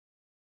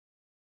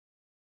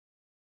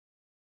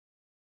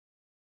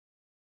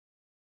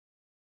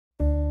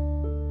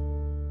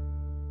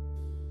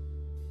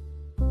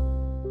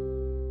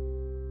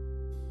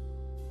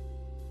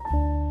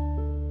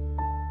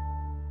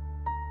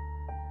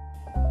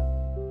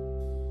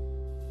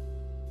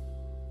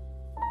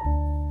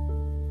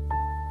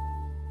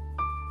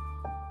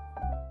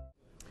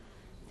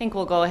think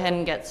we'll go ahead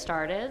and get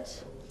started.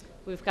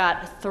 We've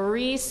got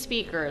 3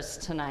 speakers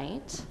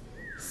tonight,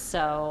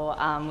 so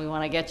we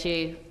want to get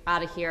you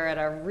out of here at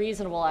a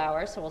reasonable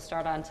hour, so we'll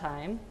start on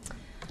time.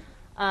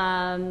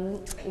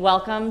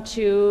 Welcome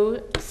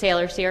to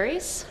Sailor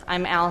Series.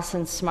 I'm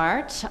Allison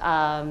Smart.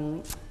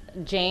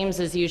 James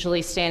is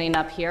usually standing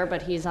up here,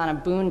 but he's on a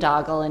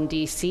boondoggle in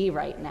DC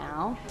right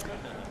now,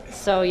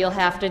 so you'll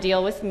have to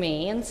deal with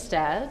me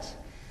instead.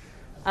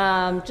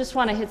 Just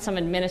want to hit some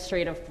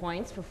administrative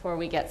points before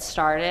we get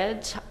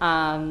started.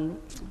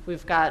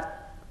 We've got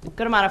a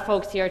good amount of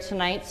folks here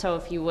tonight, so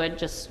if you would,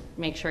 just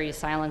make sure you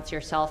silence your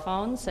cell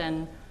phones.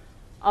 And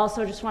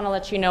also just want to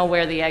let you know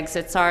where the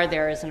exits are.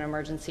 There is an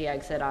emergency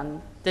exit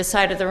on this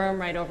side of the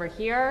room right over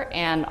here,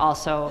 and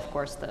also, of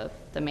course, the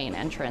main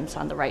entrance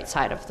on the right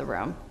side of the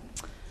room.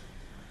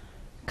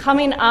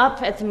 Coming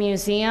up at the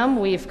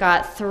museum, we've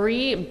got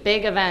 3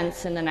 big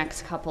events in the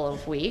next couple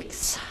of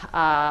weeks.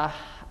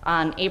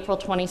 On April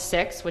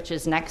 26th, which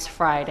is next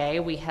Friday,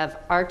 we have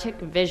Arctic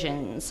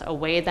Visions,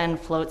 Away Then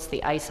Floats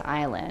the Ice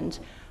Island,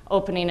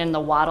 opening in the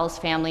Waddles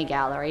Family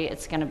Gallery.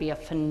 It's going to be a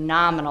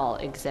phenomenal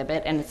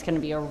exhibit, and it's going to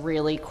be a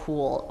really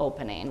cool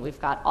opening. We've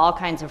got all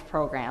kinds of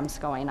programs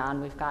going on.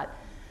 We've got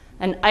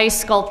an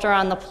ice sculptor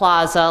on the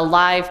plaza,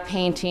 live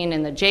painting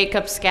in the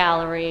Jacobs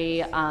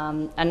Gallery,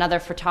 another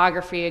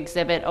photography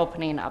exhibit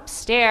opening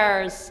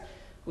upstairs.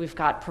 We've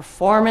got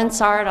performance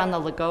art on the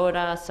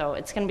Lagoda, so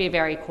it's going to be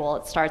very cool.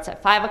 It starts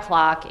at 5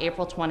 o'clock,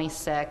 April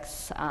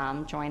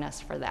 26th. Join us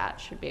for that.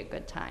 Should be a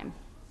good time.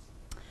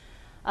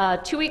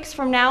 2 weeks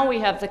from now, we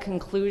have the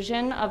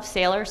conclusion of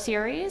Sailor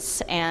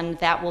Series, and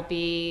that will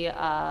be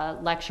a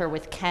lecture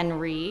with Ken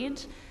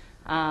Reed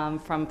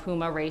from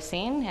Puma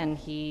Racing, and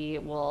he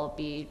will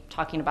be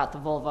talking about the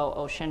Volvo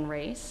Ocean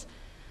Race.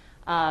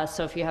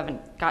 So if you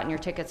haven't gotten your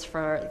tickets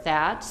for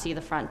that, see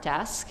the front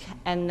desk.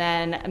 And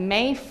then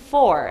May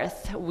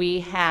 4th, we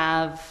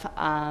have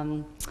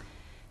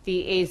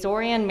the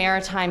Azorian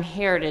Maritime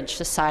Heritage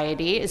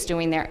Society is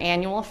doing their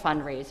annual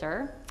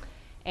fundraiser.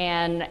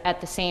 And at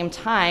the same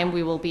time,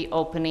 we will be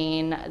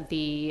opening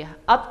the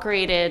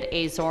upgraded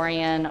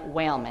Azorian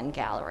Whaleman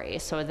Gallery.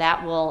 So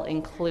that will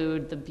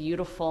include the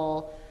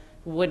beautiful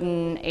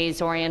wooden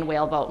Azorian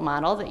whaleboat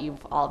model that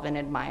you've all been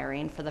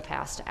admiring for the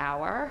past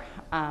hour.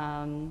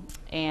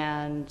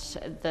 And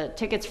the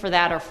tickets for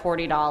that are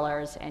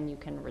 $40, and you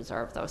can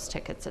reserve those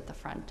tickets at the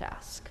front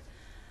desk.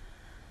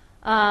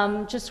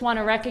 Just want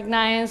to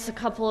recognize a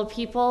couple of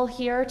people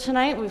here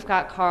tonight. We've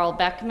got Carl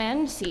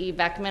Beckman. C.E.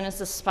 Beckman is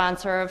the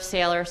sponsor of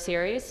Sailor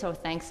Series, so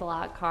thanks a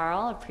lot,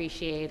 Carl.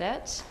 Appreciate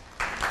it.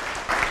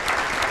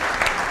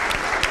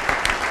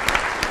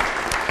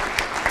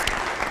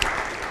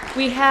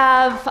 We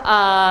have,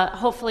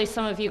 hopefully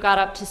some of you got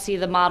up to see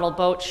the model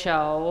boat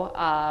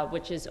show,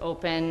 which is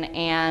open,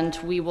 and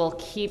we will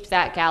keep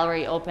that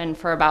gallery open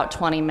for about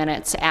 20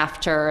 minutes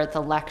after the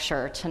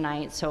lecture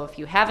tonight. So if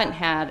you haven't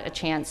had a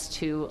chance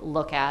to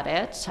look at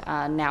it,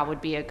 now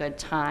would be a good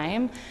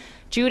time.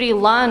 Judy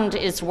Lund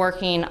is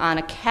working on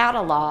a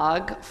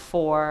catalog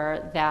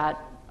for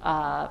that,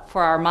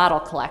 for our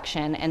model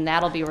collection, and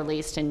that'll be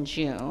released in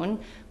June,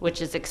 which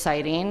is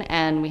exciting.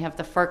 And we have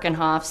the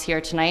Firkenhoffs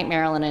here tonight,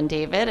 Marilyn and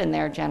David, and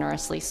they're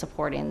generously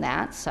supporting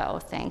that. So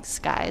thanks,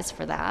 guys,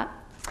 for that.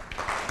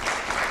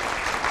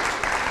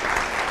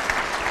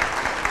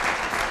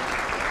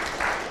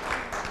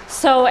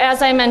 So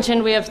as I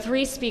mentioned, we have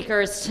 3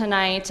 speakers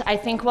tonight. I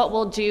think what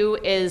we'll do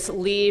is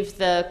leave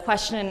the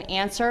question and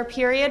answer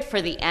period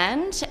for the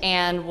end,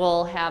 and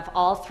we'll have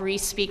all 3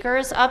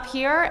 speakers up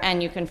here,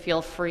 and you can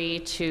feel free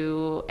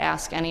to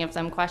ask any of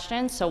them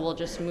questions. So we'll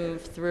just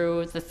move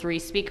through the 3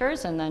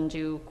 speakers and then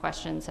do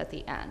questions at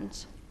the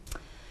end.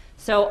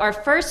 So our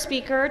first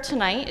speaker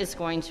tonight is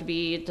going to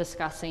be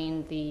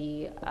discussing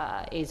the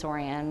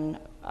Azorian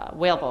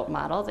whaleboat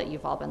model that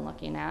you've all been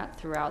looking at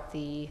throughout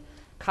the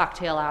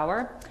cocktail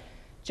hour.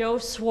 Joe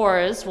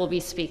Suarez will be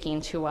speaking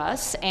to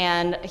us,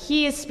 and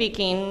he is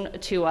speaking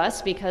to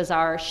us because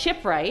our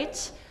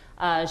shipwright,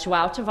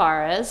 João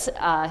Tavares,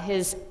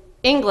 his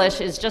English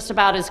is just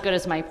about as good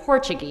as my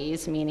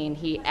Portuguese, meaning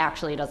he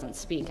actually doesn't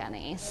speak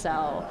any.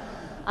 So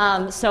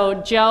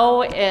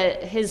Joe,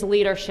 his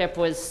leadership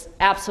was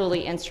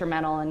absolutely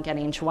instrumental in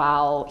getting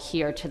João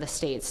here to the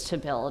States to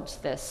build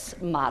this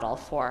model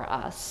for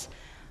us.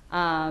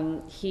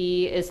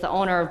 He is the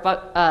owner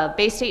of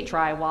Bay State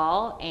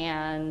Drywall,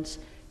 and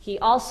he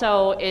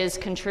also is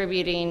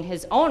contributing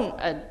his own,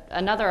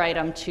 another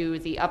item to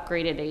the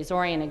upgraded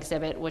Azorian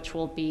exhibit, which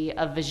will be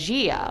a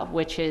vigia,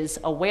 which is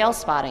a whale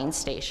spotting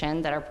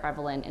station that are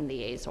prevalent in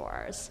the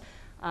Azores.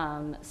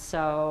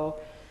 So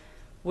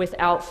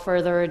without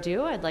further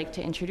ado, I'd like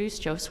to introduce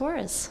Joe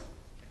Suarez.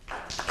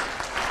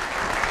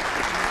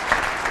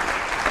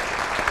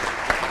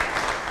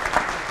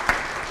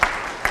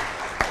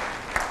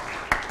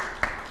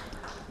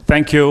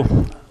 Thank you.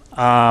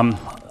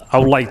 I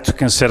would like to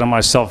consider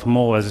myself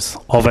more as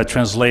of a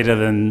translator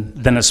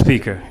than a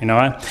speaker, you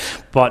know.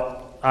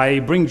 But I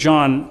bring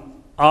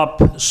John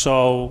up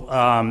so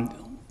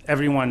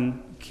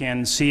everyone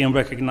can see and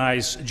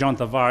recognize John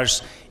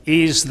Tavares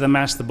is the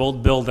master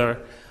boat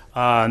builder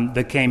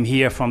that came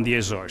here from the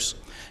Azores.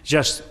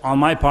 Just on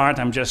my part,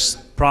 I'm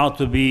just proud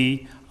to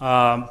be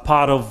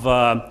part of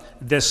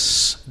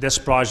this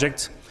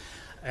project.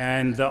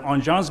 And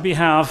on John's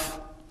behalf,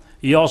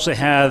 he also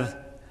had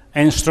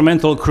an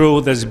instrumental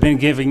crew that's been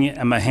giving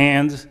him a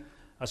hand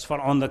as far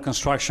on the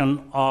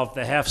construction of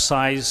the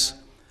half-size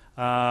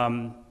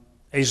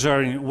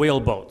Azorean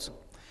whaleboat.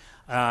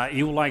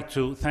 He would like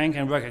to thank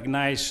and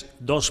recognize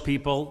those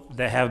people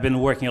that have been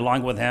working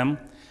along with him.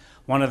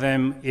 One of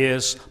them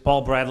is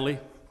Paul Bradley.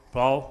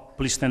 Paul,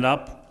 please stand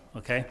up.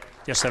 Okay,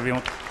 yes,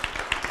 everyone.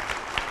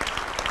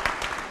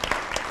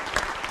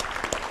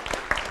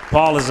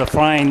 Paul is a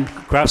fine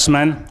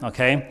craftsman.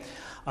 Okay,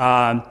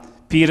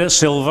 Peter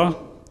Silva.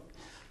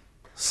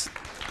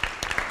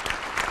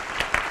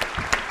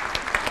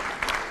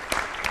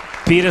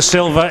 Peter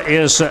Silva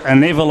is a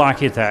naval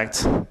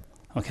architect,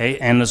 okay,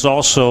 and is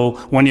also,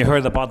 when you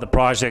heard about the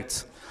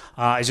project,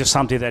 it's just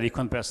something that he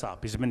couldn't pass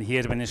up. He's been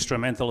here, been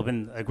instrumental,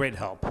 been a great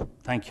help.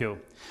 Thank you.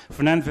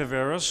 Fernando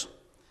Viveros.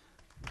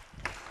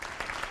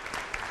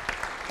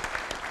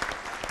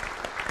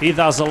 He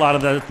does a lot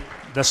of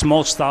the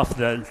small stuff,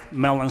 the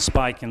melon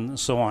spike and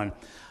so on.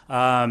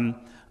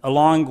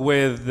 Along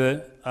with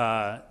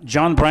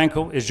John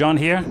Branco. Is John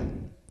here?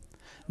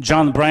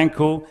 John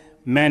Branco,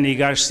 Manny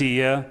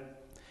Garcia,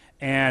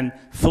 and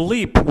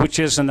Philippe, which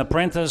is an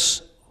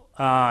apprentice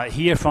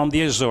here from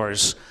the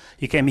Azores.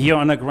 He came here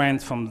on a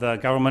grant from the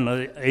government of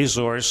the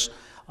Azores.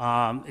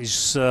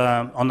 He's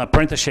on an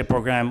apprenticeship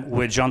program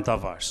with John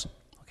Tavares.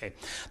 Okay.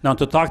 Now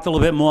to talk a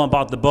little bit more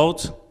about the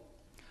boat,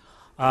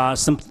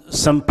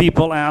 some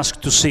people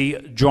ask to see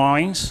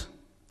drawings.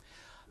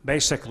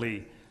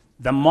 Basically,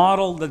 the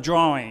model, the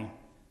drawing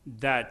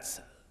that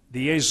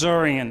the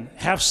Azorean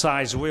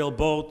half-size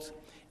whaleboat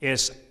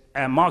is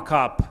a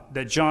mock-up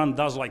that John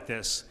does like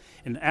this.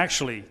 And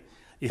actually,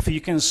 if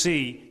you can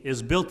see,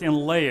 is built in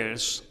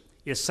layers.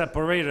 It's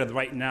separated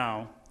right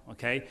now,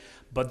 okay?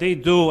 But they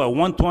do a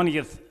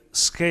 1/20th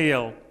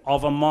scale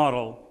of a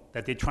model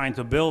that they're trying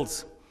to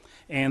build.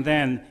 And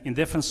then in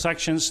different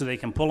sections, so they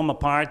can pull them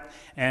apart,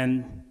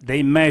 and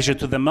they measure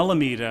to the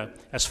millimeter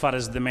as far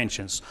as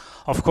dimensions.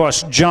 Of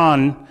course,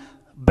 John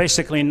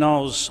basically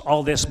knows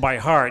all this by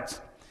heart.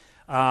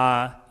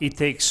 He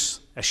takes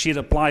a sheet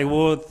of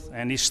plywood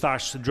and he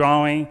starts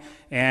drawing,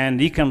 and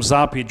he comes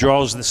up, he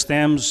draws the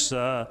stems,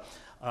 the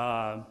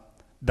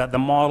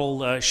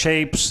model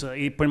shapes,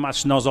 he pretty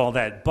much knows all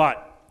that. But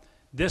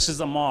this is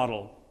a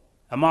model,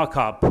 a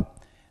mock-up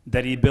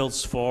that he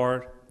builds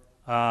for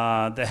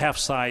the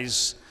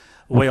half-size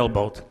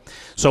whaleboat.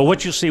 So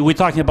what you see, we're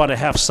talking about a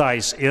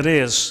half-size. It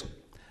is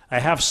a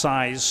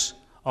half-size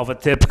of a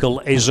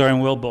typical Azorean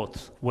whaleboat,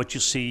 what you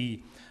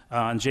see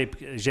in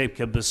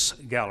Jacob's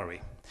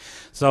gallery.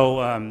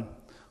 So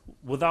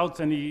without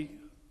any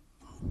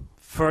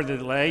further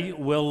delay,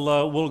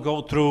 we'll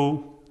go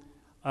through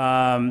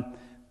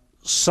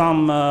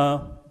some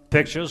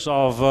pictures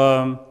of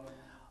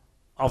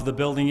the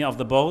building of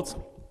the boat.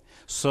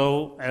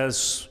 So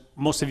as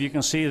most of you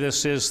can see,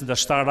 this is the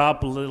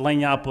startup,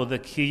 laying up of the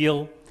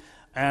keel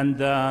and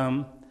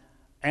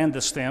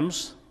the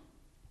stems.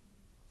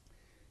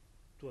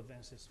 To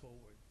advance this forward.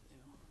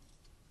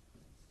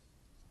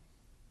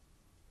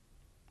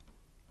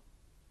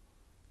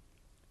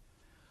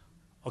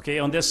 Okay,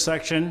 on this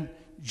section,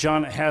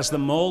 John has the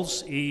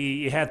molds.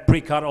 He had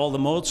pre-cut all the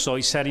molds, so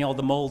he's setting all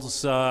the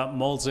molds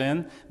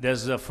in.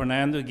 There's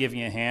Fernando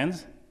giving a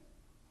hand.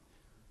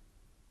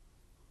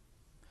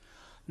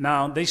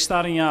 Now, they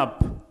starting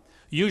up.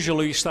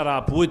 Usually you start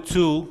up with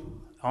two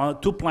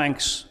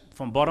planks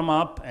from bottom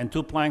up and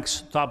 2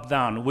 planks top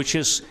down, which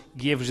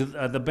gives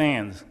the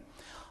band.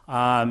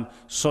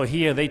 So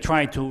here they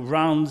try to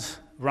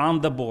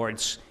round the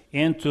boards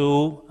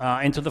into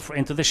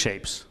the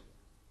shapes.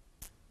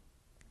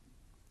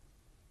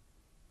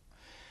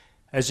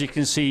 As you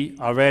can see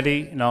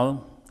already,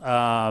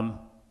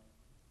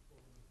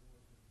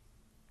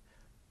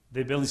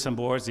 they're building some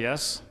boards.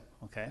 Yes.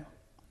 Okay.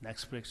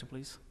 Next picture,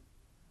 please.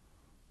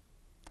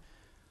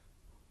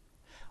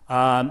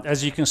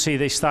 As you can see,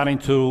 they're starting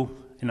to,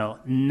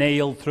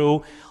 nail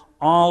through.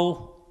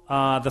 All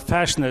the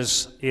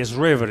fasteners is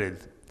riveted.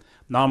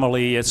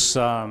 Normally, it's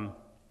a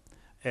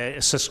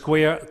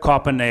square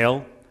copper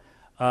nail,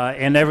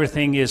 and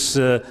everything is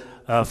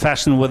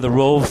fastened with the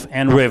rove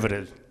and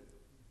riveted.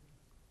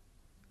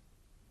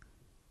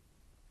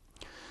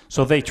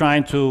 So they're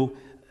trying to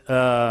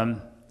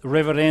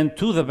rivet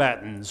into the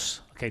battens.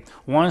 Okay.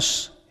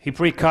 Once he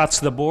pre-cuts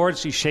the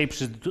boards, he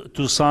shapes it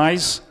to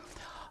size.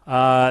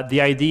 The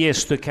idea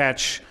is to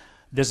catch,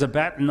 there's a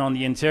batten on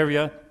the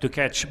interior to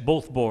catch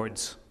both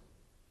boards.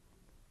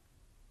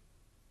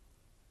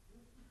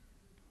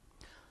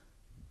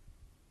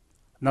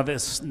 Now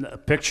this a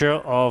picture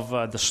of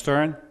the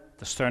stern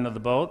of the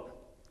boat.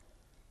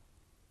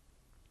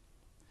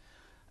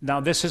 Now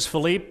this is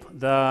Philippe,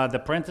 the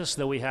apprentice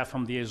that we have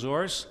from the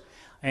Azores,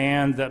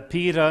 and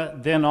Peter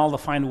did all the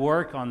fine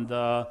work on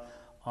the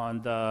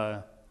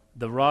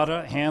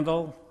rudder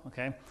handle.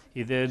 Okay,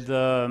 he did.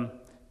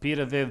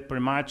 Peter did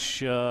pretty much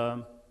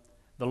the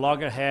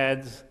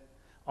loggerhead,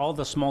 all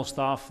the small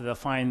stuff, the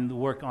fine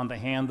work on the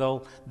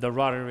handle, the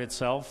rudder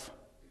itself.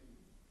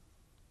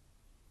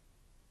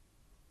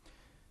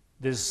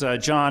 This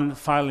John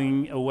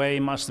filing away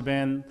must have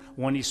been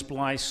when he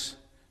spliced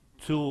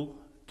two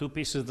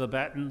pieces of the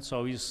batten,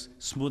 so he's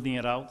smoothing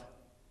it out.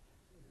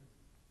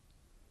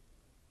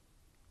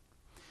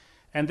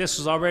 And this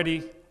is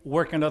already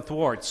working the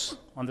thwarts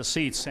on the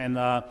seats, and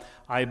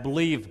I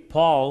believe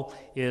Paul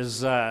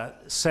is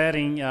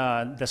setting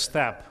the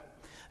step.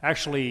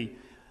 Actually,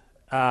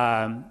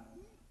 the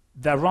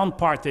round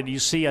part that you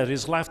see at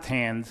his left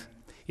hand,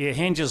 it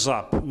hinges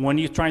up. When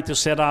you're trying to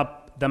set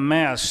up the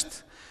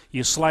mast,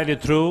 you slide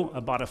it through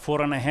about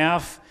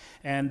 1.5 feet,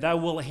 and that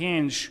will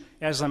hinge,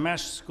 as the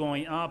mast is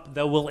going up,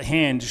 that will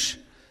hinge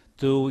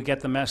to get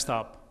the mast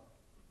up.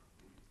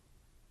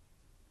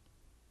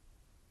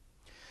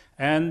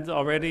 And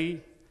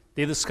already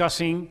they're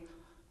discussing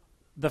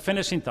the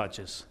finishing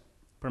touches,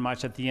 pretty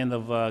much at the end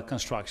of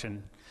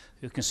construction.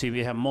 You can see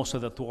we have most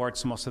of the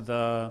thwarts, most of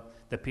the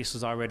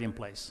pieces already in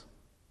place.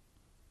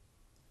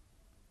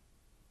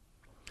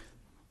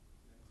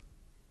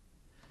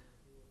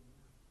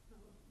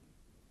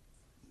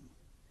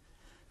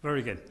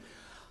 Very good.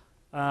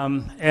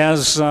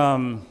 As I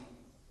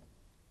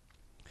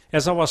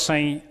was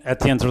saying at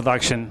the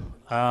introduction,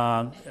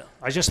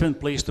 I've just been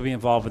pleased to be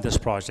involved with this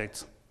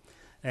project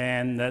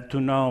and to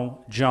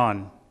know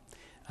John.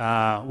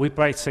 We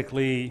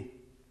basically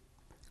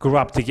grew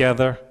up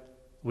together.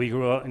 We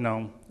grew up,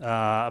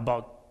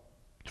 about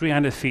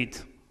 300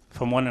 feet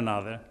from one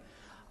another.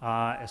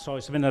 So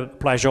it's been a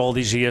pleasure all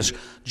these years.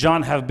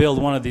 John have built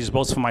one of these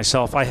boats for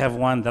myself. I have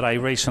one that I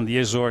race on the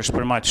Azores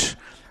pretty much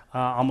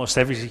almost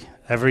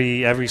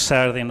every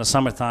Saturday in the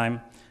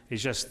summertime.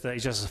 It's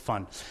just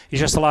fun. It's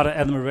just a lot of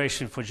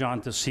admiration for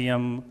John to see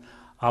him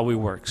how he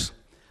works.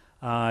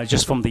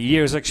 Just from the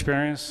years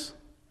experience,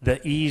 the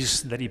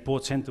ease that he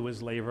puts into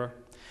his labor.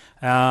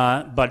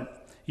 But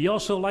he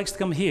also likes to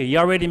come here. He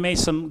already made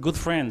some good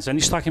friends, and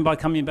he's talking about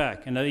coming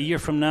back. And a year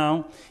from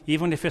now,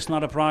 even if it's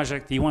not a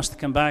project, he wants to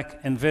come back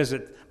and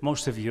visit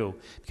most of you,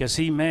 because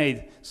he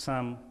made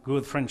some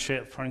good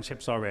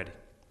friendships already.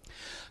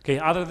 Okay,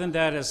 other than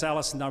that, as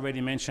Allison already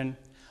mentioned,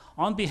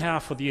 on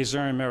behalf of the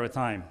Azorean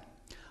Maritime,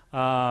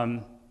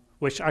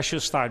 which I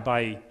should start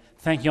by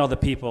thanking all the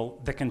people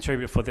that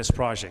contribute for this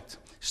project,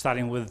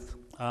 starting with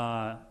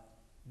the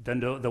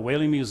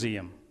Whaling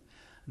Museum,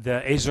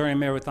 the Azorean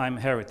Maritime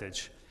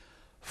Heritage,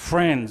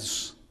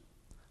 friends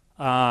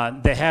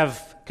that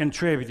have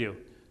contributed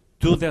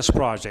to this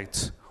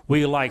project.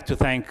 We like to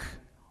thank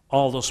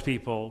all those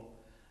people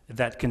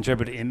that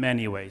contributed in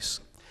many ways.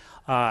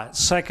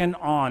 Second,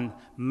 on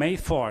May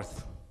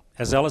 4th,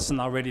 as Ellison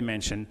already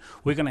mentioned,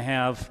 we're going to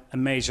have a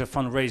major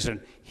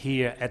fundraiser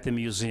here at the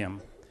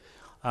museum.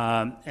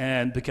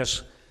 And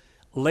because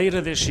later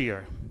this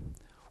year,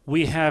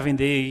 we have in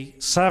the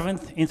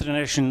 7th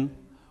International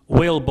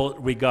Whaleboat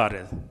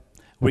Regatta.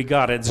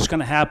 It's going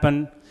to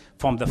happen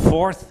from the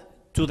 4th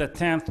to the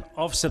 10th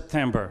of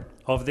September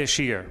of this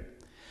year.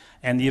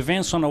 And the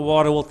events on the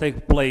water will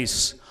take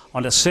place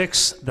on the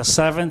 6th, the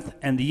 7th,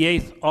 and the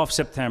 8th of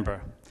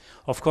September.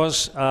 Of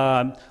course,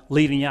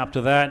 leading up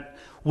to that,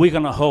 we're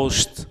going to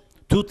host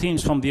 2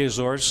 teams from the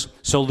Azores.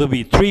 So there'll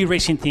be 3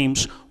 racing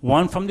teams,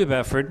 one from the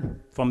Bedford,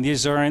 from the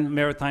Azorean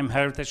Maritime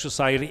Heritage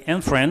Society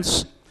and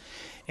friends,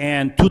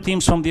 and 2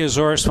 teams from the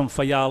Azores, from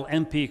Fayal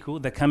and Pico,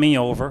 that are coming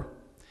over.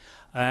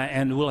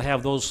 And we'll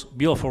have those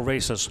beautiful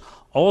races.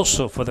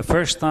 Also, for the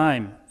first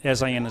time,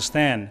 as I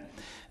understand,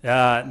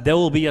 there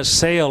will be a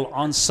sail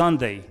on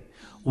Sunday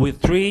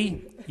with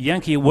 3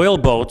 Yankee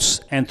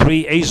whaleboats and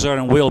 3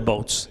 Azorean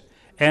whaleboats.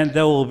 And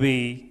they'll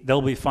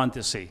be fun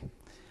to see.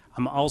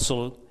 I'm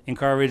also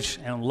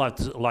encouraged and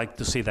like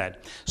to see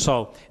that.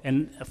 So,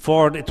 and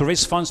to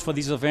raise funds for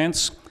these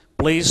events,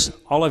 please,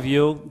 all of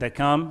you that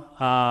come,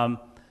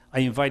 I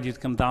invite you to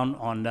come down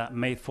on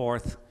May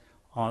 4th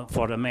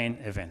for the main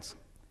events.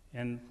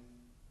 And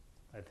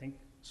I think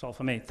that's all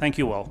for me. Thank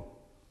you all.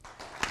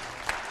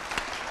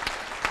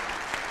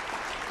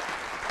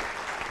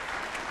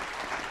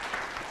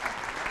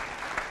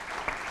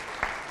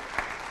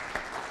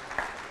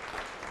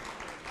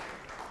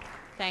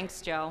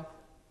 Thanks, Joe.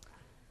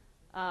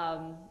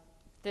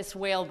 This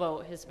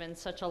whaleboat has been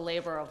such a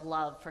labor of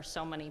love for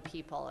so many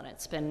people, and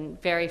it's been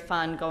very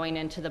fun going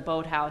into the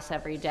boathouse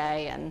every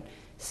day and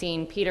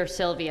seeing Peter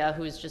Sylvia,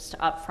 who's just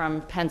up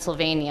from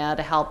Pennsylvania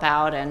to help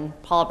out, and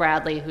Paul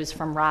Bradley, who's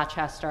from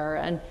Rochester,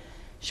 and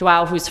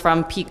Joao, who's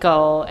from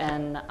Pico,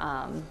 and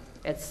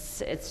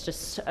it's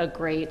just a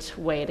great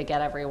way to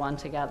get everyone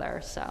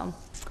together. So.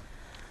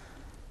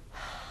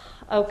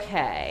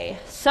 Okay,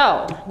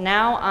 so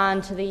now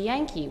on to the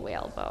Yankee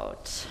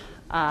whaleboat.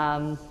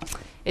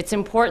 It's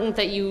important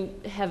that you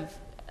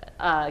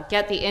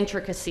get the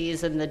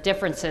intricacies and the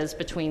differences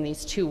between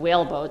these 2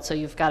 whaleboats, so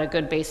you've got a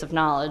good base of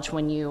knowledge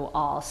when you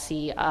all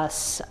see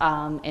us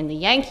in the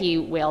Yankee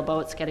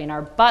whaleboats getting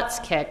our butts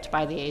kicked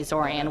by the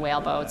Azorean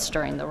whaleboats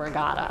during the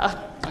regatta.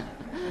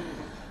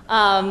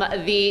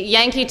 The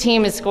Yankee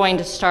team is going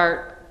to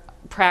start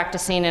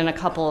practicing in a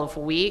couple of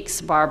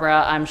weeks.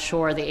 Barbara, I'm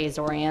sure the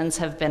Azorians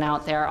have been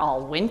out there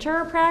all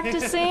winter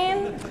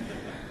practicing.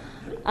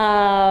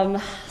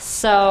 We're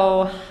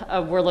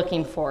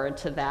looking forward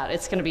to that.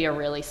 It's going to be a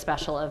really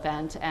special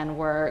event, and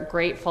we're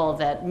grateful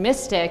that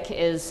Mystic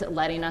is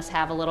letting us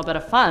have a little bit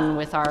of fun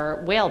with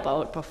our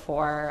whaleboat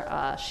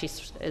before she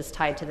is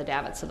tied to the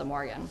davits of the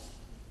Morgan.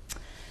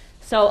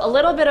 So a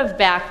little bit of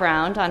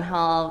background on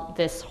how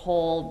this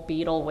whole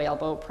Beetle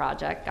whaleboat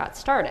project got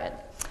started.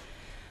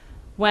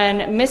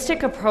 When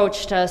Mystic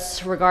approached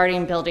us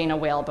regarding building a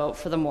whaleboat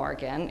for the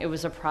Morgan, it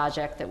was a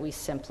project that we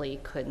simply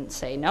couldn't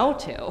say no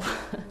to.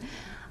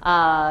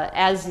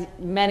 As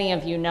many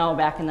of you know,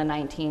 back in the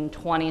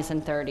 1920s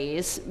and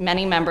 30s,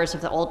 many members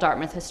of the Old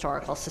Dartmouth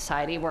Historical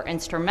Society were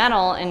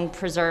instrumental in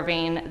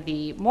preserving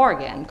the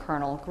Morgan,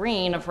 Colonel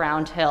Green of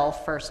Round Hill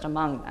first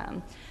among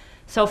them.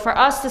 So for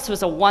us, this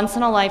was a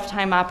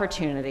once-in-a-lifetime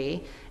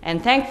opportunity,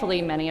 and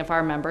thankfully many of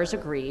our members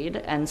agreed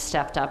and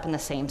stepped up in the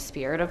same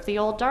spirit of the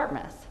Old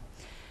Dartmouth.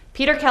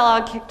 Peter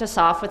Kellogg kicked us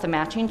off with a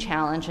matching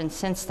challenge, and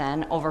since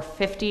then, over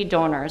 50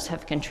 donors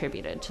have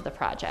contributed to the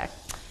project.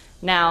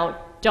 Now,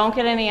 don't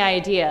get any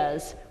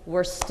ideas.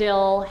 We're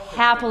still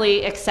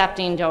happily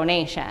accepting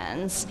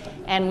donations,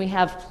 and we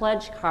have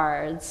pledge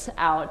cards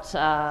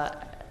outside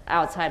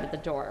of the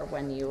door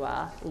when you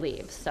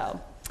leave. So,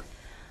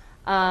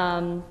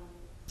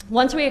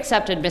 once we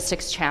accepted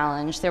Mystic's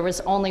challenge, there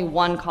was only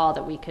one call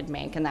that we could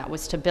make, and that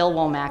was to Bill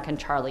Womack and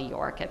Charlie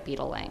York at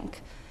Beetle Inc.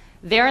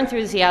 Their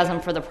enthusiasm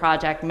for the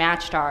project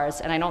matched ours,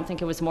 and I don't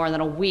think it was more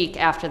than a week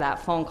after that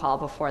phone call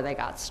before they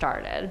got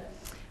started.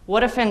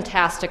 What a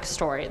fantastic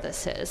story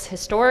this is.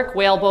 Historic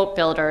whaleboat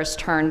builders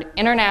turned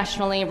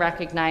internationally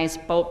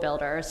recognized boat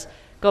builders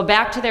go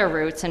back to their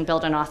roots and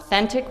build an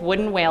authentic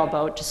wooden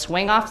whaleboat to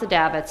swing off the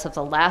davits of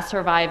the last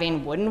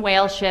surviving wooden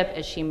whale ship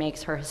as she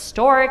makes her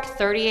historic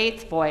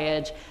 38th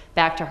voyage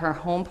back to her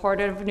home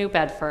port of New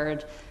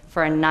Bedford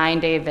for a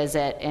 9-day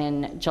visit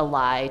in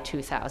July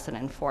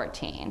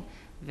 2014.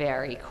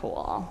 Very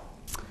cool.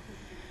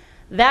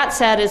 That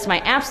said, it's my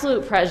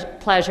absolute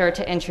pleasure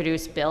to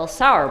introduce Bill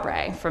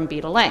Sauerbrey from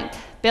Beetle Inc.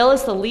 Bill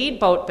is the lead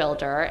boat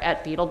builder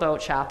at Beetle Boat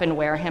Shop in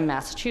Wareham,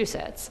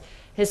 Massachusetts.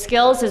 His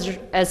skills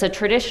as a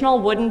traditional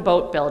wooden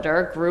boat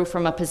builder grew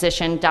from a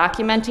position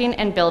documenting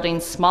and building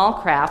small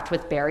craft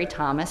with Barry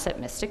Thomas at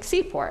Mystic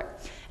Seaport,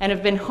 and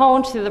have been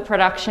honed through the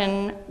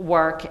production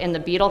work in the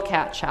Beetle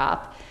Cat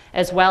Shop,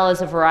 as well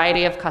as a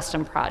variety of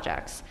custom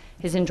projects.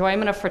 His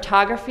enjoyment of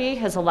photography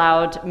has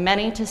allowed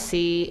many to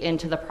see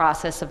into the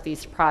process of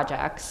these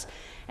projects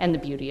and the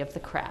beauty of the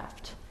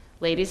craft.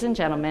 Ladies and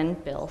gentlemen,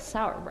 Bill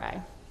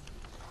Sauerbrey.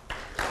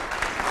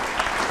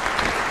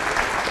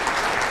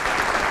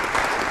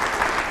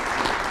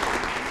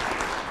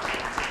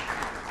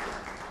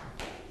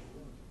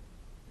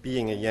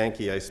 Being a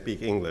Yankee, I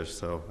speak English,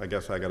 so I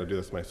guess I got to do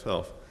this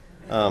myself.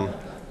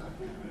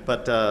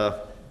 But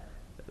a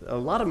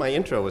lot of my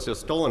intro was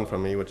just stolen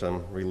from me, which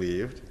I'm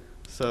relieved.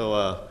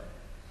 So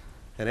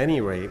at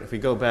any rate, if we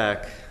go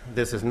back,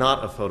 this is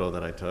not a photo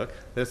that I took.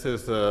 This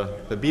is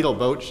the Beetle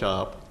Boat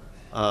Shop,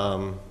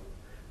 and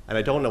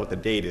I don't know what the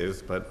date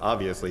is, but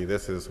obviously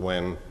this is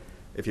when,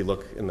 if you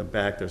look in the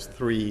back, there's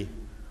 3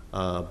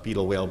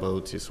 Beetle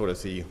whaleboats. You sort of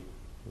see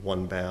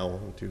one bow,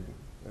 2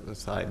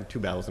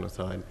 bows on the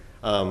side.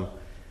 A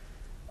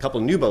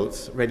couple new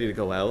boats ready to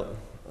go out,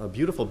 a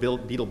beautiful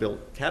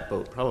Beetle-built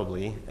catboat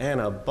probably,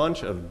 and a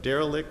bunch of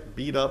derelict,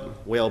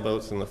 beat-up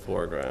whaleboats in the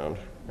foreground.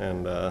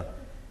 And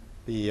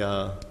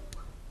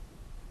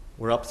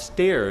we're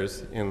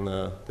upstairs in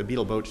the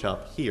Beetle Boat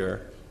Shop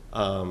here,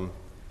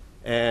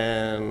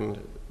 and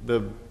the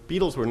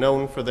Beetles were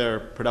known for their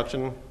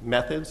production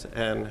methods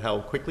and how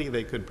quickly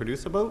they could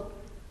produce a boat.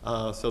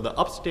 So the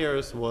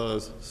upstairs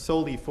was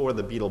solely for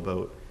the Beetle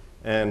boat,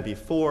 and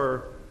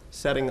before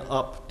setting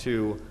up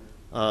to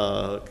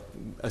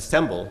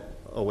assemble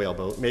a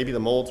whaleboat, maybe the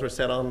molds were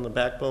set on the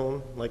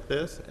backbone like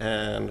this,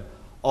 and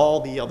all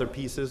the other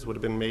pieces would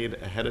have been made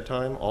ahead of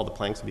time. All the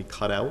planks would be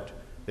cut out.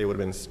 They would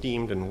have been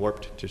steamed and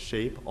warped to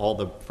shape. All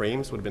the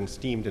frames would have been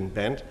steamed and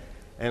bent.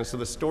 And so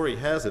the story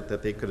has it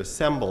that they could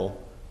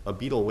assemble a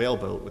Beetle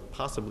whaleboat with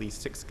possibly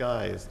 6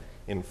 guys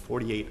in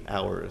 48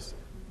 hours.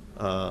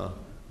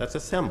 That's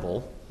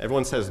assemble.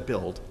 Everyone says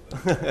build.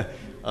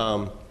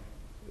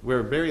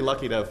 We're very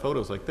lucky to have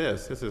photos like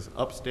this. This is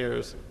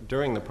upstairs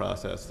during the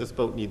process. This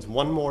boat needs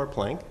 1 more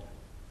plank.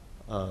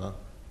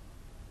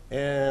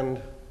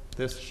 And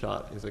this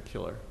shot is a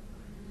killer.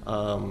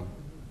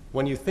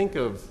 When you think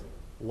of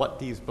what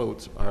these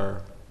boats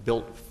are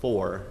built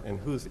for and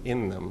who's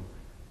in them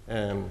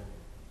and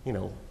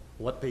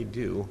what they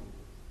do,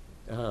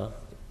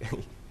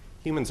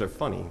 humans are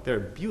funny.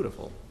 They're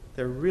beautiful.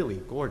 They're really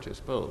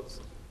gorgeous boats.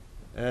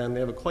 And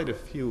they have quite a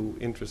few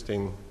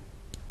interesting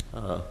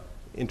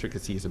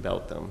intricacies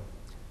about them.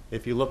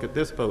 If you look at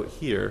this boat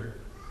here,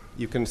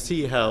 you can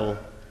see by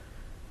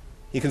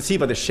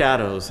the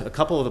shadows, a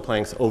couple of the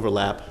planks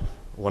overlap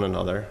one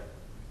another.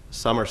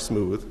 Some are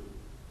smooth,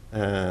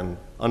 and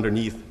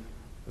underneath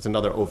is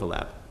another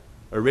overlap.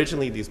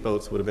 Originally, these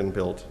boats would have been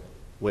built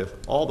with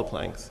all the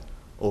planks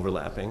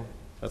overlapping.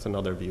 That's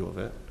another view of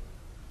it.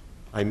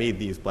 I made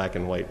these black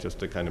and white just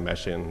to kind of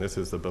mesh in. This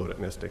is the boat at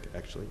Mystic,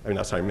 actually. I mean,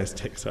 not sorry,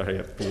 Mystic, sorry,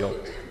 at Beetle.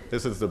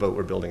 This is the boat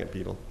we're building at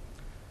Beetle.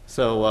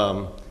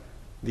 So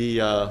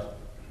the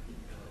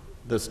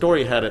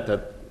story had it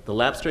that the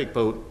lapstrake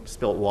boat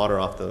spilt water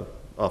off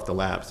the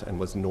laps and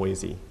was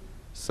noisy.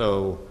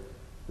 So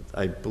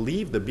I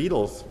believe the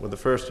Beetles were the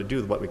first to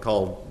do what we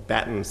call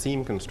batten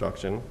seam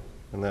construction,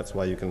 and that's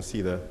why you can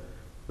see the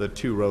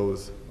 2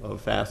 rows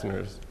of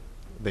fasteners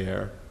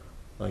there,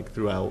 like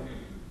throughout.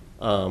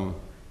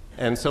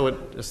 And so it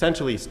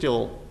essentially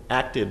still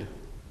acted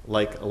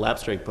like a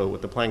lapstrake boat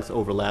with the planks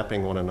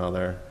overlapping one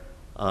another.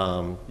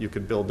 You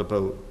could build the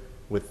boat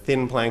with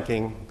thin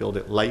planking, build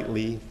it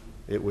lightly.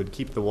 It would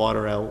keep the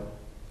water out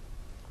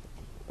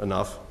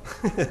enough.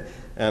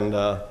 And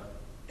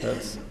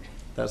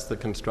that's the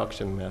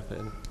construction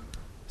method.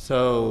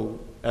 So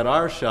at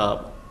our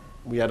shop,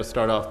 we had to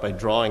start off by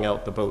drawing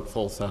out the boat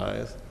full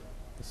size.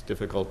 It's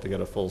difficult to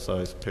get a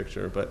full-size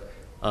picture, but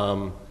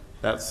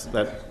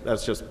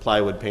that's just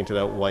plywood painted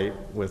out white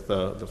with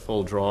the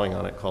full drawing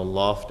on it called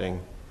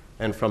lofting.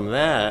 And from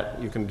that,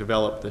 you can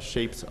develop the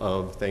shapes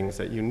of things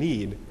that you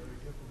need.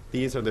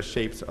 These are the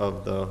shapes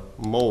of the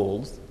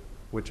molds,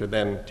 which are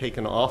then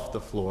taken off the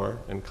floor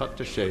and cut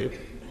to shape.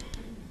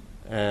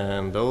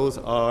 And those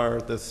are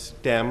the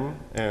stem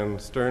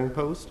and stern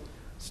post,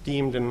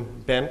 steamed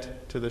and bent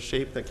to the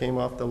shape that came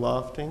off the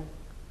lofting.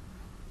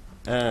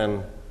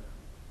 And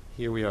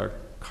here we are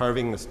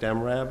carving the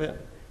stem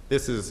rabbet.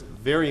 This is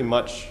very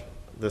much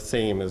the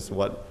same as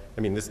what,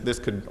 I mean, this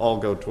could all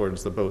go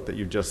towards the boat that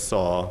you just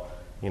saw.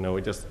 You know,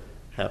 we just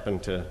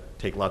happened to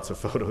take lots of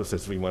photos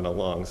as we went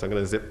along, so I'm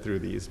going to zip through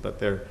these. But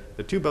the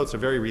 2 boats are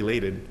very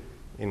related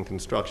in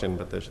construction,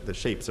 but the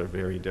shapes are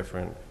very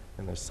different,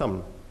 and there's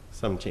some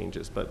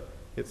changes, but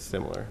it's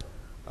similar.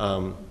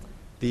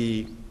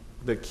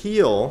 The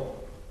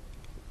keel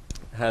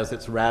has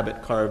its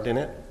rabbet carved in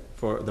it.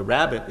 For the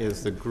rabbet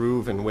is the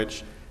groove in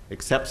which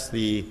accepts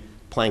the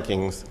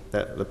plankings,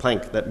 the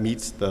plank that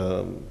meets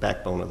the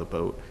backbone of the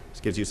boat.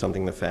 This gives you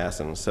something to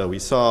fasten. So we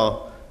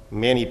saw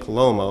Manny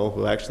Palomo,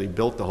 who actually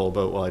built the whole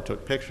boat while I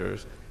took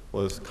pictures,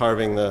 was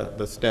carving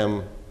the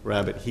stem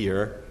rabbet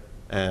here,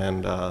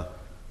 and I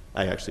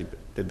actually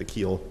did the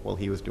keel while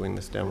he was doing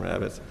the stem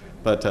rabbets.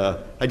 But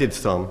I did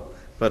some,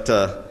 but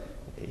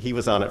he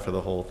was on it for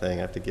the whole thing.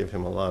 I have to give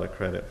him a lot of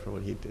credit for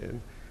what he did.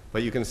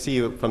 But you can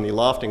see from the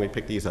lofting, we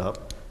pick these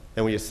up,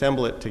 and we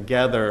assemble it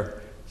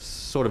together,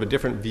 sort of a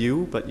different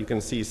view, but you can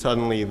see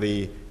suddenly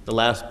the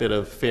last bit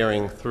of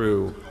fairing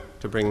through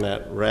to bring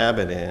that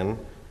rabbet in,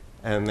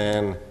 and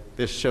then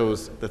this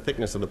shows the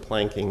thickness of the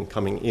planking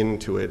coming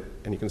into it,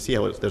 and you can see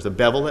how there's a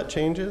bevel that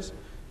changes.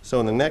 So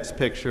in the next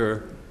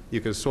picture,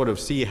 you can sort of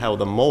see how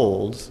the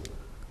molds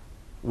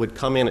would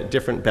come in at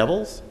different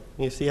bevels.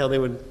 You see how they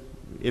would,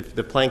 if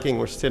the planking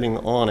were sitting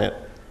on it,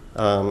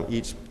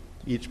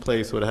 each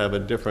place would have a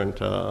different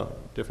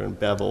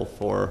bevel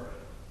for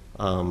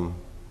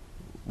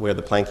where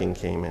the planking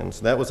came in.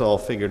 So that was all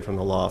figured from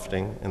the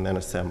lofting and then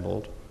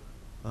assembled.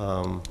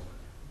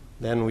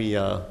 Then we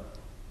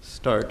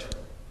start,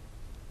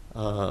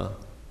 the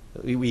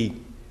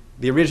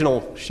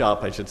original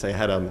shop, I should say,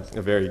 had a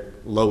very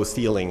low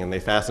ceiling, and they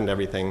fastened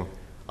everything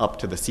up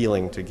to the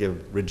ceiling to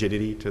give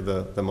rigidity to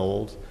the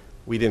molds.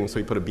 We didn't, so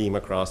we put a beam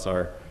across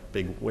our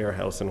big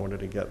warehouse in order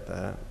to get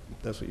that.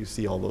 That's what you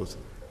see all those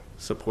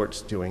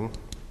supports doing.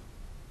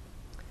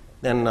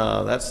 Then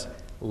that's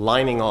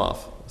lining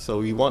off.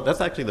 So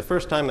that's actually the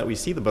first time that we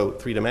see the boat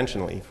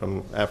three-dimensionally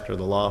from after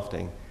the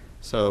lofting.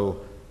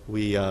 So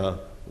we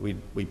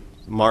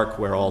mark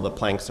where all the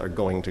planks are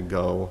going to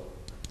go,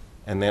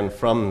 and then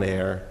from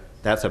there,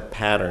 that's a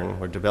pattern.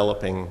 We're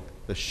developing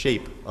the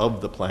shape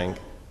of the plank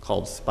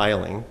called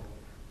spiling.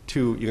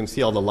 You can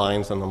see all the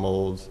lines on the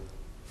molds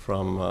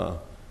from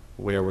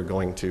where we're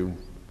going to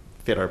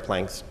fit our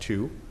planks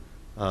to.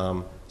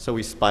 So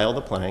we spile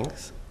the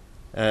planks,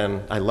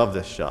 and I love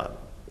this shot.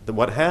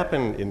 What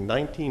happened in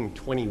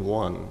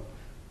 1921,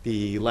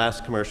 the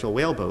last commercial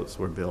whaleboats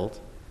were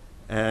built,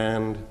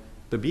 and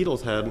the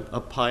Beetles had a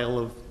pile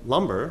of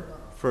lumber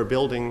for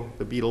building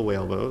the Beetle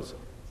whaleboats,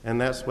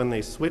 and that's when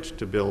they switched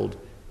to build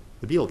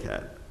the Beetle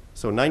Cat.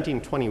 So in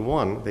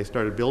 1921, they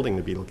started building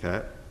the Beetle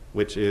Cat,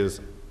 which is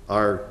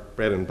our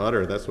bread and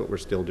butter. That's what we're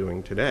still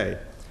doing today.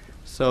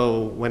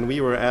 So when we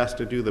were asked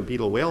to do the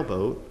Beetle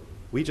whaleboat,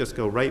 we just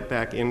go right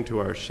back into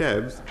our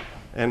sheds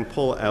and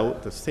pull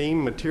out the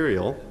same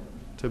material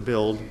to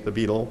build the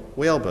Beetle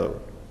whaleboat.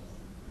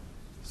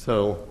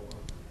 So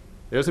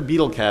there's a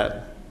Beetle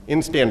Cat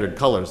in standard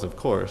colors, of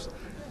course,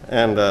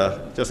 and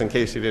just in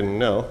case you didn't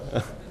know.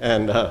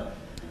 And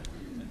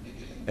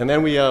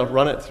then we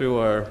run it through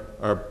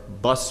our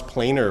bus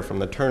planer from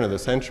the turn of the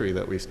century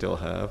that we still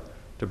have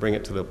to bring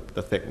it to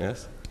the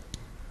thickness.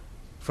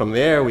 From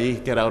there, we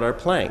get out our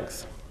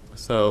planks.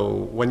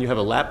 So when you have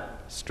a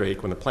lap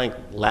strake, when the plank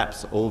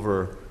laps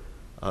over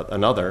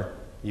another,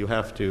 you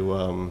have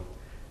to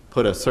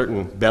put a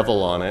certain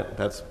bevel on it.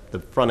 That's the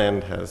front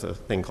end has a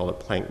thing called a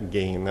plank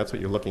gain. That's what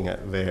you're looking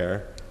at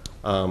there.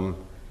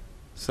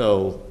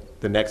 So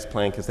the next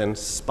plank is then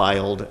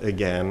spiled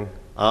again.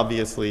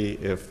 Obviously,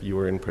 if you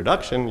were in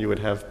production, you would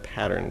have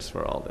patterns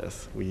for all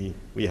this. We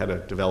had to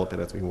develop it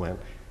as we went.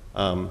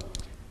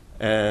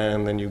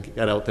 And then you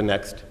get out the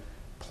next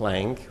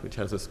plank, which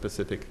has a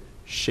specific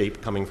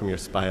shape coming from your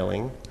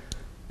spiling.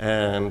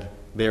 And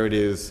there it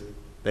is.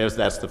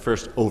 That's the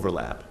first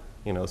overlap.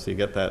 So you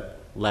get that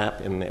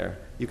lap in there.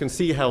 You can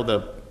see how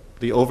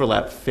the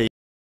overlap fades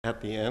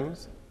at the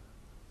ends.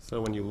 So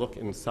when you look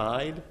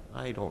inside,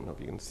 I don't know if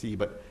you can see,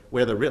 but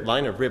where the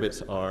line of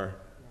rivets are,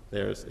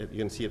 you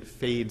can see it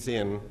fades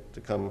in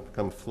to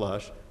come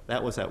flush.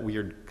 That was that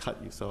weird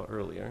cut you saw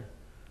earlier.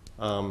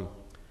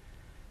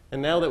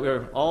 And now that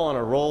we're all on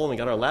a roll and we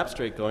got our lap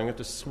straight going, we have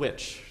to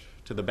switch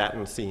to the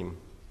batten seam.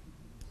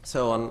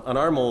 So on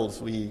our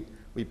molds, we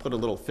put a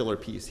little filler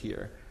piece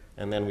here,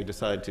 and then we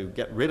decide to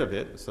get rid of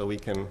it so we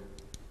can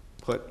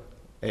put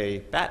a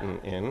batten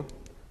in,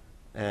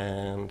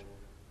 and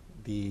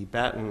the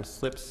batten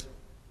slips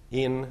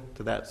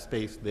into that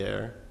space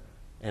there,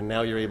 and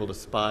now you're able to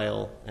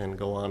spile and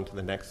go on to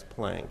the next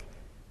plank.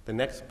 The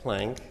next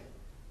plank,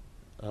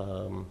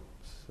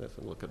 let's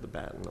look at the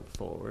batten up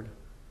forward.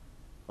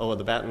 Oh,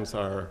 the battens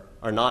are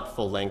not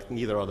full length,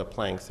 neither are the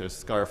planks. There's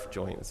scarf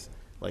joints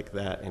like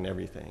that and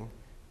everything.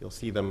 You'll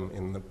see them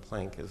in the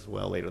plank as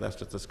well later. That's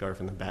just a scarf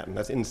in the batten.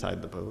 That's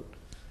inside the boat.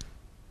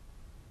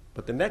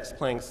 But the next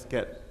planks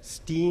get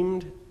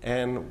steamed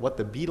and what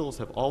the Beetles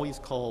have always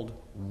called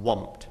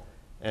wumped.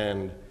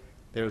 And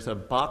there's a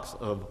box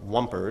of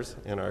wumpers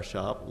in our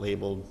shop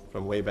labeled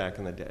from way back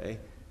in the day.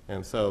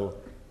 And so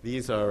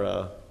these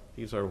are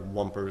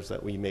wumpers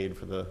that we made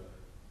for the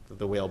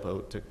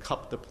whaleboat to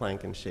cup the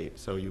plank in shape.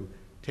 So you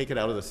take it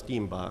out of the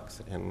steam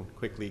box and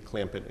quickly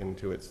clamp it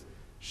into its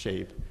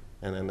shape,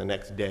 and then the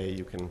next day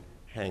you can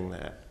hang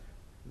that.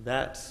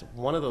 That's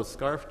one of those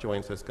scarf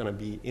joints that's going to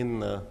be in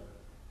the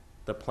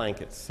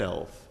plank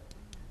itself,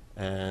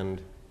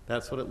 and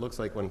that's what it looks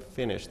like when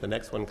finished. The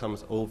next one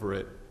comes over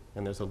it,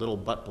 and there's a little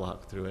butt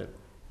block through it,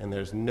 and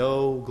there's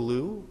no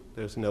glue,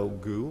 there's no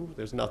goo,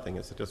 there's nothing.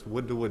 It's just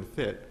wood-to-wood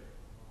fit,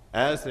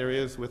 as there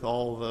is with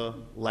all the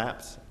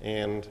laps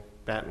and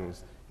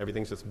battens.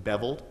 Everything's just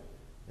beveled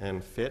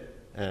and fit,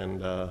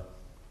 and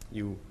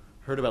you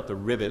heard about the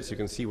rivets. You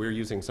can see we're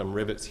using some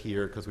rivets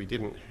here because we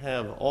didn't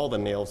have all the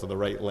nails of the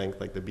right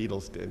length like the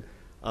Beetles did.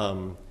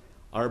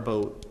 Our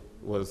boat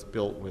was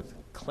built with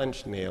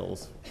clench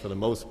nails for the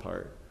most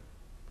part,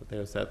 but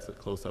that's a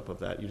close-up of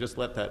that. You just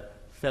let that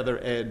feather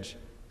edge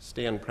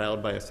stand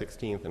proud by a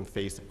 16th and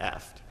face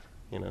aft,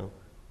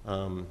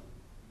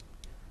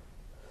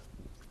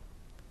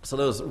 So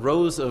those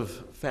rows of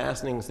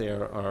fastenings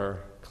there are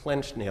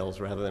clench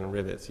nails rather than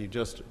rivets. You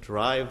just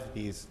drive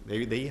these.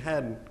 They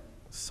had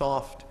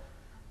soft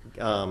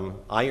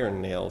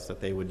iron nails that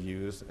they would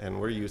use, and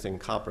we're using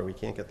copper. We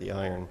can't get the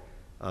iron.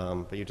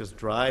 But you just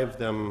drive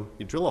them,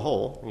 you drill a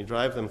hole, and you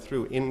drive them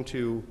through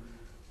into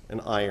an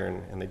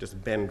iron, and they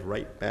just bend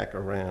right back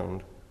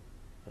around.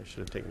 I should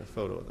have taken a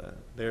photo of that.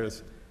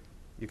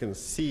 You can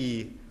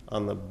see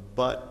on the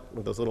butt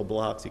with those little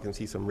blocks, you can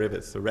see some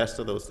rivets. The rest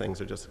of those things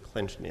are just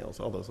clench nails,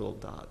 all those little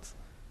dots.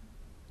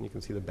 And you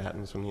can see the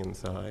battens from the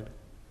inside.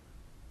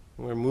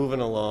 And we're moving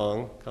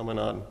along, coming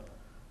on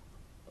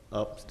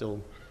up,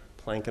 still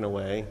planking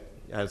away.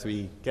 As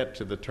we get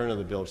to the turn of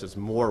the bilge, there's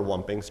more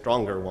wumping,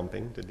 stronger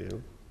wumping to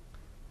do.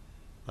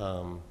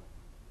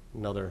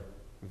 Another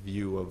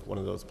view of one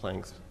of those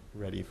planks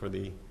ready for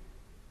the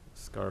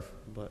scarf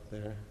butt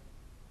there.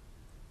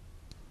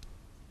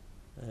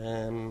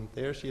 And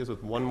there she is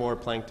with one more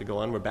plank to go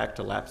on. We're back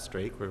to lap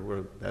straight.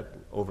 We're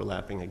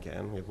overlapping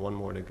again. We have one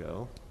more to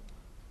go.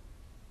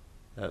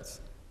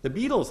 The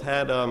Beetles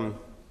had,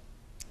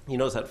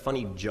 that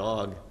funny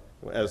jog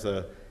as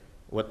the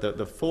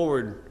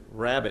forward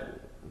rabbet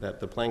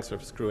that the planks are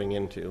screwing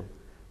into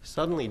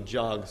suddenly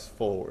jogs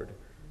forward.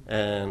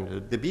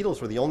 And the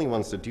Beetles were the only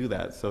ones to do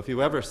that. So if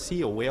you ever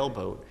see a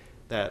whaleboat,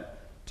 that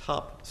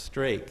top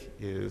strake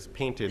is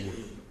painted,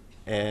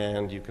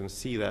 and you can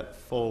see that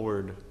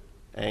forward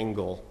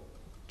angle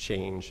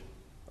change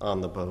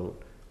on the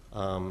boat.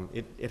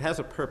 It has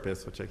a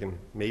purpose, which I can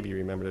maybe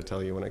remember to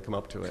tell you when I come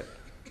up to it.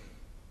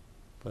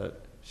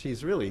 But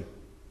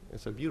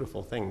it's a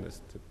beautiful thing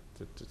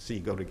to see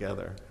go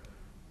together.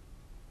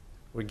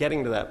 We're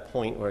getting to that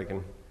point where I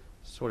can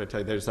sort of tell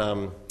you. There's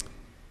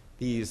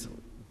these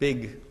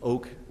big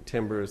oak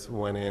timbers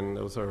went in.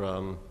 Those are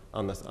on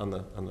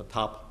the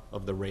top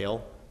of the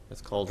rail.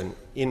 It's called an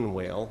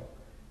in-whale,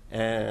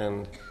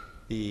 and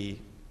the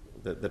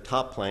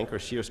top plank or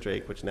shear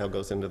strake, which now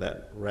goes into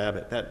that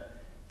rabbet,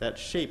 that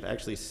shape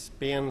actually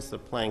spans the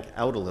plank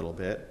out a little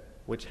bit,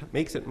 which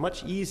makes it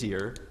much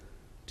easier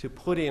to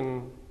put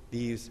in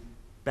these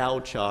bow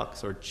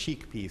chocks or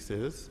cheek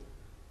pieces.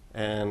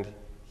 And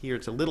here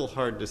it's a little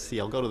hard to see.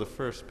 I'll go to the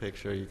first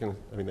picture.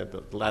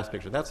 The last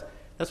picture. That's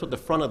what the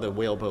front of the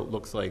whaleboat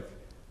looks like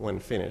when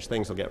finished.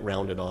 Things will get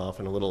rounded off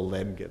and a little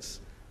lead gets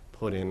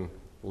put in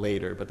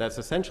later. But that's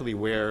essentially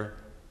where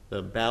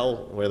the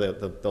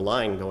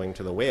line going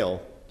to the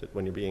whale,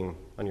 when you're being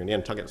on your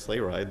Nantucket sleigh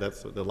ride,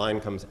 the line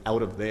comes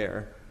out of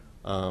there.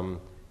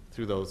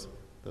 through those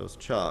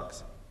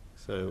chocks.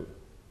 So,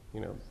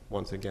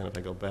 once again, if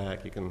I go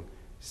back, you can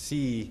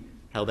see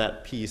how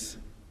that piece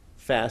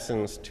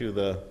fastens to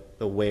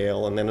the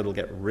whale, and then it'll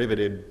get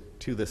riveted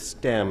to the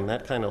stem.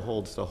 That kind of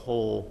holds the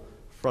whole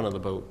front of the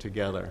boat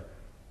together.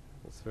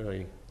 It's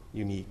very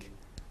unique.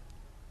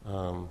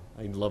 I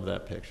love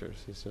that picture.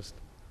 It's just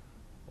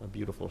a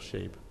beautiful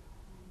shape.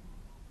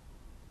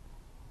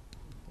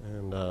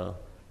 And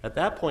at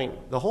that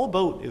point, the whole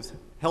boat is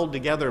held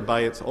together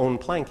by its own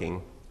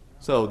planking.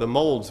 So the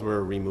molds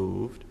were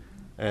removed,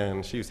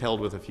 and she's held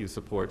with a few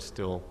supports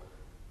still,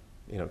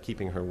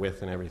 keeping her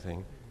width and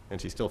everything. And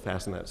she still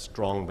fastened that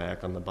strong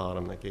back on the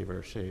bottom that gave her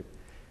a shape.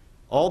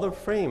 All the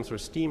frames were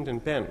steamed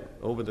and bent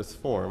over this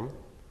form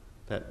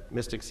that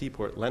Mystic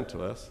Seaport lent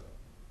to us,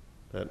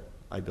 that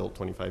I built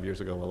 25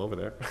 years ago while over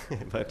there.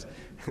 But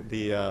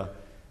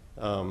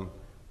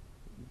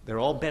they're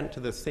all bent to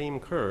the same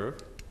curve.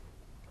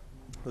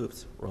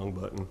 Oops, wrong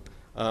button.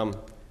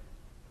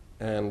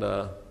 And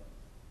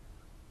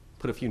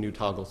put a few new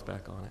toggles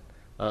back on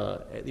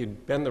it.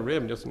 You'd bend the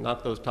rib, just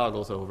knock those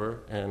toggles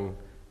over, and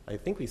I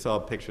think we saw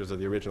pictures of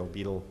the original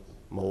Beetle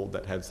mold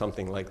that had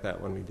something like that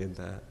when we did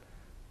that.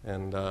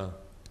 And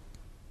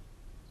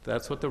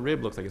that's what the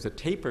rib looks like. It's a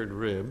tapered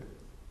rib,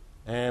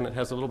 and it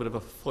has a little bit of a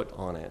foot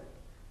on it.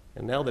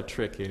 And now the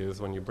trick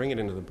is, when you bring it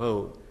into the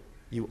boat,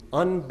 you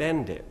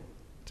unbend it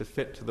to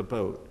fit to the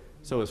boat.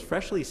 So it's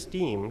freshly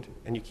steamed,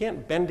 and you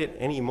can't bend it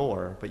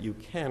anymore, but you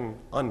can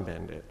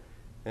unbend it.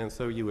 And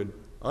so you would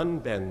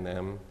unbend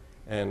them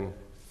and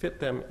fit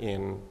them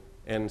in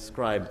and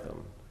scribe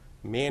them.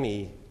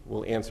 Manny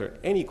will answer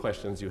any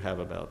questions you have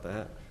about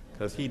that,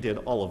 because he did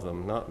all of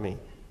them, not me.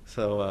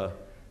 So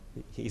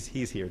he's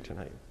here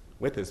tonight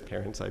with his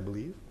parents, I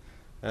believe.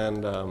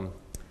 And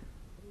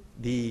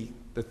the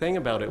thing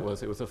about it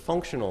was a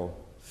functional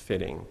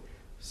fitting.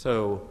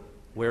 So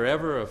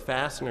wherever a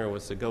fastener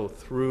was to go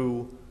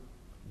through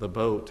the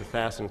boat to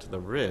fasten to the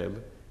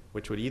rib,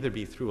 which would either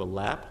be through a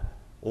lap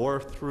or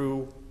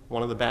through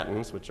one of the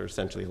battens, which are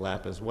essentially a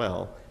lap as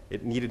well,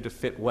 it needed to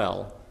fit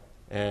well.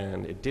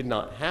 And it did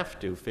not have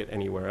to fit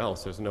anywhere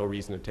else. There's no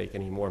reason to take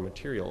any more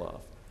material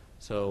off.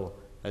 So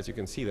as you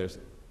can see, there's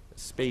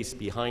space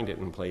behind it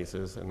in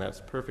places, and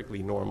that's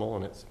perfectly normal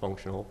and it's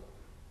functional.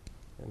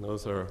 And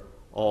those are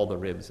all the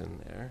ribs in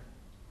there.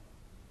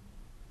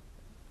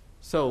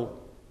 So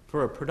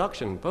for a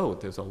production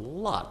boat, there's a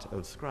lot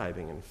of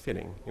scribing and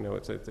fitting.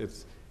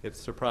 It's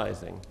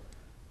surprising.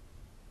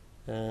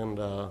 And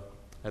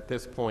at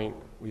this point,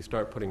 we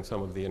start putting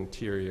some of the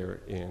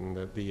interior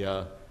in.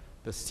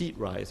 The seat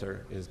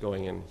riser is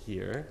going in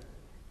here.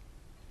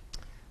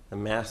 The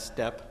mast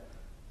step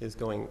is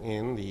going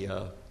in.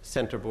 The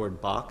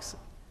centerboard box.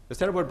 The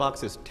centerboard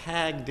box is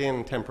tagged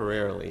in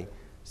temporarily.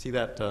 See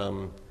that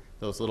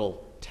those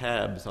little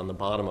tabs on the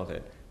bottom of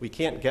it? We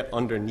can't get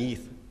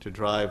underneath to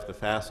drive the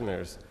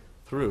fasteners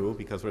through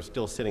because we're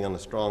still sitting on the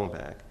strong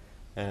back.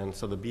 And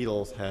so the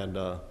Beetles had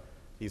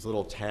these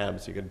little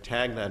tabs. You could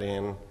tag that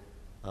in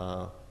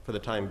for the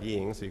time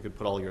being, so you could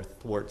put all your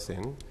thwarts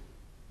in,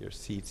 your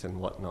seats and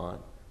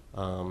whatnot.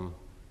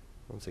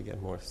 Once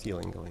again, more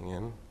sealing going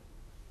in.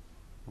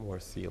 More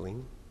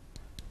sealing.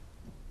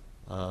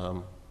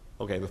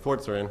 Okay, the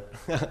thwarts are in.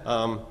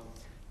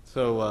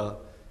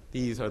 So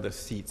these are the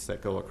seats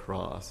that go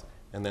across.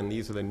 And then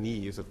these are the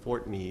knees, the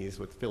thwart knees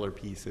with filler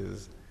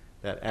pieces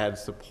that add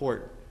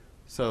support.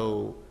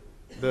 So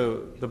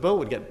the boat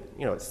would get,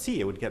 at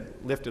sea, it would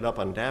get lifted up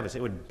on davits.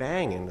 It would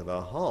bang into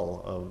the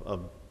hull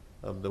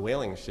of the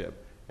whaling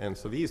ship. And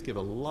so these give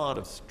a lot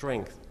of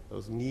strength.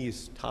 Those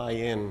knees tie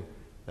in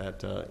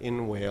that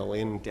in-whale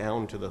in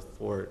down to the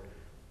thwart.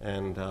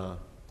 And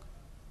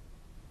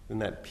in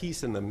that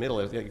piece in the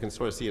middle, you can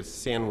sort of see it's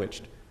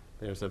sandwiched.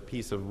 There's a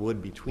piece of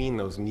wood between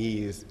those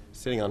knees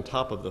sitting on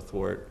top of the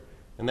thwart.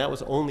 And that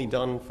was only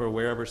done for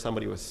wherever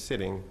somebody was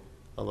sitting.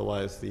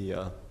 Otherwise,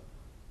 the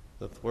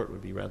thwart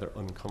would be rather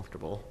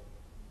uncomfortable.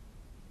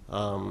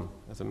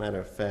 As a matter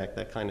of fact,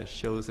 that kind of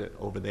shows it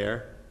over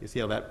there. You see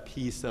how that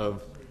piece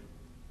of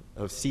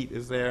seat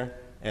is there,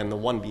 and the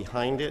one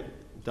behind it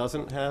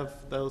doesn't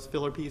have those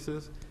filler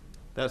pieces?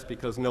 That's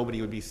because nobody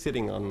would be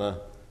sitting on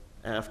the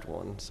aft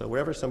one. So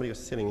wherever somebody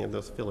was sitting, you have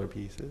those filler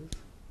pieces.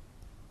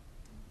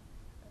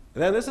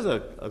 And then this is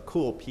a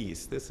cool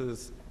piece. This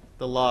is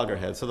the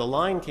loggerhead. So the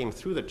line came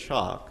through the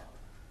chock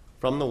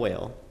from the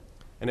whale,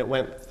 and it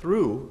went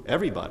through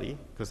everybody,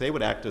 because they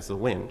would act as the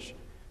winch,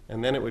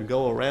 and then it would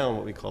go around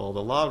what we call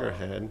the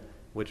loggerhead,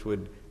 which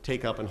would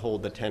take up and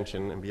hold the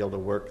tension and be able to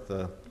work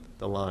the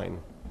line.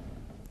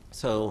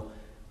 So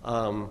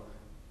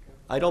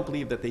I don't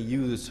believe that they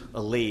used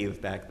a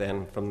lathe back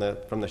then from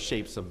the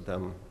shapes of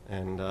them.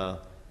 And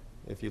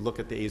if you look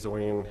at the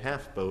Azorian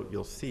half boat,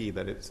 you'll see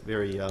that it's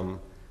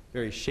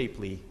very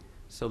shapely.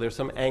 So there's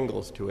some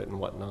angles to it and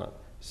whatnot.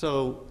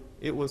 So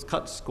it was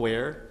cut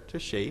square to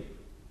shape.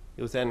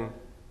 It was then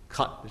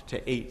cut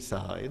to 8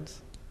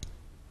 sides.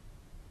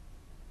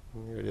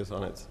 And here it is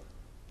on its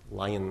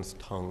lion's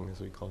tongue,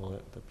 as we call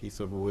it, the piece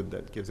of wood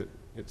that gives it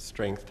its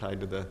strength tied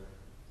to the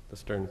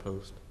stern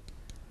post.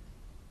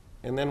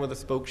 And then with a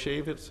spoke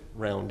shave, it's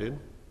rounded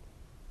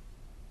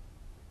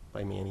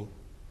by Manny.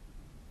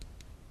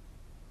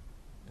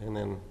 And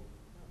then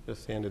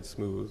just sanded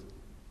smooth.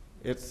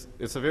 It's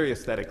a very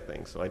aesthetic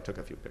thing, so I took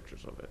a few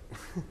pictures of it.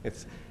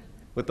 It's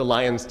with the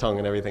lion's tongue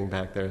and everything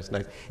back there. It's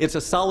nice. It's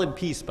a solid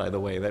piece, by the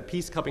way. That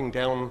piece coming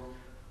down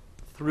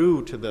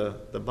through to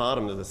the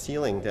bottom of the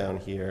ceiling down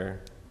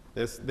here,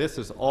 this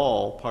is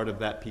all part of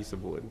that piece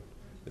of wood.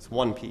 It's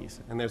one piece,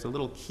 and there's a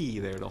little key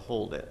there to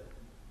hold it.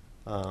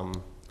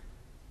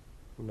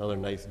 Another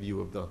nice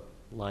view of the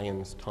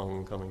lion's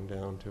tongue coming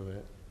down to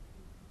it.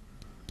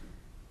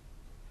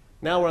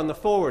 Now we're on the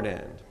forward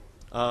end.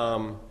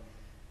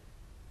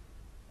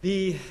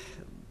 The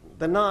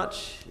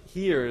notch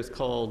here is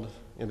called,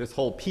 this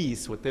whole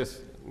piece with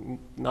this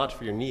notch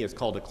for your knee is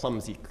called a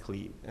clumsy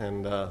cleat.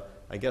 And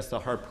I guess the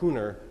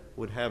harpooner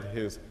would have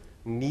his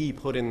knee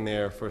put in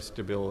there for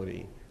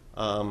stability.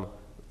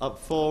 Up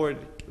forward,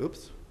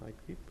 oops, I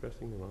keep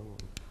pressing the wrong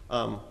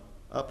one.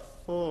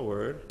 Up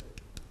forward,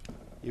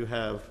 you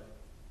have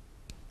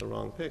the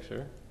wrong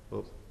picture.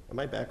 Oops, am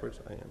I backwards?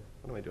 I am.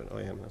 What am I doing? Oh,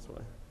 I am, that's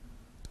why.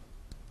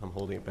 I'm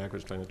holding it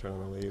backwards trying to turn on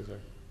the laser.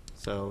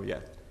 So, yeah.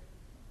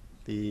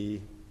 I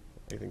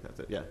think that's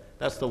it, yeah.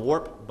 That's the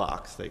warp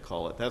box, they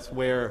call it. That's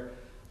where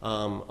a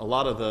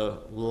lot of the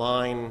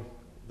line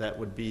that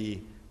would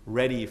be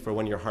ready for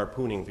when you're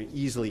harpooning to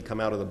easily come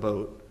out of the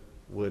boat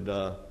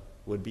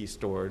would be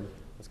stored.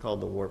 It's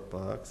called the warp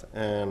box.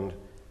 And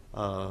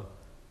so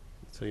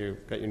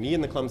you've got your knee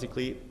in the clumsy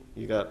cleat,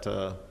 you got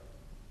the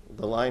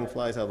line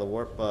flies out of the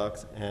warp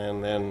box,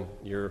 and then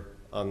you're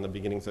on the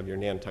beginnings of your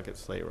Nantucket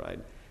sleigh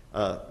ride.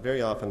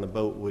 Very often the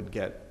boat would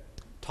get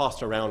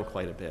tossed around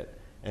quite a bit.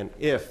 And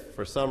if,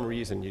 for some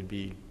reason, you'd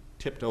be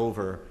tipped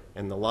over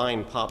and the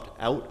line popped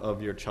out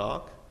of your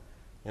chalk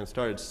and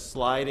started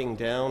sliding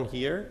down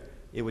here,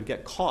 it would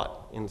get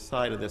caught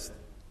inside of this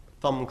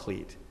thumb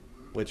cleat,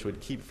 which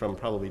would keep from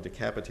probably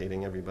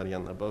decapitating everybody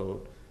on the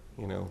boat,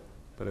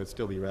 but it'd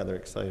still be rather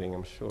exciting,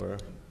 I'm sure.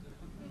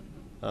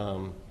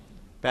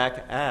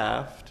 Back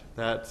aft,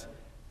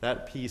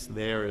 that piece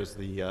there is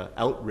the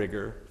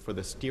outrigger for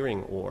the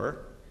steering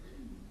oar.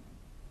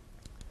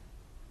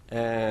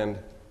 And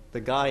the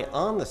guy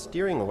on the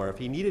steering oar, if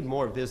he needed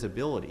more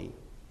visibility,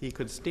 he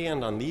could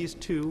stand on these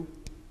two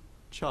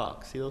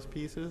chalks. See those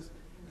pieces?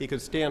 He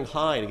could stand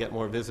high to get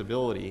more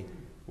visibility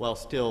while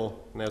still,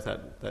 and there's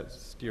that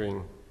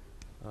steering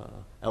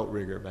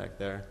outrigger back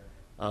there.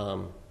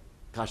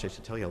 Gosh, I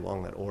should tell you how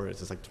long that oar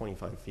is. It's like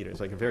 25 feet. It's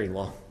like a very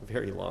long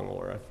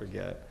oar. I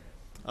forget.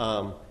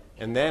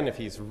 And then if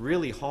he's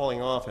really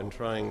hauling off and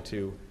trying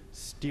to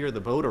steer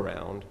the boat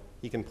around,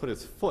 he can put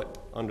his foot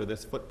under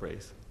this foot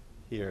brace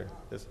here,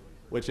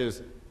 which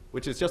is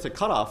just a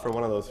cutoff for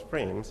one of those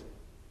frames,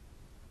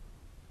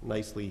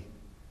 nicely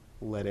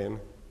let in.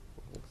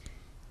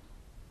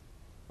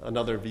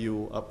 Another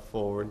view up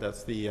forward.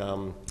 That's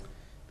the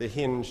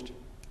hinged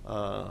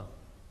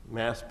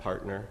mast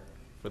partner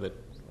for the,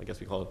 I guess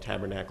we call it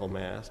tabernacle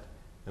mast,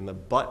 and the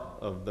butt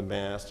of the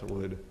mast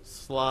would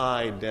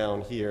slide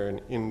down here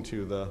and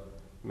into the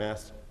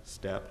mast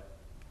step.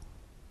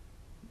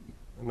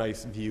 A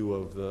nice view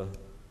of the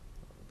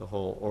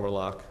whole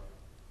oarlock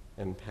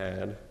and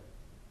pad.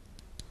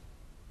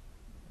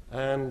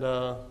 And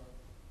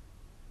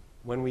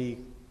when we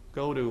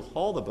go to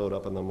haul the boat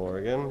up in the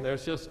Morgan,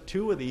 there's just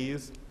two of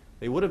these.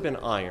 They would have been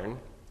iron.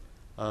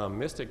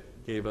 Mystic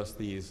gave us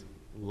these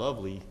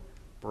lovely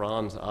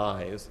bronze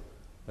eyes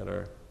that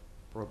are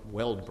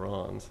weld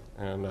bronze,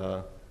 and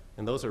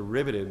those are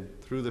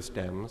riveted through the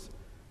stems,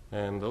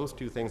 and those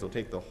two things will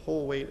take the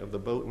whole weight of the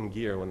boat and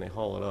gear when they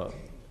haul it up.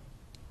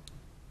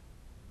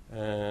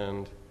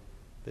 And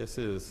this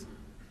is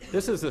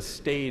the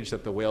stage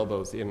that the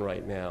whaleboat's in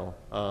right now.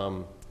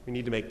 We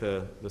need to make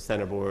the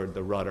centerboard,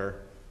 the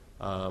rudder.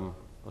 I'll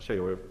show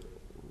you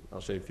a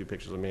few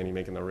pictures of Manny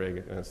making the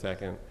rig in a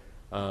second.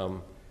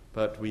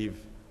 But we've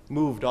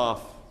moved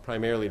off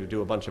primarily to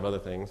do a bunch of other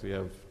things. We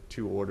have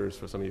 2 orders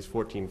for some of these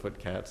 14-foot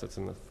cats that's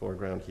in the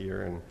foreground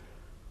here, and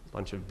a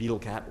bunch of beetle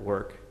cat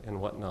work and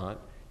whatnot.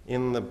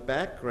 In the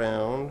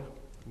background,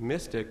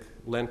 Mystic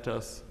lent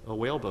us a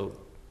whaleboat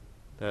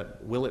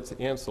that Willits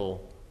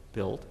Ansell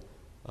built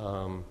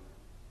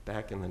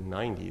back in the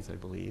 90s, I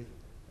believe.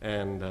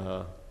 And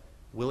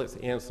Willits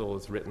Ansell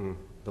has written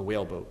the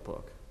Whaleboat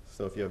book.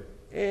 So if you have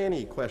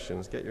any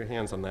questions, get your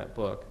hands on that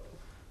book.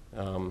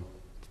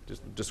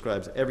 Just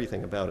describes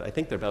everything about it. I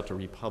think they're about to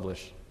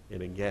republish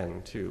it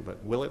again, too.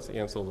 But Willits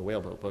Ansell, the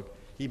Whaleboat book,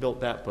 he built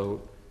that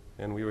boat,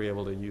 and we were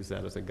able to use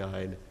that as a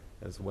guide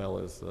as well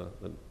as the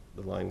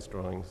lines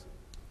drawings.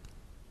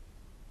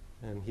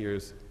 And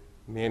here's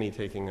Manny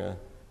taking a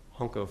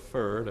hunk of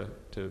fur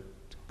to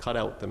cut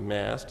out the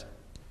mast,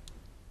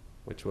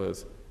 which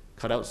was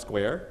cut out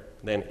square,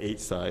 then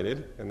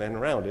 8-sided, and then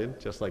rounded,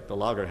 just like the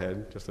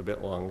loggerhead, just a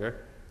bit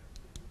longer.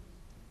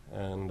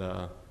 And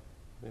there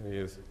he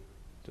is,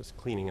 just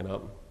cleaning it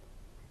up.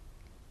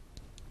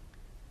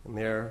 And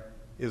there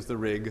is the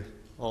rig,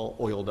 all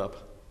oiled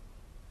up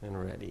and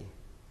ready.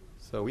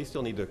 So we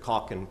still need to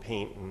caulk and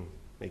paint and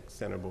make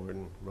centerboard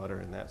and rudder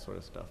and that sort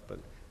of stuff, but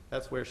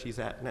that's where she's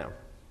at now.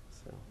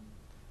 So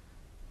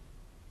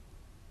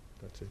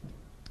that's it.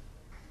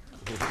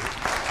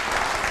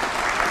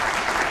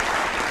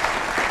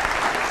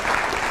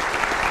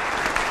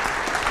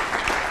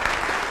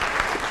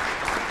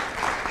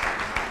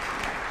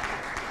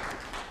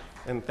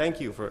 And thank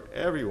you for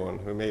everyone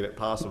who made it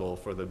possible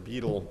for the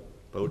Beetle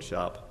Boat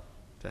Shop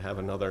to have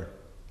another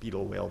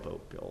Beetle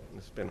whaleboat built.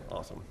 It's been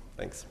awesome.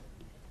 Thanks.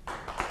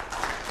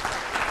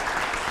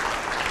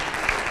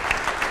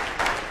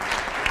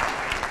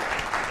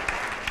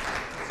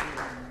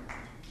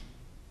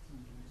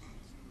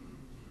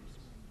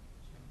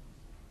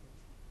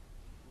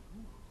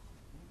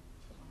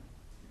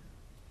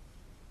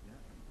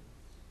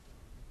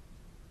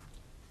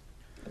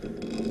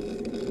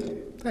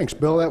 Thanks,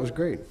 Bill. That was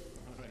great.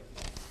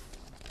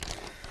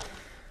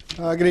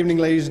 Good evening,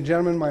 ladies and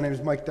gentlemen. My name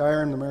is Mike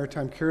Dyer. I'm the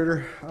Maritime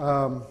Curator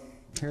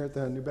here at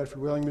the New Bedford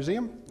Whaling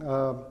Museum.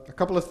 A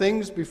couple of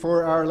things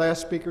before our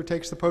last speaker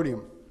takes the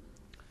podium.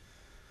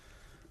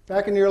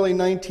 Back in the early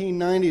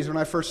 1990s, when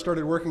I first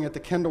started working at the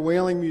Kendall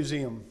Whaling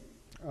Museum,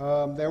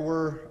 there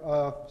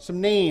were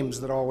some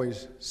names that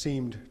always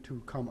seemed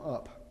to come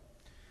up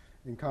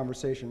in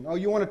conversation. Oh,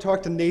 you want to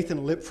talk to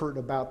Nathan Lipford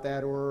about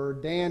that, or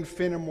Dan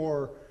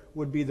Finnemore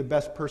would be the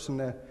best person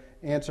to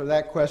answer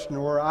that question,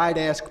 or I'd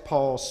ask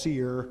Paul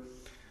Sear.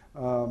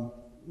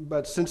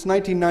 But since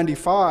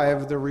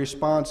 1995, the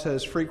response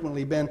has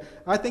frequently been,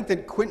 I think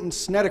that Quentin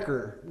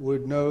Snediker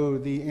would know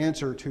the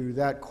answer to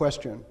that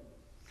question.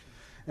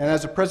 And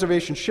as a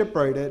preservation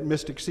shipwright at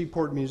Mystic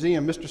Seaport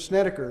Museum, Mr.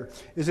 Snediker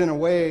is in a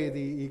way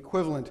the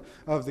equivalent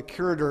of the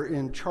curator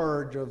in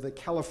charge of the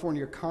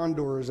California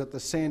condors at the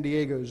San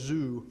Diego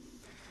Zoo.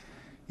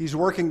 He's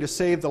working to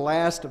save the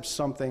last of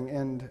something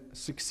and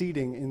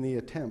succeeding in the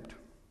attempt.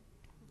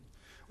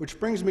 Which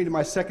brings me to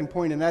my second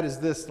point, and that is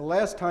this. The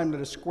last time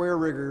that a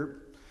square-rigged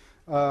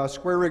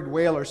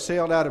whaler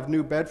sailed out of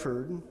New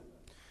Bedford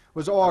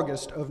was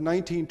August of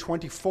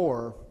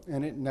 1924,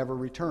 and it never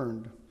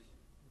returned.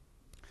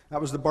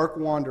 That was the bark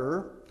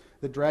Wanderer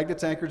that dragged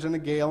its anchors in a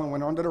gale and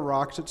went onto the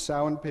rocks at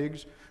Sow and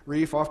Pigs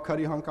Reef off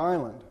Cuttyhunk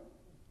Island.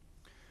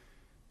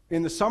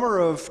 In the summer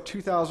of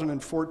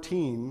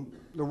 2014,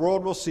 the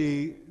world will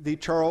see the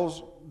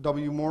Charles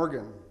W.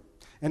 Morgan,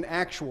 an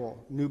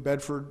actual New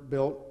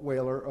Bedford-built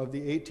whaler of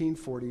the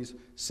 1840s,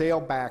 sail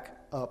back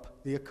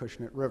up the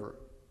Acushnet River.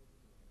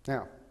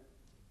 Now,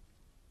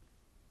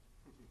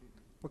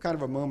 what kind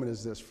of a moment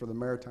is this for the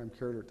maritime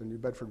curator at the New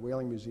Bedford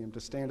Whaling Museum to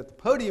stand at the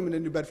podium in the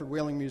New Bedford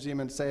Whaling Museum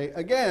and say,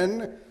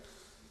 again,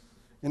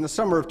 in the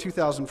summer of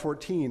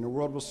 2014, the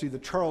world will see the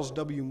Charles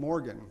W.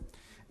 Morgan,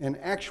 an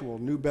actual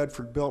New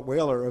Bedford-built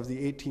whaler of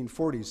the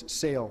 1840s,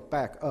 sail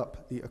back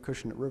up the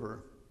Acushnet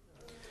River.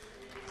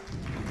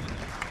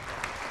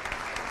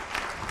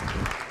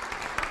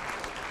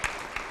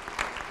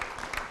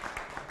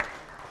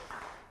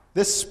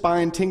 This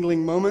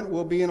spine-tingling moment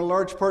will be in a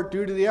large part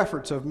due to the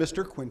efforts of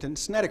Mr. Quentin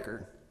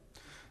Snediker.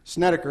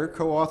 Snediker,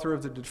 co-author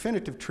of the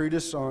definitive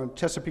treatise on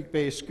Chesapeake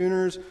Bay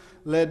schooners,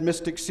 led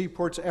Mystic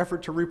Seaport's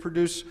effort to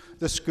reproduce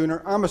the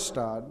schooner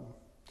Amistad.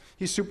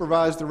 He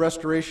supervised the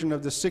restoration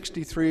of the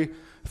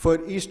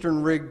 63-foot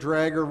eastern rig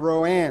dragger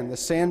Roanne, the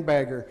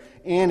sandbagger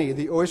Annie,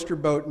 the oyster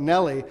boat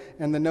Nellie,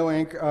 and the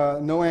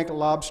no-ank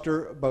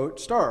lobster boat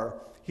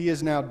Star. He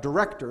is now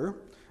director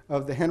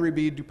of the Henry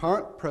B.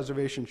 DuPont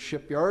Preservation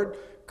Shipyard,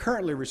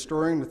 currently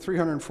restoring the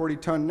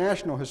 340-ton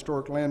National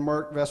Historic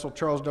Landmark vessel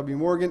Charles W.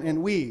 Morgan,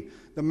 and we,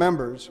 the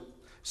members,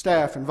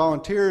 staff, and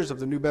volunteers of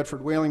the New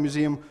Bedford Whaling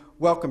Museum,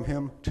 welcome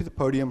him to the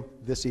podium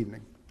this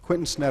evening.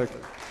 Quentin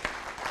Snediker.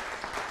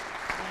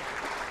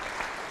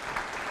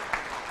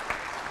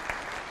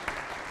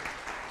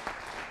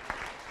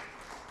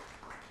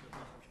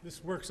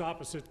 This works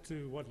opposite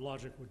to what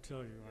logic would tell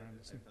you, I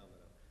understand.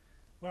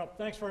 Well,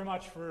 thanks very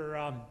much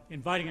for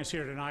inviting us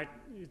here tonight.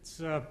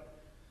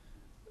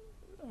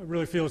 I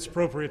really feel it's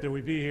appropriate that we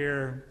be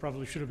here.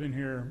 Probably should have been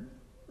here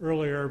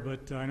earlier,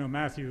 but I know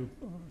Matthew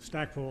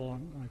Stackpole,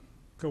 my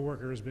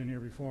co-worker, has been here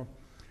before.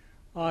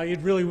 It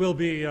really will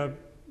be a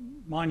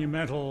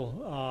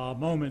monumental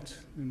moment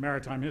in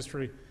maritime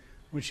history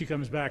when she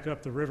comes back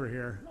up the river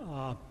here.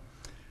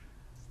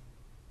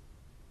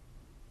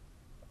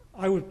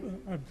 I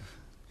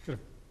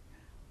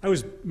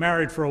was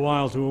married for a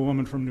while to a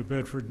woman from New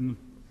Bedford, and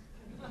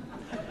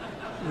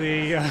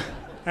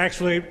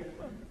actually,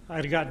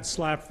 I'd have gotten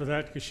slapped for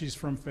that because she's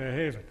from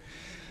Fairhaven.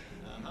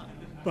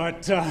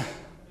 But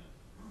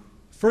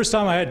first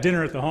time I had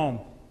dinner at the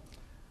home,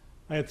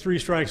 I had 3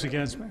 strikes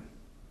against me.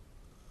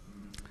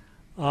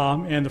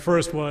 And the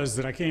first was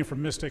that I came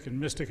from Mystic, and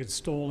Mystic had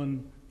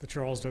stolen the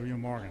Charles W.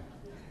 Morgan.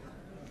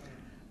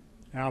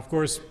 Now, of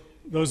course,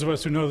 those of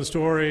us who know the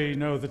story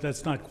know that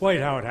that's not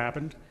quite how it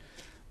happened,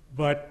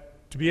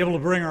 but to be able to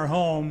bring her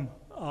home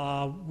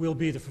will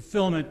be the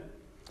fulfillment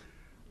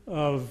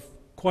of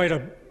quite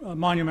a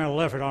monumental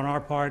effort on our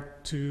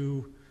part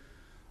to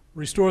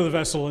restore the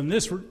vessel in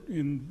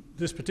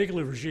this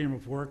particular regime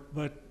of work,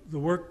 but the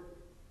work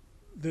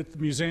that the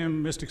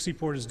museum, Mystic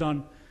Seaport, has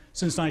done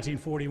since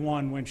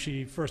 1941 when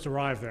she first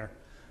arrived there.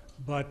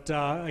 But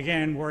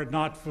again, were it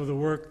not for the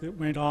work that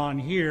went on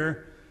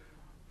here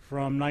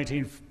from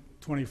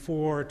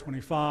 1924,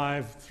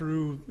 25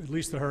 through at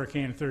least the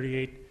hurricane in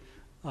 38,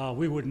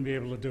 we wouldn't be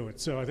able to do it.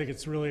 So I think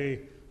it's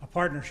really a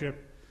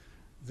partnership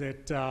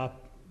that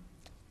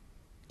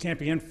can't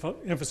be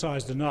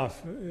emphasized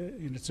enough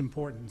in its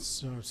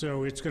importance.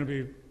 So it's going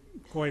to be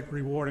quite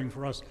rewarding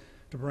for us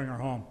to bring her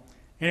home.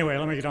 Anyway,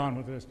 let me get on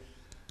with this.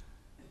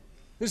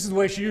 This is the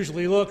way she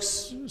usually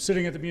looks,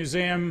 sitting at the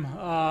museum.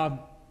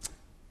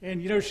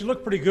 And, you know, she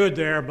looked pretty good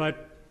there,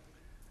 but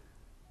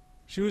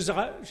she was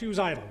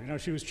idle. You know,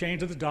 she was chained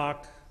to the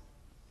dock,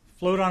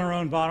 floated on her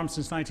own bottom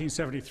since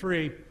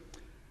 1973.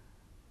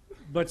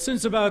 But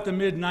since about the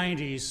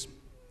mid-90s,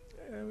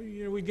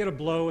 you know, we'd get a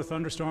blow, a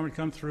thunderstorm would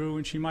come through,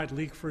 and she might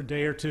leak for a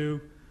day or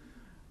two.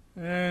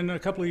 And a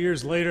couple of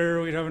years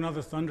later, we'd have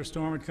another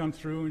thunderstorm would come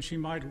through, and she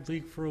might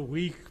leak for a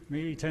week,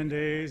 maybe 10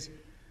 days.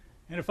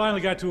 And it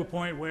finally got to a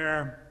point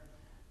where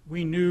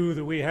we knew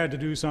that we had to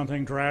do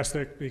something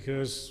drastic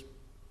because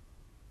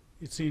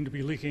it seemed to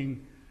be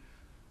leaking,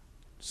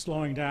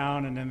 slowing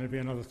down, and then there'd be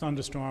another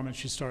thunderstorm, and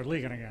she'd start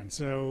leaking again.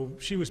 So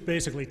she was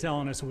basically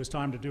telling us it was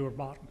time to do her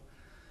bottom.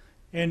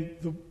 And,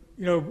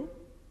 you know,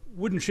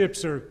 wooden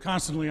ships are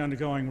constantly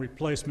undergoing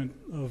replacement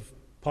of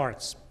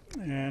parts.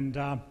 And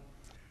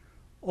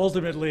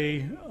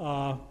ultimately,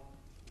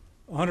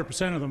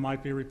 100% of them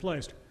might be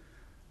replaced.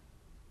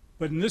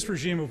 But in this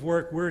regime of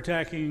work, we're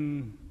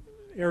attacking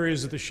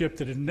areas of the ship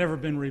that had never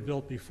been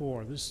rebuilt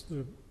before.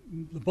 The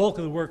bulk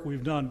of the work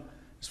we've done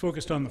is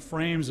focused on the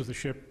frames of the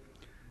ship.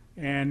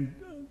 And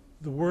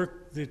the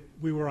work that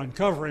we were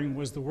uncovering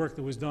was the work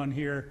that was done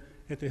here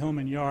at the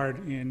Hillman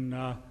Yard in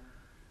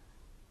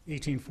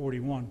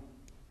 1841.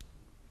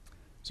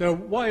 So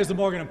why is the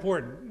Morgan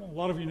important? A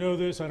lot of you know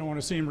this. I don't want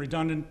to seem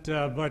redundant,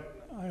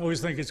 but I always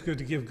think it's good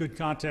to give good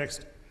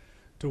context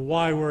to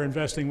why we're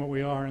investing what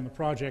we are in the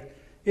project.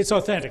 It's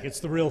authentic. It's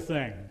the real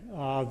thing.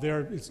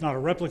 It's not a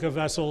replica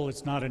vessel.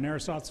 It's not an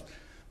ersatz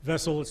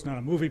vessel. It's not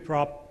a movie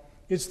prop.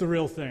 It's the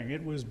real thing.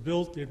 It was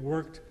built, it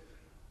worked,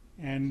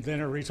 and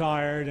then it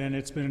retired, and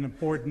it's been an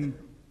important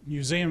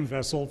museum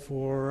vessel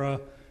for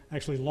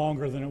actually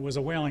longer than it was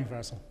a whaling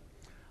vessel.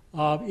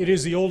 It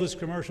is the oldest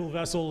commercial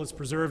vessel that's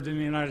preserved in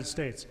the United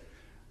States.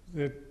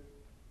 The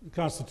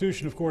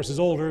Constitution, of course, is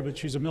older, but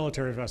she's a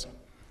military vessel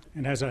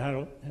and has had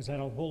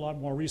a whole lot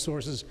more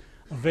resources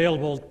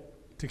available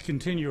to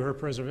continue her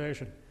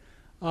preservation.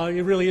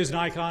 It really is an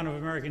icon of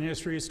American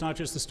history. It's not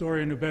just the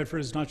story of New Bedford.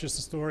 It's not just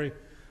the story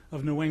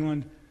of New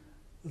England.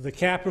 The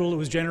capital that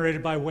was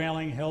generated by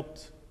whaling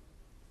helped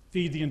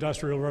feed the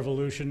Industrial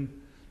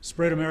Revolution,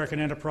 spread American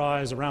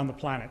enterprise around the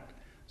planet.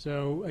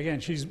 So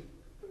again, she's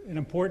an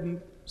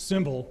important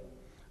symbol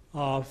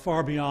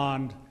far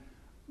beyond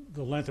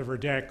the length of her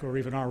deck or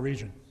even our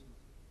region.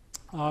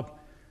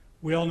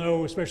 We all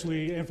know,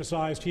 especially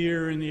emphasized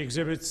here in the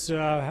exhibits,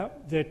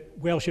 that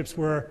whale ships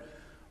were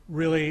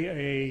really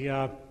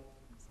a...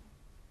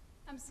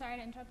 I'm sorry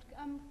to interrupt.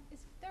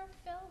 Is there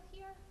Phil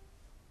here?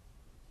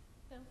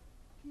 Phil,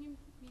 can you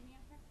meet me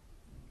up here?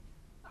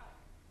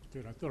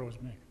 Dude, I thought it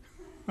was me.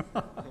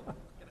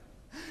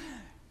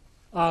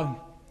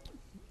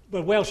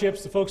 But whale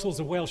ships, the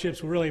forecastles of whale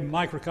ships, were really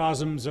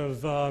microcosms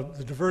of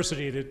the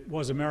diversity that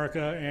was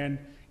America and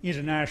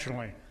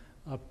internationally.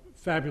 A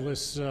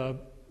fabulous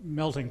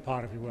melting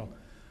pot, if you will.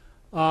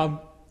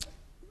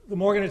 The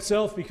Morgan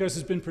itself, because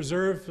it's been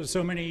preserved for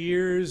so many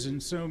years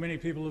and so many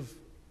people have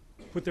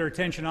put their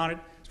attention on it,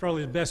 it's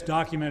probably the best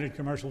documented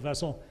commercial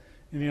vessel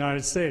in the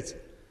United States.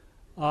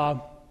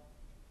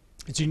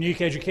 It's a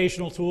unique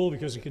educational tool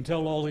because it can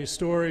tell all these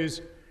stories.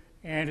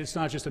 And it's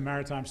not just a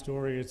maritime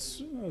story,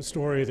 it's a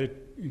story that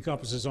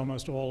encompasses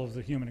almost all of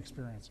the human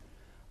experience.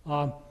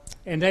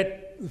 And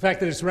the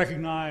fact that it's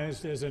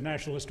recognized as a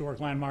National Historic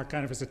Landmark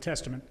kind of is a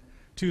testament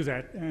to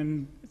that.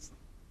 And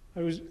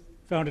I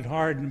found it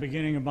hard in the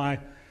beginning of my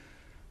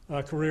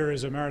career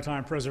as a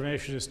maritime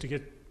preservationist to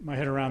get my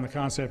head around the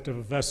concept of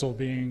a vessel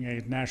being a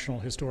National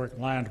Historic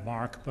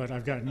Landmark, but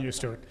I've gotten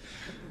used to it.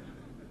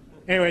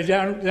 Anyway,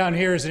 down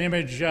here is an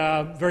image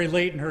very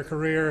late in her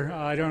career.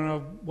 I don't know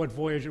what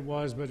voyage it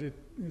was, but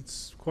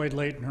it's quite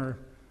late in her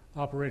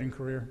operating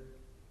career.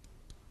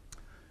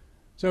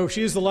 So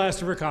she is the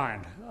last of her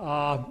kind.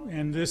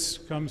 And this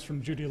comes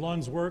from Judy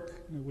Lund's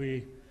work.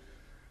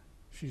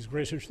 She's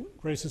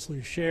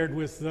graciously shared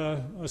with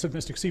us at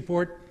Mystic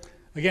Seaport.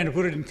 Again, to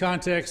put it in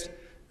context,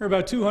 there are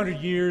about 200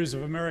 years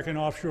of American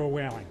offshore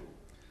whaling.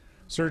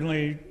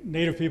 Certainly,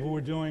 native people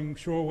were doing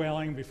shore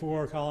whaling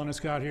before colonists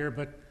got here,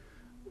 but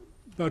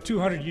about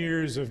 200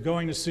 years of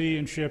going to sea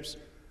in ships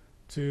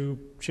to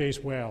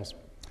chase whales.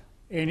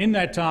 And in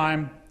that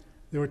time,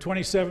 there were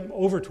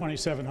over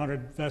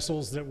 2,700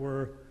 vessels that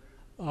were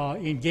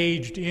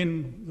engaged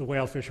in the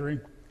whale fishery.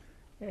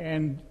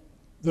 And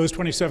those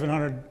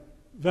 2,700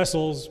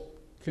 vessels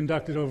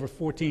conducted over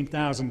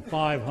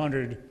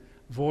 14,500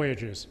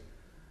 voyages.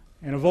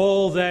 And of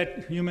all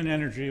that human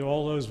energy,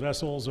 all those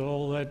vessels,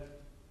 all that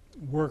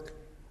work,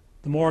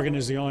 the Morgan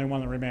is the only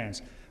one that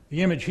remains.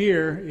 The image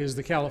here is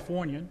the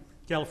California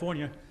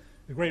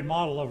the great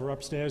model of her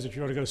upstairs that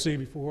you ought to go see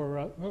before.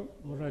 Oh,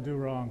 what did I do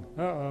wrong?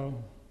 Uh-oh.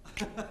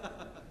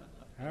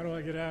 How do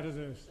I get out of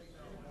this?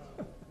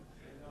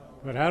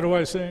 But how do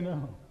I say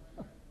no?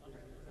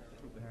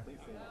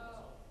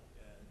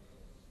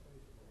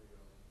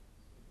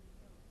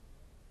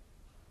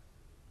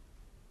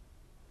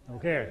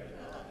 Okay.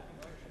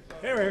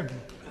 Anyway,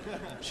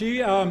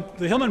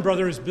 the Hillman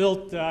brothers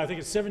built, I think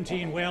it's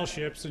 17 whale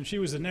ships, and she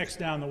was the next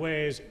down the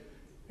ways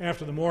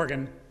after the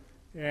Morgan.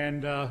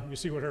 And you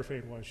see what her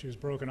fate was. She was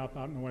broken up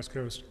out on the West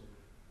Coast.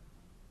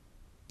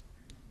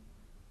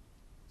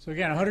 So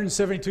again,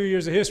 172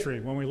 years of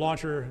history when we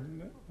launch her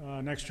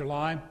next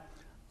July.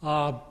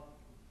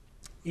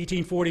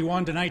 1841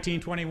 to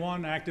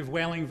 1921, active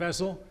whaling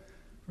vessel.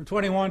 From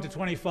 21 to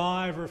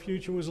 25, her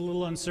future was a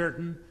little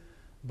uncertain,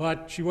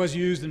 but she was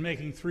used in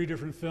making 3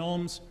 different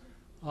films,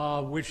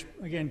 which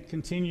again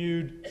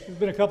continued. There's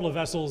been a couple of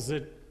vessels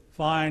that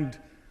find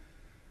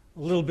a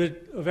little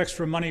bit of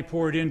extra money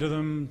poured into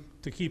them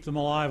to keep them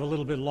alive a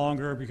little bit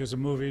longer because of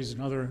movies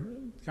and other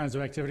kinds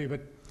of activity.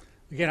 But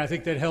again, I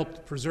think that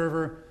helped preserve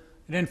her.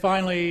 And then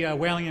finally,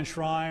 Whaling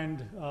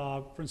Enshrined,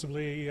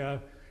 principally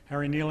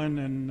Harry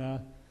Nealon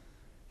and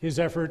his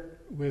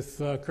effort with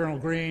Colonel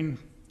Green.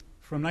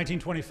 From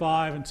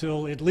 1925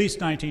 until at least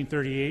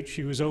 1938,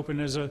 she was open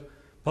as a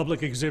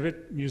public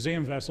exhibit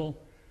museum vessel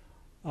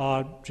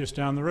just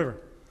down the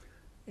river.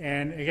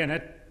 And again,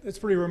 that's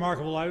pretty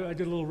remarkable. I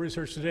did a little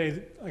research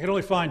today. I could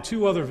only find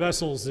 2 other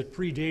vessels that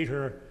predate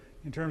her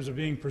in terms of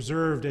being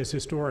preserved as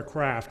historic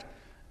craft.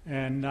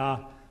 And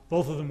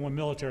both of them were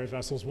military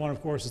vessels. One,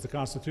 of course, is the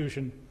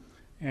Constitution,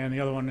 and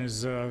the other one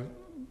is the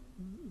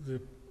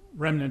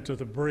remnant of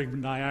the brig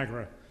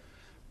Niagara.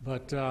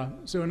 But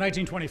so in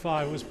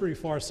 1925, it was pretty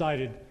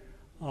far-sighted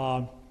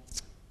for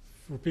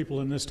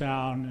people in this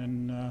town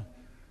and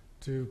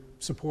to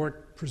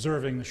support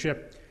preserving the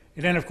ship.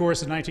 And then, of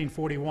course, in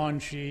 1941,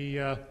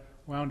 she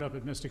wound up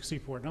at Mystic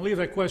Seaport. And I'll leave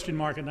that question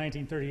mark at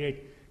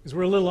 1938 because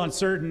we're a little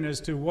uncertain as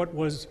to what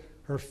was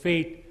her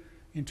fate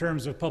in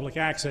terms of public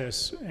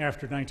access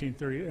after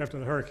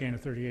the hurricane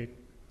of 38.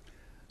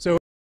 So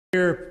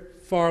here,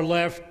 far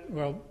left,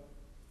 well,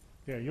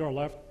 yeah, your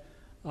left,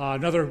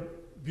 another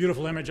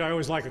beautiful image. I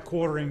always like a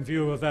quartering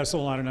view of a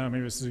vessel. I don't know,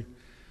 maybe it's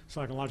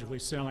psychologically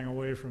sailing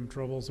away from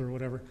troubles or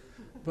whatever.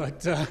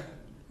 But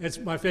it's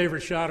my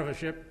favorite shot of a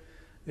ship.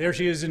 There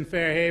she is in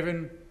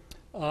Fairhaven,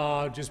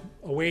 just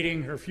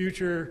awaiting her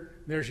future.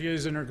 There she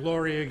is in her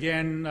glory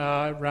again,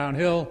 Round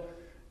Hill,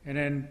 and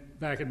then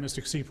back at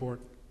Mystic Seaport.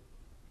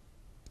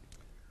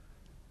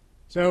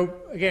 So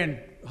again,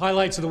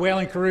 highlights of the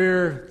whaling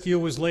career. Keel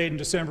was laid in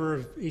December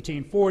of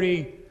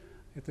 1840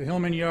 at the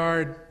Hillman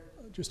Yard,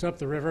 just up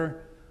the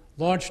river.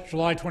 Launched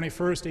July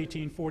 21st,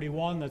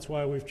 1841. That's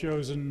why we've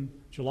chosen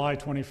July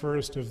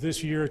 21st of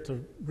this year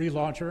to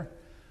relaunch her.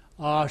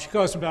 She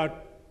cost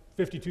about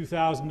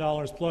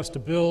 $52,000 plus to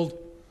build.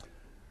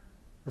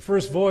 Her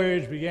first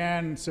voyage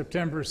began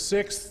September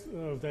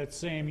 6th of that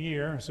same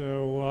year.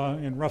 So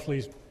in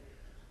roughly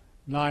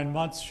 9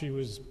 months, she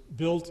was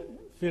built,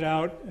 fit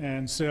out,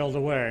 and sailed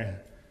away.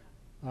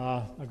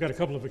 I've got a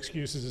couple of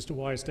excuses as to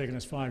why it's taken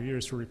us 5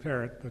 years to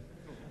repair it, but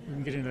we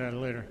can get into that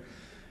later.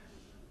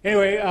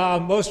 Anyway,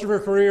 most of her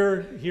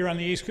career here on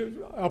the East Coast,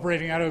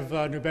 operating out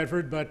of New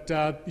Bedford, but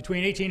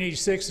between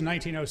 1886 and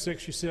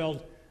 1906, she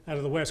sailed out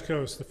of the West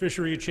Coast. The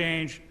fishery had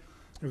changed.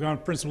 They're going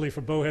principally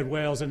for bowhead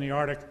whales in the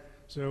Arctic,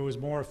 so it was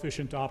more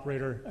efficient to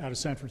operate her out of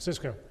San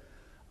Francisco.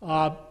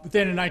 But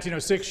then in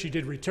 1906, she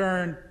did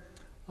return,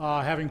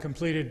 having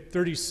completed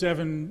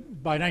 37,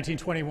 by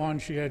 1921,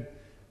 she had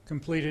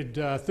completed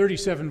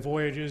 37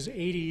 voyages,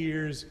 80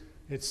 years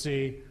at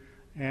sea,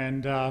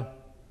 and I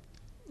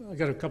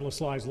got a couple of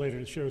slides later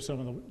to show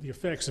some of the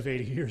effects of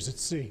 80 years at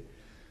sea.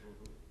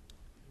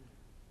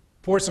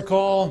 Ports of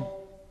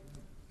call,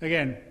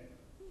 again,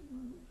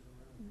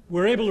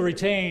 we're able to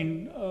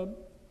retain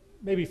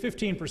maybe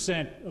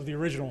 15% of the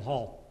original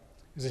hull.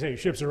 As I say,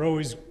 ships are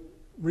always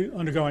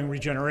undergoing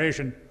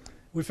regeneration.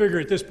 We figure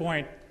at this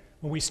point,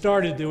 when we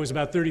started, there was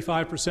about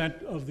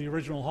 35% of the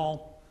original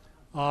hull.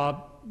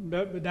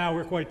 But now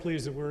we're quite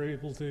pleased that we're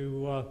able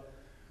to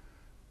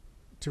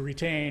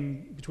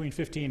retain between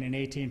 15 and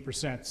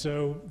 18%.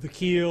 So the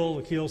keel,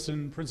 the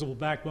keelson, principal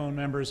backbone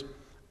members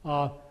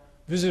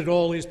visited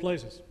all these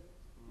places,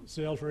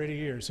 sailed for 80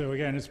 years. So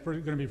again, it's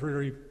going to be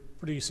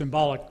pretty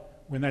symbolic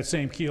when that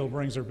same keel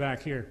brings her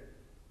back here.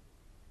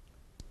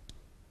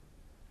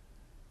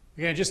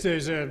 Again, just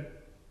as an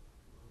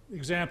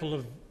example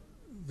of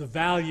the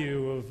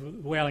value of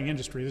the whaling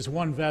industry, this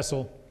one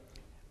vessel.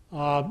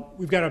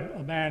 We've got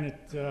a man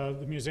at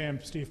the museum,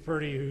 Steve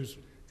Purdy, who's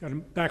got a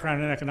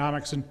background in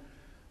economics, and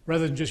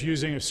rather than just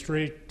using a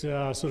straight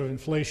sort of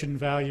inflation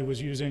value,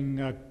 was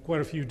using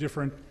quite a few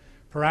different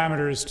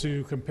parameters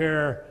to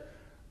compare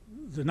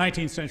the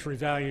 19th century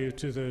value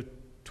to the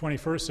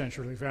 21st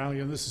century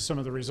value, and this is some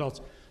of the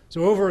results.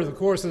 So over the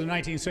course of the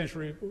 19th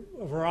century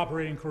of her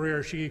operating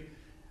career, she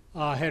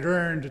had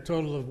earned a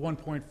total of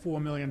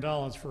 $1.4 million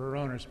for her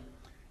owners.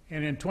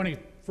 And in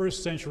 21st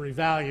century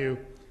value,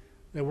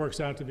 that works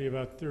out to be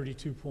about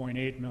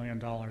 $32.8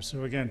 million.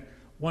 So again,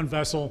 one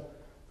vessel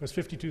was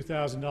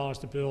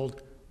 $52,000 to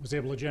build, was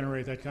able to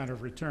generate that kind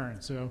of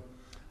return. So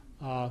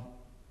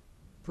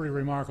pretty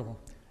remarkable.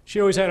 She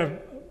always had a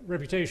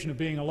reputation of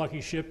being a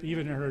lucky ship,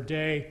 even in her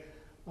day.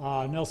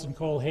 Nelson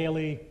Cole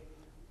Haley,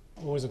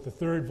 what was it, the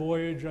third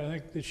voyage, I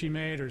think, that she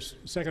made, or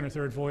second or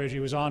third voyage he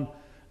was on,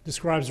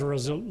 describes her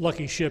as a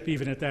lucky ship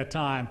even at that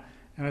time.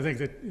 And I think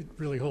that it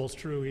really holds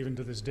true even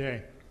to this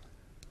day.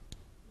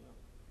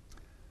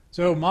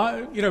 So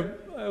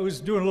I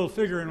was doing a little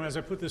figuring as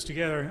I put this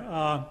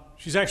together.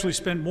 She's actually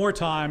spent more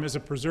time as a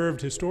preserved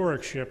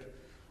historic ship,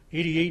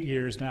 88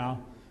 years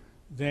now,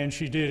 than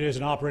she did as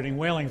an operating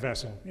whaling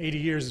vessel. 80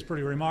 years is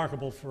pretty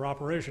remarkable for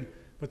operation,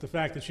 but the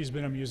fact that she's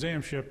been a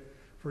museum ship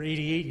for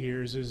 88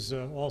 years is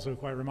also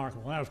quite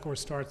remarkable. And that, of course,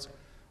 starts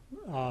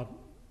down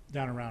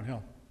around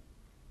Hill.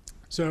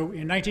 So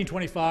in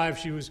 1925,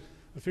 she was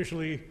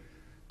officially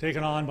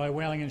taken on by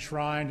Whaling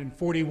Enshrined. In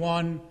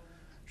 41,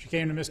 she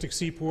came to Mystic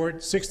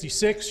Seaport.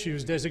 66, she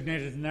was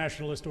designated a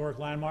National Historic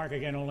Landmark.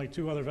 Again, only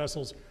 2 other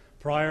vessels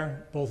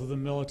prior, both of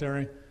them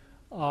military.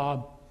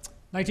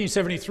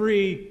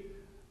 1973,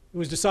 it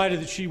was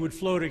decided that she would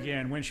float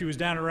again. When she was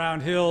down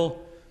around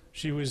Hill,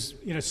 she was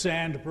in a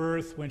sand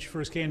berth. When she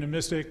first came to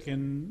Mystic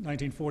in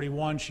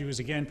 1941, she was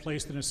again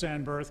placed in a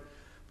sand berth.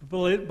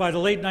 But by the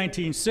late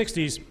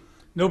 1960s,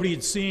 nobody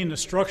had seen the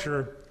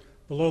structure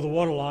below the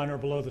waterline or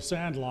below the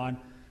sand line.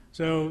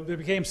 So there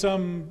became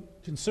some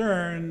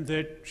concern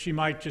that she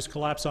might just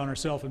collapse on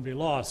herself and be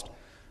lost.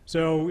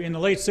 So in the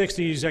late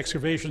 60s,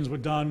 excavations were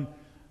done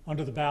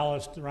under the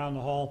ballast around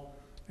the hull,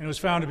 and it was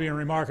found to be in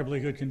remarkably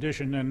good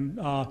condition. And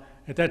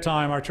at that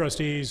time, our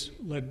trustees,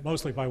 led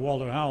mostly by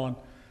Waldo Howland,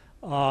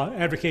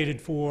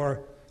 advocated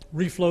for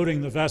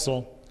refloating the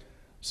vessel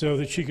so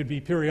that she could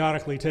be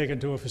periodically taken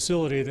to a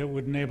facility that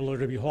would enable her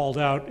to be hauled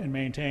out and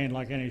maintained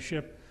like any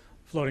ship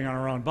floating on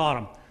her own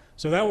bottom.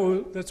 So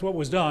that's what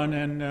was done,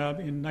 and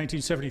in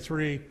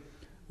 1973,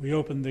 we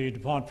opened the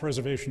DuPont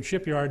Preservation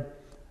Shipyard.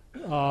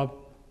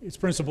 Its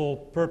principal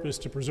purpose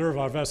to preserve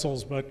our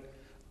vessels, but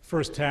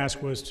first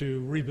task was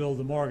to rebuild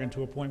the Morgan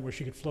to a point where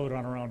she could float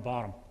on her own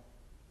bottom.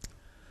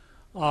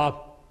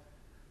 And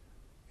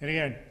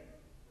again,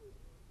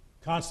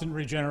 constant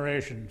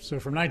regeneration. So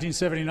from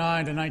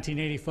 1979 to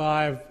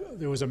 1985,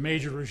 there was a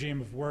major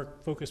regime of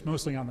work focused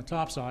mostly on the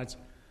topsides.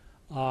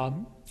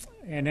 And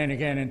then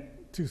again in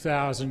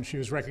 2000, she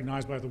was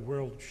recognized by the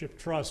World Ship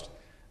Trust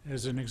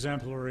as an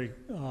exemplary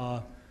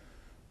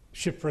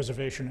ship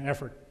preservation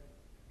effort.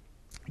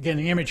 Again,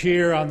 the image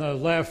here on the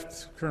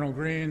left, Colonel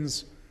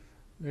Green's,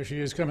 there she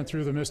is coming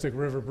through the Mystic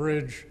River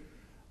Bridge.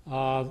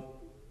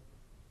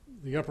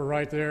 The upper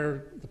right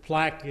there, the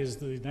plaque is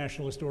the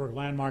National Historic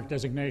Landmark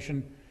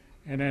designation,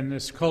 and then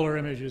this color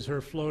image is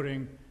her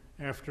floating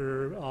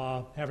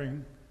after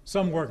having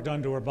some work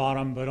done to her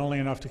bottom, but only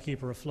enough to keep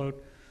her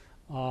afloat.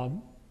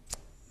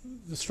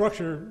 The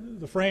structure,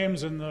 the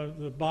frames and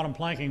the bottom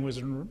planking was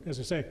in, as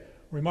I say,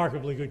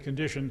 remarkably good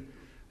condition.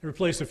 They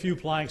replaced a few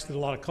planks, did a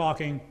lot of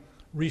caulking,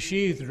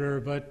 resheathed her,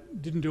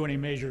 but didn't do any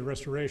major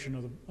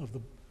restoration of the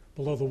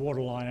below the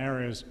waterline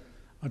areas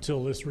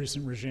until this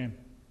recent regime.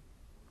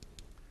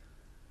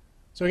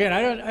 So again,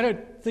 I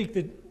don't think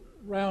that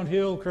Round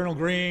Hill, Colonel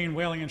Green,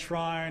 Whaling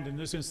Enshrined, and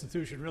this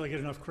institution really get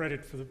enough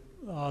credit for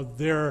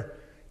their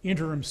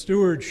interim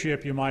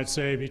stewardship, you might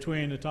say,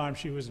 between the time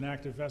she was an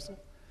active vessel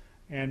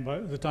and by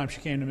the time she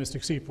came to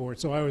Mystic Seaport.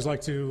 So I always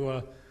like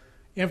to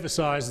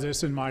emphasize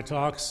this in my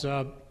talks.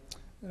 I'd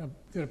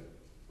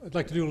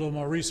like to do a little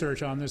more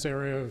research on this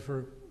area of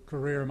her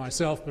career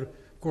myself, but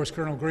of course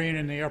Colonel Green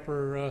in the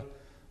upper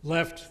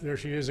left, there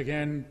she is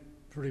again,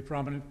 pretty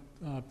prominent,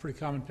 pretty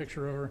common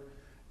picture of her.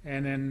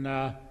 And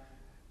then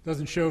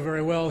doesn't show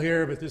very well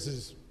here, but this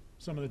is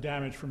some of the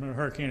damage from a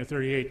hurricane of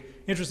 38.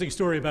 Interesting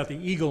story about the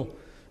Eagle.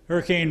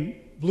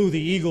 Hurricane blew the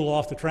Eagle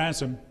off the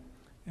transom,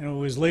 and it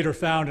was later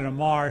found in a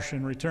marsh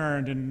and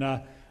returned,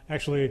 and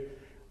actually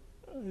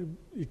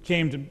it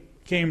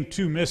came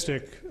to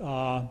Mystic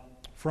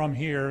from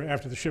here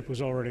after the ship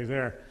was already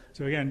there.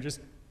 So again, just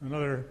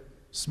another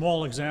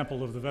small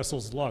example of the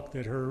vessel's luck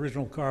that her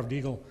original carved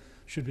Eagle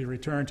should be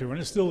returned to, and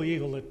it's still the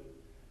Eagle that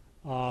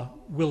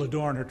will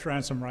adorn her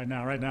transom right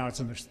now. Right now it's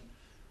in the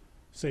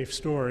safe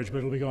storage, but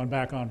it'll be going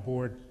back on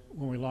board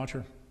when we launch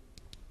her.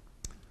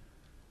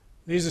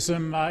 These are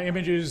some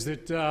images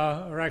that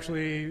are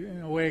actually,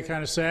 in a way,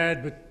 kind of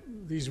sad, but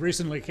these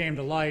recently came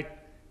to light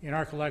in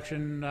our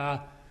collection.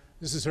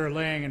 This is her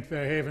laying in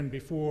Fairhaven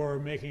before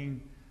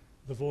making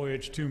the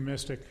voyage to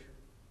Mystic.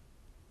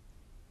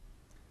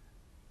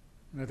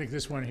 And I think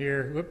this one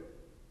here, whoop,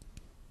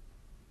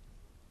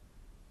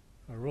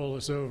 if I roll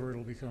this over,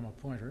 it'll become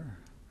a pointer.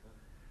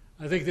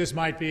 I think this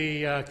might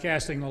be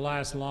casting the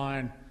last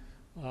line,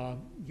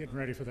 getting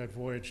ready for that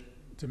voyage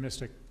to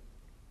Mystic.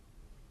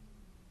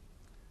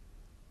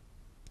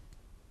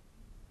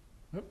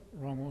 Oh,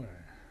 wrong way.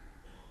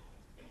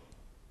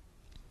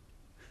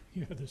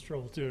 You had this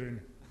trouble too, didn't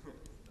you?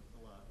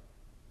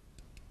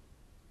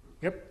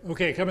 Yep,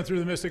 okay, coming through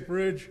the Mystic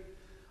Bridge.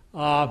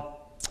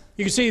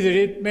 you can see that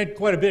it meant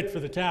quite a bit for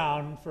the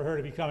town for her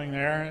to be coming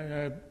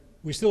there.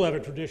 We still have a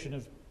tradition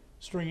of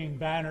stringing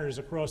banners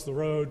across the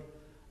road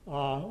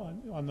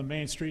on the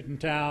main street in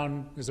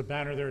town. There's a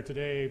banner there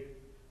today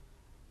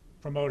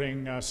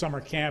promoting summer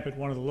camp at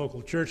one of the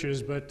local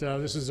churches, but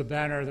this is a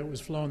banner that was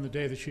flown the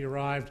day that she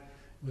arrived.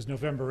 It was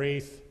November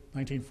 8th,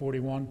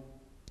 1941.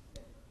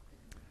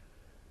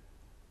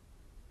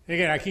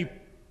 Again, I keep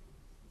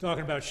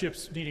talking about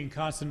ships needing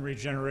constant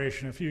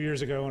regeneration. A few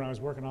years ago, when I was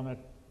working on that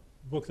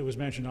book that was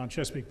mentioned on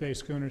Chesapeake Bay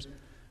schooners,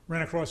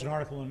 ran across an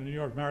article in the New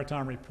York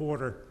Maritime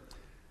Reporter.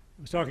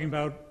 It was talking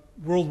about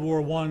World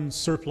War I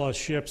surplus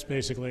ships,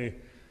 basically.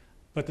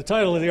 But the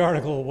title of the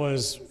article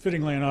was,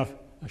 fittingly enough,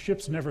 "A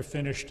Ship's Never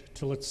Finished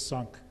Till It's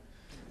Sunk."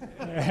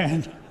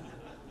 And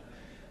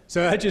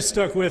so that just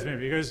stuck with me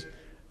because,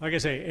 like I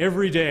say,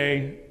 every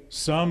day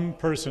some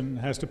person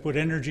has to put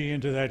energy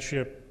into that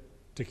ship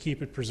to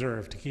keep it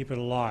preserved, to keep it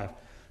alive.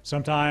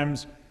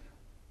 Sometimes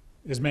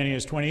as many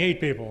as 28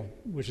 people,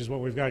 which is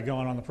what we've got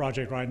going on the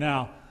project right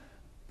now.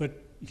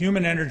 But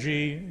human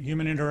energy,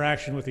 human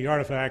interaction with the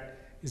artifact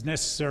is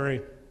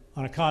necessary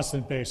on a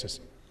constant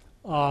basis.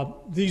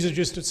 These are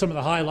just some of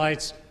the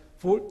highlights.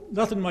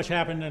 Nothing much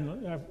happened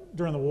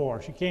during the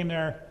war. She came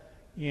there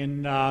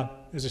in,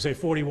 as I say,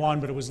 41,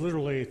 but it was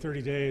literally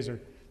 30 days or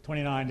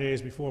 29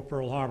 days before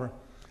Pearl Harbor.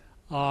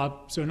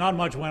 So not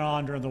much went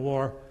on during the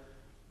war.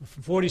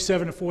 From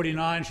 47 to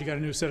 49, she got a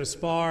new set of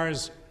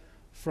spars.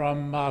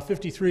 From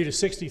 53 to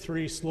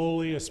 63,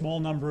 slowly, a small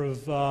number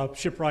of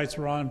shipwrights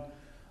were on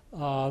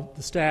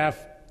the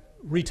staff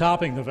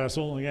retopping the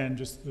vessel, again,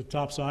 just the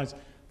top sides.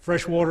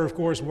 Fresh water, of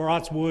course,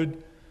 rots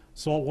wood.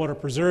 Salt water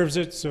preserves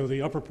it, so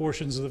the upper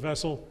portions of the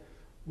vessel,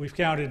 we've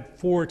counted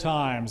 4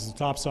 times the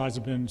top sides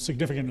have been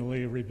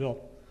significantly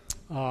rebuilt,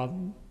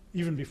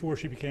 even before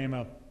she became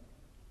a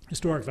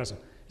historic vessel.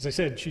 As I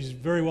said, she's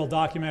very well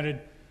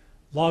documented.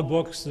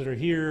 Logbooks that are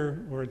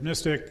here or at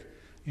Mystic,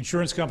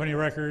 insurance company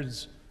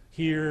records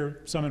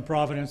here, some in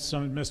Providence,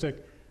 some in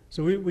Mystic.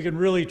 So we can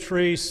really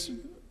trace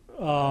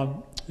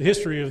the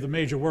history of the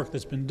major work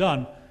that's been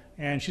done,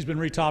 and she's been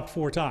retopped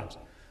 4 times,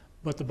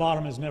 but the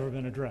bottom has never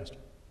been addressed.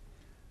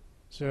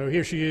 So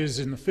here she is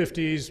in the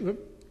 50s.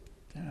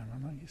 Damn,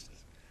 I'm not used to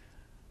this.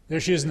 There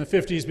she is in the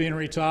 50s being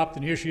retopped,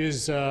 and here she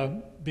is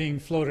being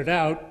floated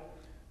out.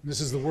 And this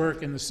is the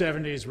work in the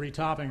 70s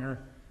retopping her,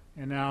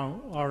 and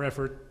now our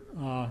effort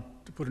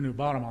to put a new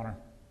bottom on her.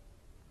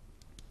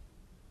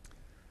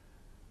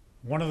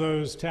 One of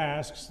those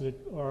tasks that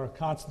are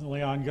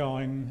constantly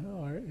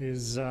ongoing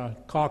is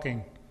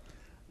caulking.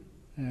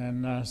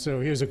 And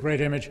so here's a great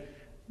image.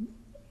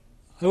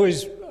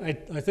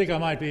 I think I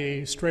might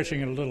be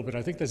stretching it a little bit.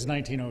 I think that's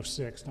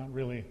 1906, not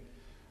really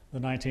the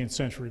 19th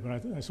century,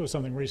 but I saw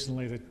something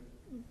recently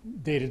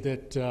that dated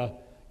that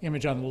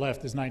image on the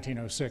left is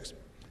 1906.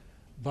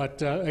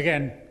 But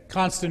again,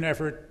 constant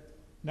effort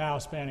now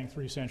spanning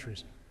 3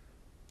 centuries.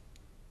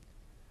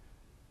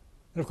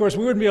 And of course,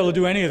 we wouldn't be able to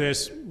do any of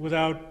this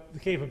without the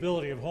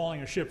capability of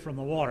hauling a ship from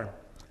the water.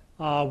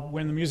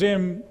 When the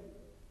museum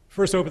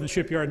first opened the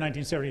shipyard in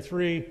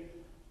 1973,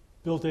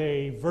 built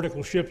a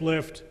vertical ship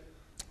lift,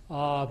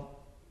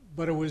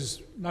 but it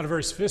was not a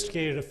very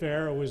sophisticated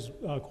affair. It was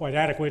quite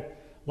adequate,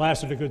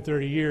 lasted a good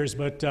 30 years,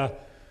 but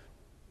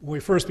when we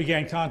first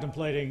began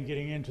contemplating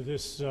getting into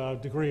this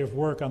degree of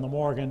work on the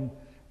Morgan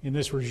in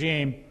this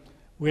regime,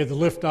 we had the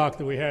lift dock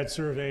that we had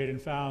surveyed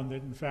and found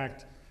that, in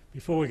fact,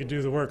 before we could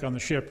do the work on the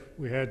ship,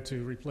 we had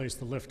to replace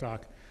the lift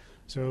dock.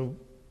 So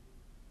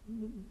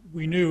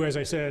we knew, as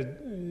I said,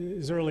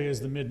 as early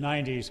as the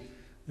mid-90s,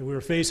 that we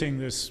were facing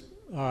this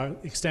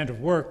extent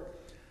of work,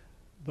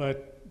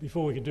 but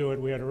before we could do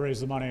it, we had to raise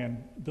the money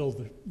and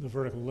build the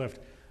vertical lift.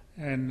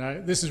 And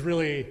this is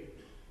really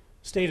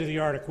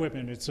state-of-the-art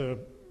equipment. It's a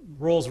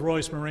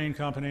Rolls-Royce Marine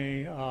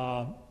Company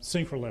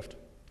Synchrolift.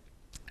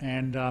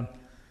 And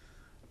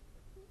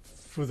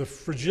for the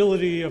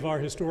fragility of our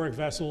historic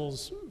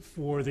vessels,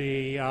 for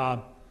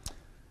the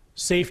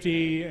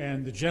safety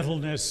and the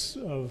gentleness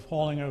of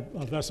hauling a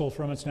vessel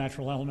from its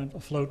natural element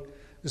afloat,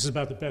 this is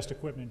about the best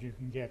equipment you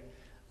can get.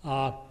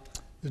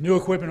 The new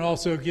equipment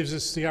also gives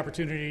us the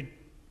opportunity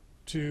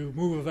to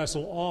move a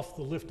vessel off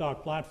the lift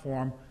dock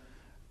platform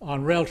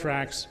on rail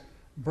tracks,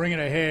 bring it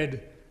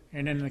ahead,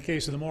 and in the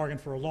case of the Morgan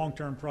for a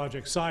long-term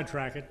project,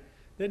 sidetrack it.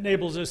 That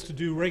enables us to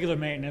do regular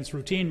maintenance,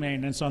 routine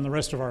maintenance on the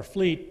rest of our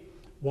fleet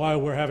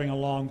while we're having a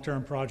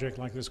long-term project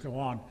like this go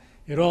on.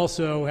 It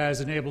also has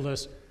enabled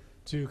us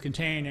to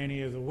contain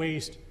any of the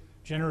waste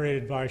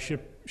generated by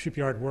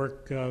shipyard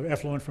work,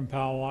 effluent from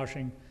power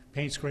washing,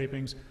 paint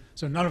scrapings.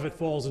 So none of it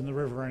falls in the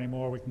river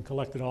anymore. We can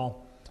collect it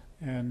all,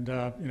 and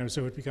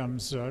so it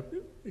becomes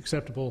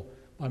acceptable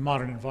by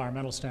modern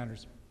environmental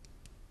standards.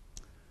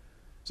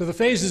 So the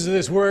phases of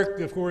this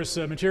work, of course,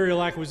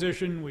 material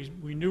acquisition.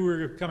 We knew we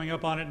were coming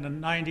up on it in the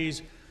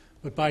 90s.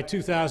 But by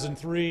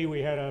 2003,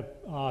 we had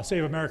a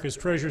Save America's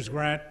Treasures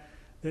grant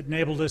that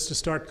enabled us to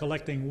start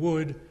collecting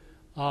wood.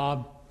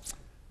 And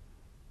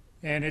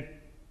it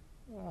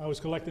I was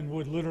collecting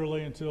wood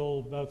literally until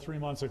about 3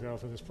 months ago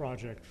for this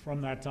project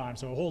from that time.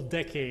 So a whole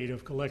decade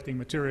of collecting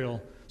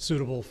material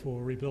suitable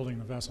for rebuilding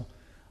the vessel.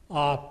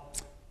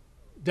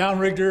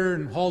 Downrigged her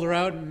and hauled her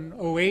out in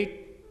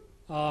 '08.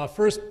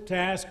 First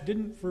task,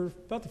 for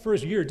about the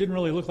first year, it didn't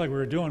really look like we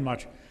were doing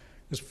much.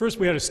 Because first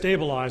we had to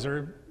stabilize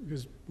her,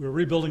 because we were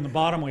rebuilding the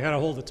bottom, we had to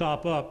hold the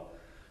top up.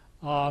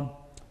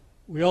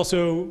 We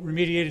also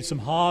remediated some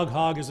hog.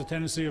 Hog is a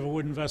tendency of a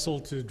wooden vessel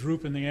to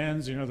droop in the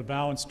ends, you know, the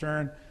bow and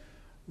stern.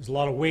 There's a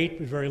lot of weight,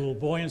 but very little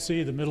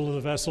buoyancy. The middle of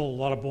the vessel, a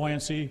lot of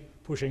buoyancy,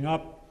 pushing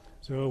up.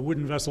 So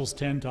wooden vessels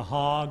tend to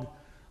hog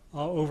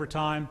over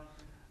time.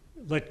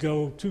 Let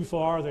go too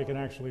far, they can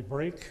actually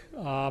break.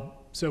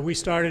 So we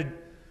started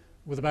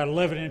with about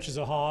 11 inches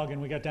of hog,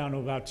 and we got down to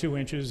about 2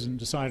 inches and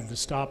decided to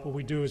stop. What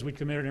we do is we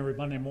come in every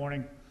Monday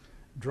morning,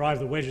 drive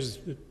the wedges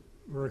that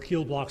were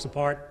keel blocks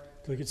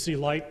apart till we could see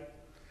light,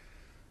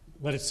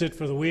 let it sit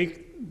for the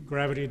week,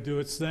 gravity would do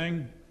its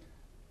thing,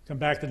 come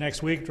back the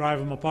next week, drive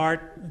them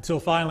apart, until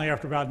finally,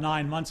 after about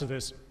 9 months of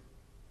this,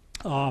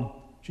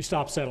 she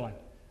stopped settling.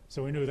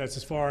 So we knew that's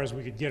as far as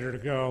we could get her to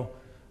go.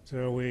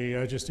 So we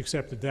just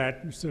accepted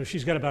that. So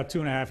she's got about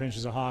 2.5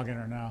 inches of hog in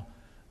her now,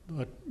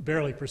 but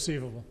barely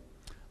perceivable.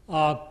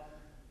 The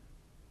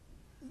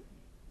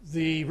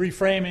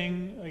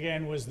reframing,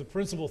 again, was the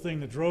principal thing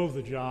that drove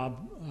the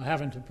job,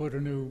 having to put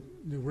new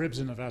ribs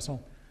in the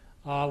vessel.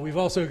 We've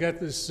also got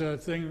this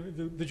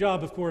thing, the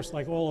job, of course,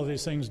 like all of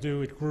these things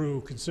do, it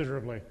grew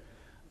considerably.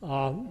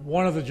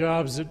 One of the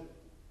jobs that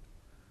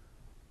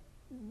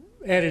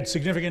added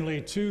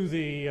significantly to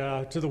the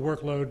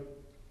workload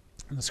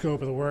and the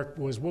scope of the work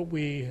was what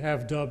we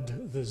have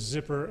dubbed the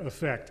zipper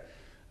effect.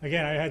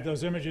 Again, I had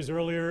those images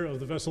earlier of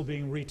the vessel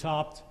being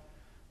retopped,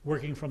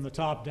 working from the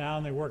top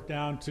down. They worked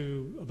down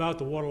to about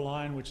the water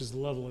line, which is the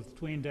level of the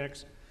tween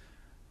decks,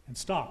 and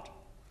stopped.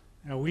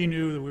 Now, we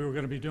knew that we were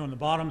going to be doing the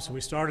bottom, so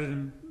we started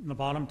in the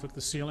bottom, took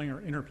the ceiling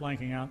or inner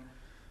planking out,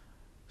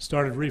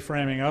 started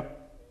reframing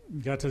up,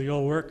 got to the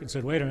old work and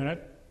said, wait a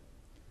minute,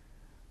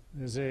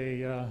 there's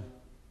a,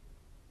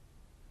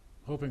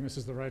 hoping this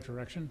is the right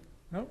direction.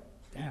 Nope,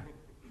 damn.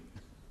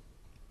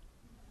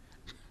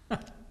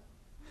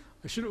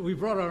 We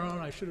brought our own,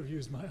 I should have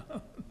used my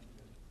own.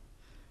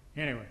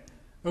 Anyway,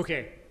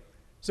 okay,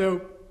 so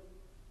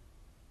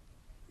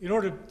in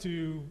order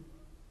to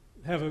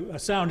have a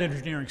sound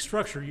engineering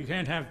structure, you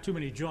can't have too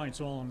many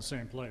joints all in the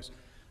same place.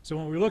 So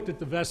when we looked at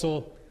the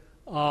vessel,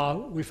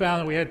 we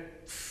found that we had,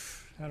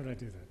 how did I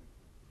do that?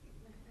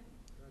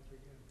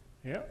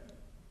 Yeah.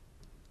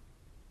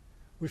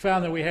 We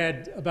found that we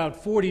had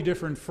about 40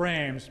 different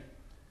frames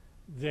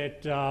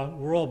that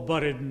were all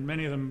butted, and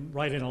many of them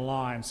right in a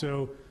line.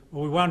 So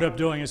what we wound up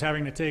doing is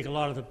having to take a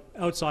lot of the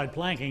outside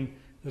planking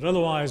that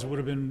otherwise would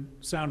have been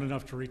sound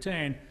enough to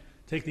retain,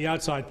 take the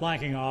outside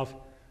planking off,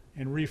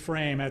 and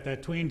reframe at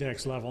that tween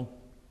decks level,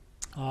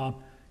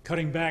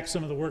 cutting back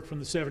some of the work from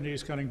the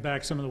 70s, cutting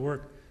back some of the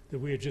work that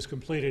we had just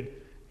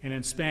completed, and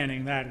then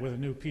spanning that with a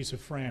new piece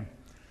of frame.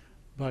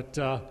 But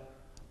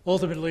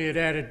ultimately, it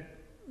added,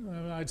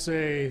 I'd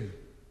say,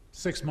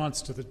 6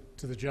 months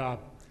to the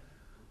job.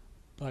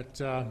 But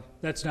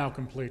that's now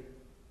complete.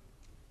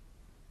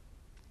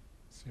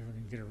 Let's see if we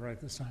can get it right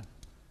this time.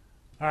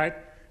 All right.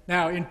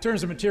 Now, in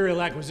terms of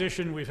material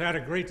acquisition, we've had a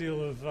great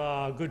deal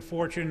of good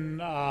fortune,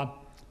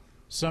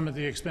 some at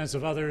the expense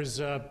of others.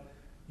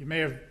 You may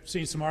have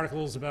seen some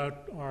articles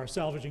about our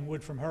salvaging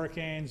wood from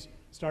hurricanes.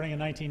 Starting in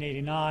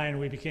 1989,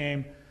 we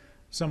became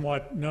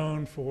somewhat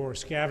known for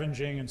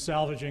scavenging and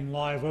salvaging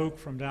live oak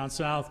from down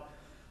south,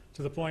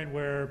 to the point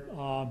where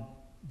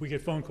we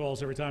get phone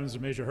calls every time there's a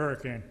major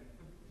hurricane.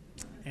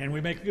 And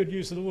we make good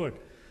use of the wood.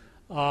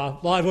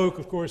 Live oak,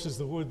 of course, is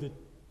the wood that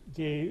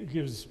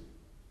gives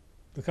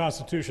the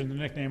Constitution the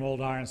nickname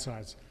Old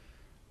Ironsides,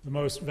 the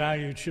most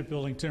valued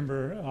shipbuilding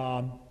timber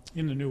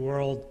in the New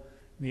World,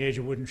 in the age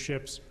of wooden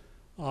ships,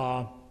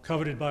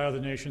 coveted by other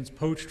nations,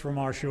 poached from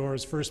our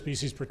shores, first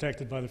species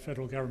protected by the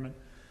federal government.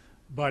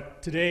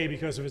 But today,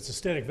 because of its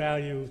aesthetic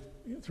value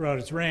throughout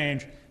its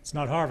range, it's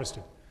not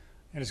harvested.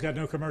 And it's got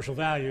no commercial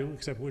value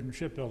except wooden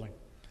shipbuilding.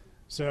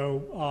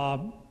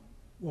 So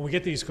when we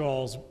get these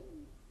calls,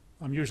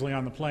 I'm usually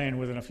on the plane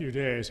within a few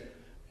days,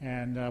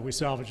 and we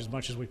salvage as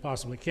much as we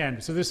possibly can.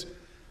 So this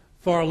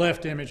far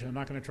left image, I'm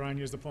not going to try and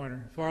use the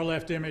pointer, far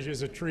left image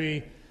is a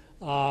tree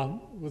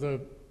with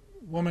a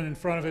woman in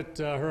front of it.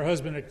 Her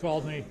husband had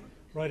called me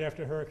right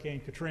after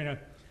Hurricane Katrina.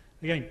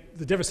 Again,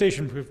 the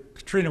devastation of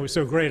Katrina was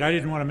so great, I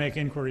didn't want to make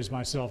inquiries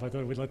myself. I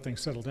thought we'd let things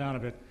settle down a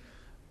bit.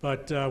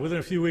 But within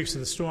a few weeks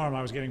of the storm,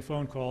 I was getting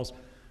phone calls,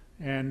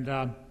 and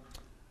I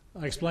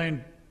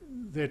explained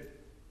that,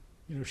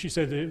 you know, she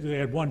said they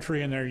had one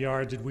tree in their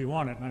yard, did we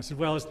want it? And I said,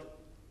 well, it's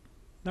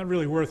not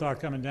really worth our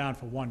coming down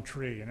for one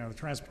tree, you know, the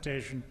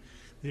transportation,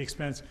 the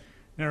expense.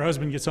 And her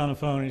husband gets on the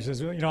phone and he says,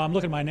 you know, I'm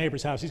looking at my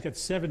neighbor's house. He's got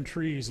 7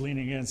 trees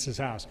leaning against his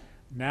house.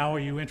 Now are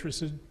you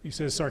interested? He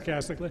says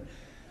sarcastically.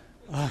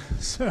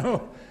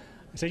 So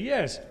I said,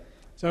 yes.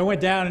 So I went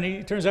down, and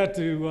he turns out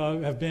to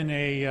have been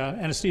a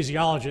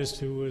anesthesiologist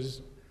who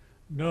was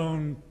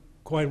known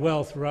quite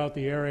well throughout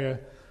the area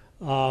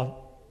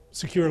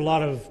secured a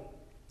lot of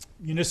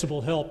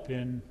municipal help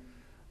in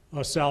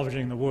us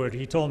salvaging the wood.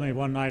 He told me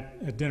one night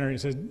at dinner, he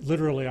said,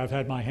 literally, I've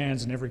had my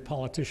hands in every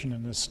politician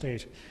in this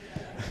state.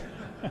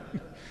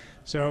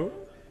 So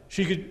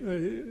she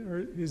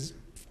could,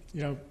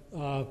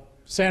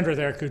 Sandra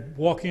there could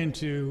walk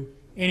into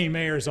any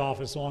mayor's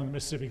office along the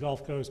Mississippi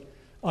Gulf Coast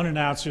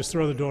unannounced, just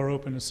throw the door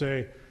open and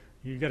say,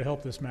 you got to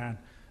help this man.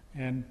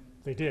 And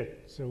they did.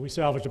 So we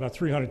salvaged about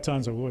 300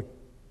 tons of wood.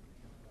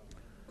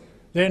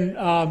 Then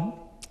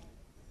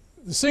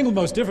the single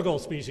most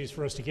difficult species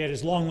for us to get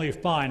is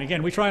longleaf pine.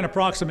 Again, we try and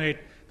approximate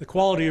the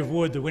quality of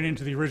wood that went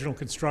into the original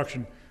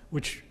construction,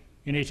 which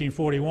in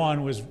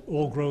 1841 was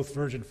old-growth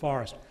virgin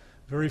forest.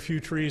 Very few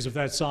trees of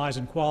that size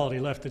and quality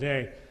left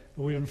today.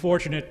 But we've been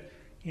fortunate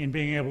in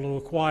being able to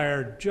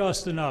acquire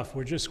just enough.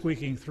 We're just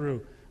squeaking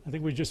through. I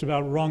think we just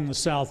about wrung the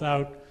South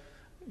out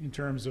in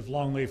terms of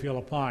longleaf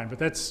yellow pine. But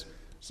that's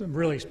some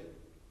really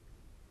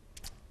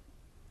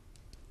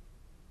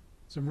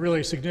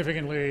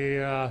significantly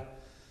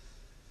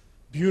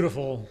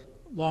beautiful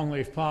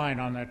longleaf pine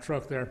on that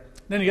truck there.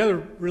 Then the other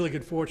really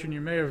good fortune,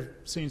 you may have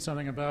seen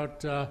something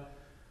about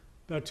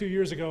 2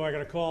 years ago, I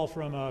got a call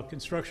from a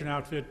construction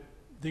outfit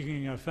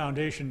digging a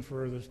foundation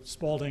for the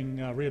Spaulding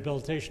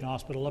Rehabilitation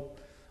Hospital up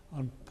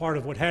on part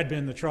of what had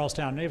been the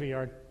Charlestown Navy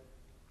Yard.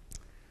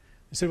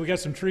 They said, we got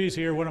some trees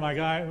here,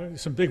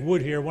 some big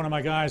wood here. One of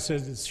my guys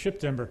said, it's ship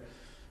timber.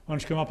 Why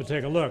don't you come up and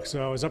take a look?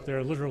 So I was up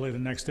there literally the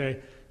next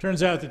day.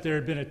 Turns out that there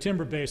had been a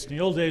timber base. In the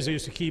old days, they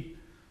used to keep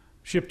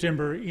ship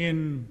timber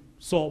in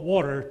salt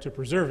water to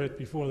preserve it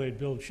before they'd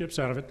build ships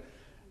out of it.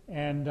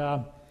 And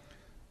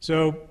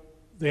so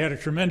they had a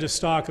tremendous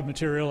stock of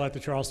material at the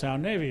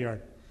Charlestown Navy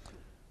Yard.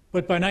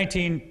 But by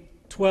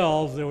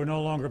 1912, they were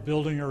no longer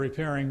building or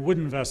repairing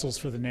wooden vessels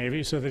for the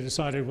Navy, so they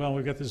decided, well,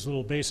 we've got this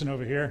little basin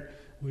over here.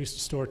 We used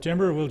to store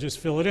timber, we'll just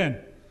fill it in.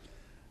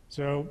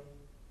 So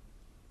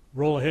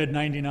roll ahead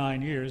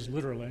 99 years,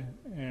 literally,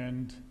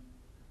 and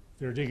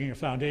they're digging a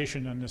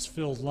foundation on this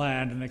filled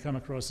land, and they come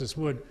across this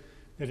wood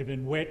that had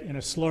been wet in a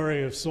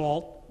slurry of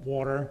salt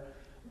water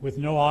with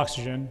no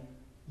oxygen,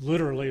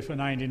 literally for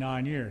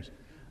 99 years.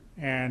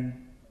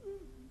 And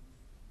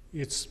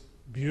it's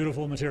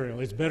beautiful material.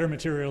 It's better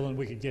material than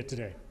we could get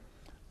today.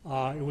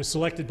 It was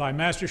selected by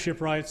master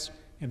shipwrights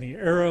in the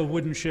era of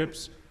wooden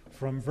ships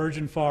from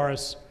virgin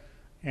forests,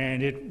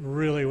 and it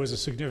really was a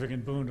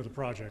significant boon to the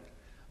project.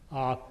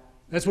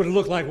 That's what it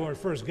looked like when we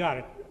first got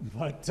it,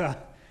 but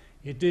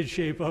it did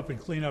shape up and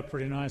clean up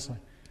pretty nicely.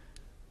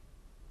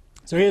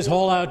 So here's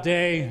haul out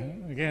day,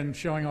 again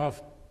showing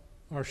off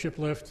our ship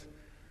lift.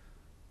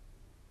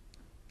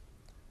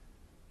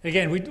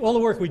 Again, all the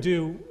work we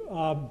do,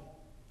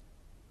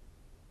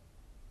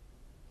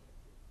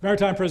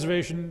 maritime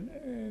preservation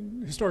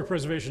and historic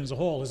preservation as a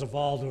whole has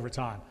evolved over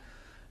time.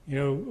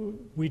 You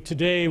know,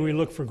 today we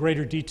look for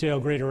greater detail,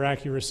 greater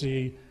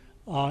accuracy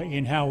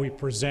in how we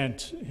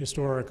present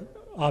historic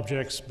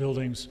objects,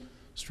 buildings,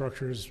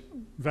 structures,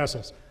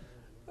 vessels.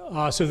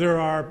 So there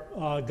are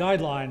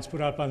guidelines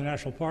put out by the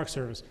National Park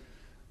Service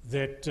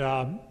that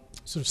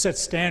sort of set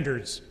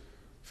standards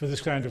for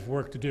this kind of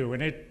work to do,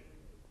 and it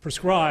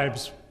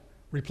prescribes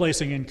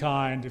replacing in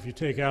kind. If you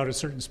take out a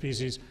certain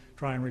species,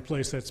 try and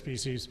replace that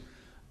species.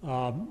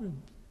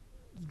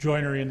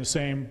 Joinery in the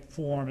same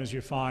form as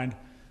you find.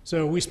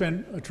 So we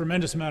spend a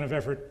tremendous amount of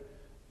effort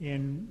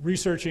in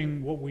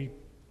researching what we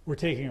were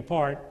taking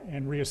apart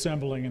and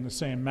reassembling in the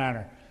same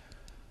manner.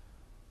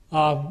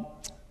 We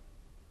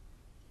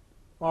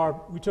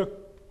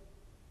took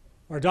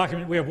our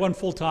document, we have one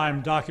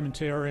full-time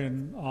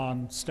documentarian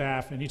on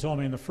staff, and he told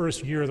me in the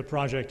first year of the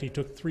project he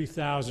took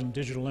 3,000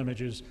 digital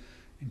images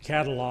and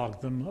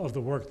cataloged them of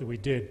the work that we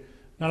did.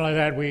 Not only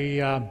that,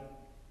 we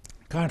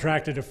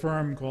contracted a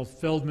firm called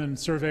Feldman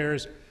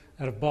Surveyors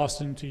out of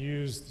Boston to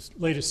use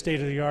the latest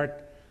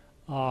state-of-the-art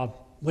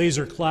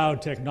laser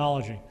cloud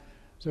technology.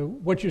 So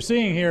what you're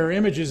seeing here are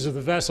images of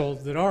the vessel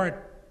that aren't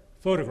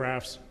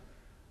photographs,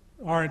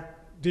 aren't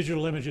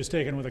digital images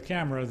taken with a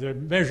camera. They're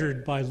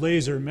measured by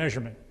laser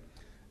measurement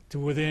to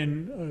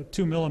within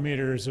 2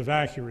 millimeters of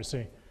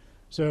accuracy.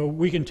 So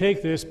we can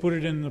take this, put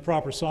it in the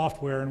proper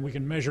software, and we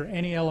can measure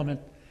any element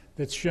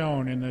that's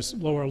shown in this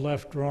lower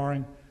left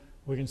drawing.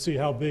 We can see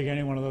how big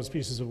any one of those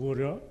pieces of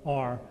wood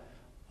are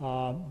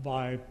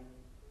by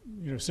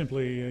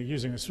simply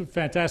using this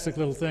fantastic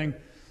little thing.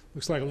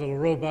 Looks like a little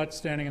robot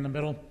standing in the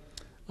middle.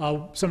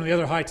 Some of the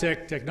other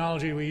high-tech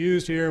technology we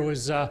used here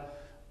was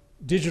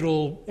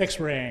digital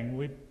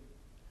X-raying.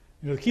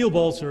 The keel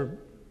bolts are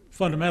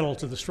fundamental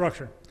to the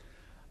structure,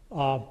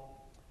 but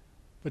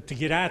to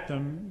get at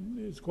them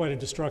is quite a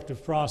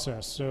destructive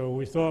process. So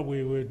we thought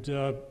we would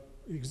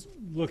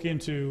look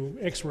into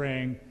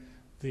X-raying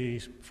the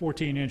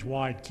 14-inch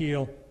wide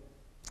keel,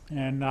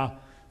 and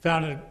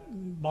found that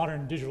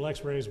modern digital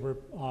X-rays were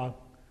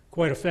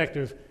quite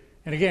effective.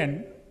 And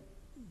again,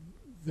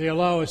 they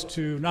allow us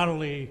to not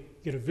only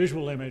get a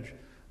visual image,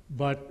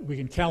 but we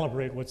can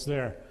calibrate what's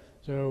there.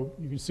 So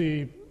you can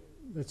see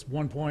that's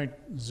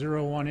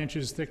 1.01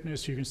 inches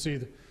thickness. You can see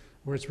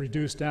where it's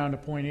reduced down to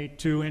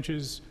 0.82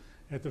 inches,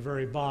 at the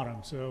very bottom.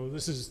 So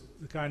this is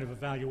the kind of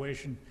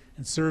evaluation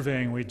and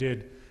surveying we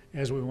did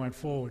as we went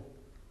forward.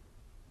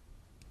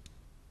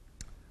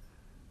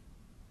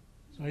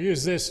 So I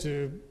use this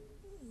to,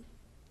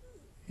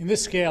 in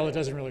this scale it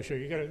doesn't really show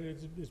you.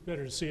 It's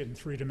better to see it in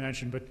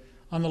 3-dimension, but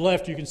on the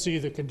left you can see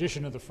the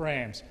condition of the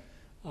frames.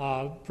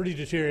 Pretty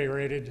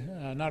deteriorated,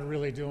 not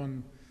really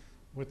doing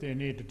what they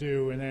need to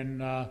do. And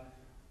then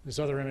this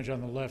other image on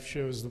the left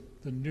shows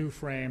the new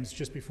frames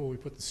just before we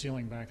put the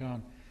ceiling back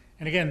on.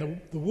 And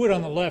again, the wood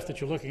on the left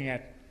that you're looking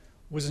at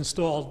was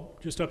installed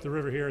just up the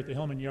river here at the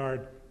Hillman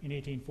Yard in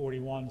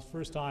 1841. It's the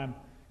first time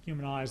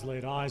human eyes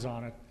laid eyes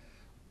on it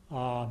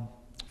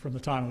from the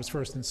time it was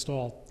first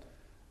installed.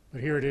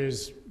 But here it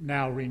is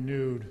now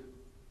renewed.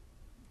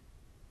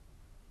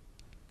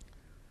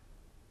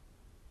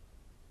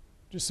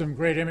 Just some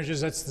great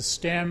images. That's the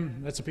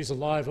stem. That's a piece of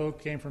live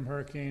oak, came from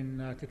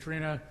Hurricane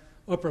Katrina.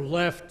 Upper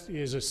left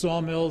is a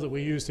sawmill that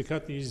we use to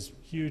cut these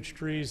huge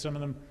trees, some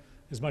of them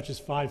as much as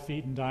 5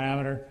 feet in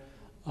diameter.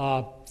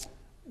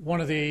 One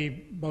of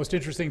the most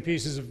interesting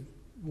pieces of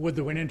wood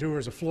that went into it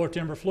is a floor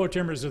timber. Floor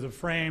timbers are the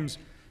frames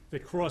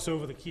that cross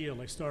over the keel.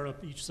 They start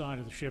up each side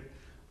of the ship.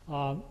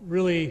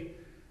 Really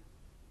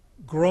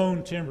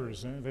grown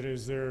timbers, that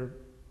is, they're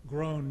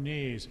grown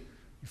knees.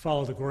 You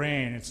follow the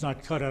grain. It's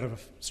not cut out of a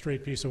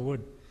straight piece of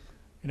wood.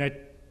 And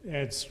that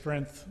adds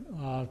strength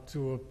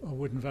to a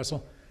wooden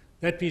vessel.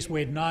 That piece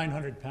weighed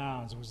 900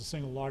 pounds. It was the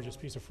single largest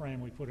piece of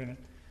frame we put in it.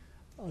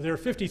 There are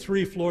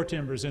 53 floor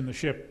timbers in the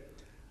ship.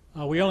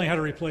 We only had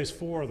to replace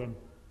 4 of them,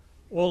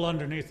 all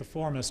underneath the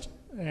foremast.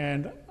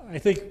 And I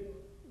think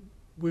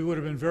we would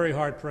have been very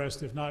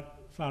hard-pressed, if not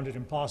found it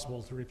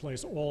impossible, to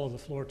replace all of the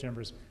floor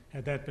timbers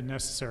had that been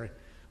necessary.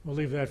 We'll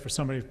leave that for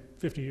somebody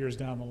 50 years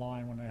down the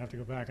line when they have to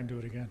go back and do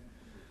it again.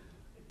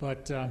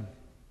 But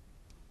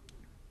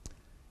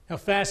now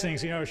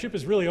fastenings, a ship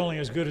is really only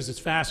as good as its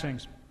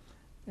fastenings.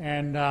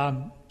 And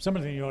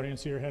somebody in the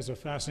audience here has a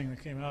fastening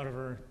that came out of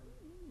her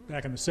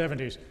back in the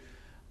 70s.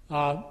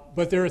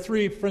 But there are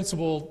 3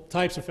 principal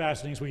types of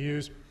fastenings we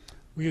use.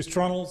 We use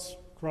trunnels,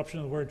 corruption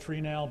of the word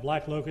tree nail,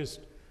 black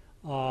locust,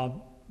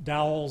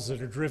 dowels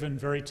that are driven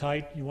very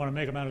tight. You want to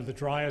make them out of the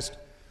driest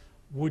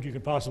wood you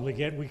can possibly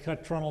get. We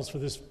cut trunnels for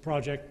this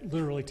project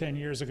literally 10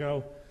 years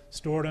ago,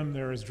 stored them.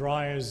 They're as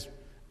dry as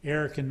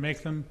air can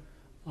make them.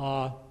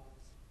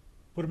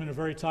 Put them in a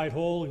very tight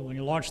hole. When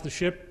you launch the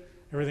ship,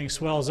 everything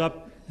swells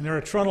up. And there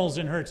are trunnels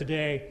in her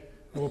today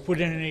that were put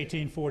in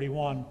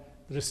 1841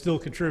 that are still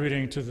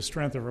contributing to the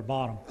strength of her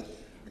bottom.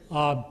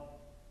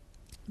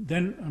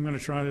 Then I'm going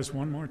to try this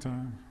one more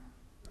time.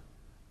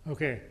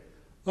 Okay.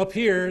 Up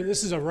here,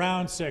 this is a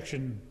round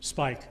section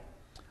spike.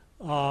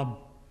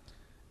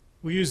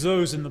 We use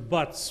those in the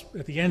butts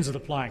at the ends of the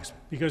planks,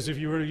 because if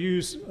you were to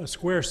use a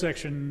square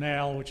section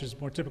nail, which is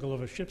more typical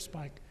of a ship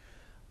spike,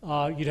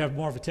 you'd have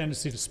more of a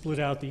tendency to split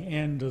out the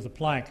end of the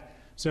plank.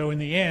 So in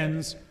the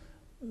ends,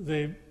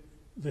 the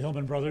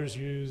Hillman brothers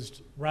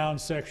used round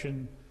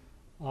section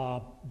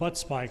butt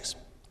spikes,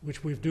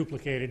 which we've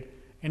duplicated.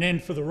 And then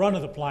for the run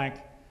of the plank,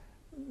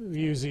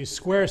 we use these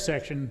square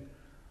section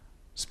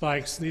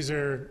spikes. These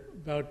are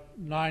about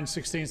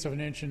 9/16 of an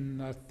inch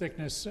in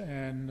thickness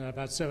and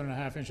about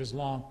 7.5 inches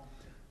long,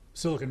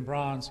 silicon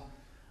bronze,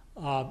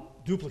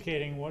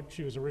 duplicating what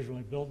she was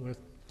originally built with.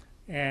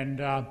 And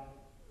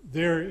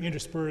they're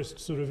interspersed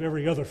sort of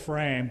every other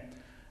frame.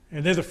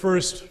 And they're the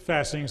first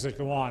fastenings that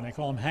go on. They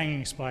call them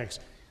hanging spikes.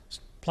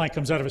 Plank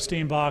comes out of a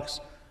steam box,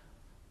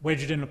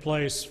 wedge it into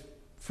place,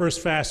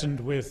 first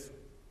fastened with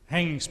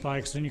hanging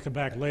spikes, then you come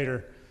back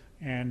later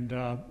and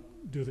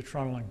do the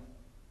trunneling.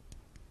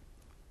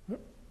 A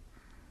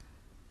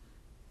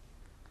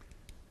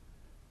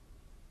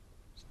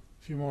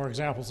few more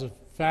examples of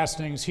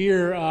fastenings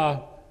here.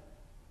 And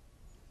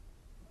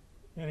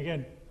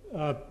again,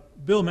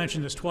 Bill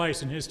mentioned this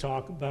twice in his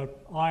talk about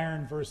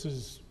iron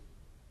versus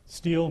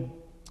steel,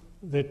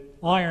 that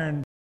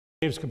iron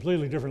behaves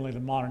completely differently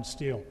than modern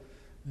steel.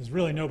 There's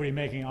really nobody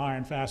making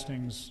iron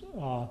fastenings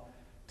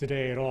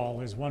today at all.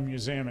 There's one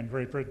museum in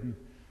Great Britain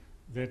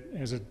that,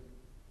 as a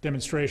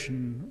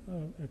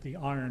demonstration at the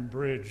Iron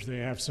Bridge, they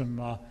have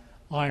some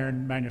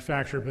iron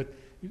manufacture, but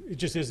it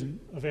just isn't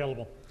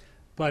available.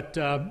 But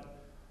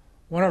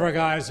one of our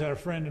guys had a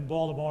friend in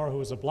Baltimore who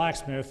was a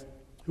blacksmith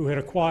who had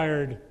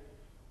acquired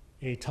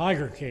a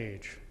tiger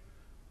cage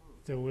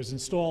that was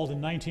installed in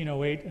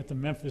 1908 at the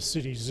Memphis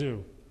City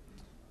Zoo.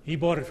 He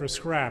bought it for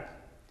scrap.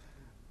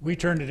 We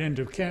turned it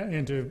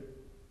into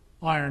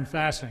iron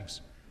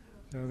fastenings.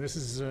 So this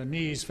is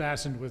knees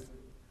fastened with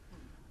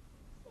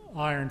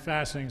iron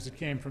fastenings that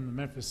came from the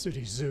Memphis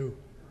City Zoo.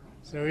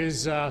 So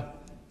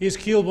his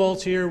keel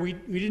bolts here, we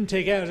didn't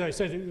take out, as I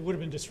said, it would have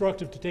been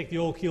destructive to take the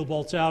old keel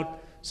bolts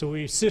out, so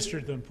we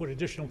sistered them, put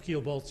additional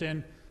keel bolts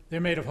in.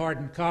 They're made of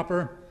hardened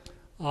copper.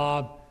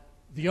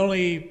 The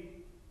only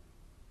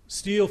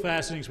steel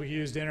fastenings we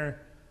used in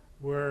her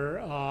were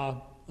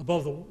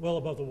well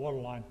above the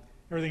waterline.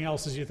 Everything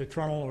else is either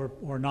trunnel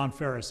or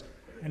non-ferrous.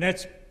 And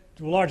that's,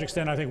 to a large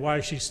extent, I think, why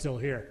she's still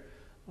here,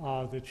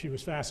 that she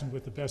was fastened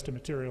with the best of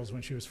materials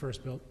when she was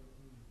first built.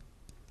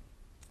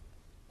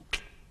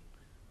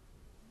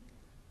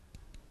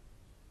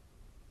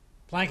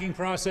 Planking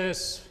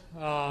process,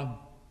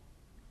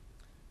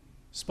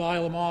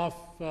 spile them off,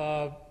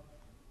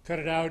 cut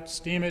it out,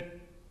 steam it,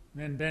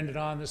 and then bend it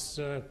on. This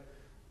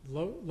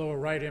lower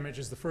right image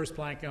is the first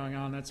plank going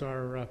on. That's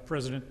our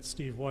president,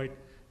 Steve White.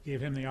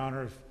 Gave him the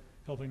honor of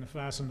helping to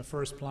fasten the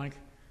first plank.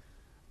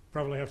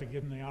 Probably have to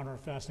give him the honor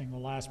of fastening the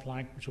last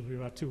plank, which will be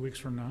about 2 weeks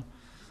from now.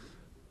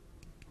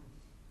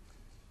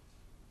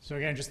 So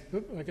again,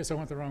 I guess I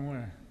went the wrong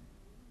way.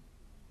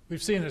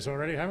 We've seen this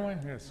already, haven't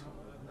we? Yes.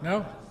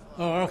 No?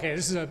 Oh, okay.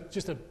 This is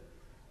just a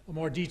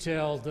more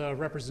detailed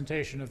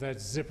representation of that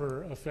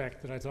zipper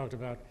effect that I talked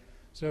about.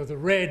 So the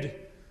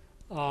red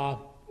are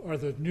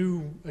the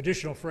new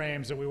additional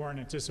frames that we weren't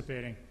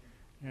anticipating.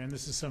 And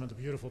this is some of the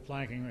beautiful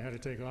planking we had to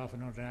take off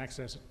in order to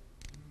access it.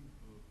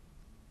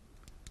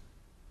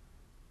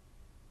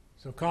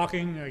 So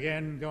caulking,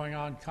 again, going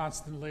on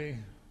constantly.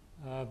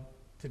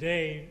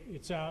 Today,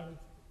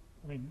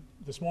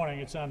 this morning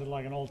it sounded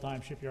like an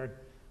old-time shipyard.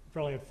 We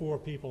probably had 4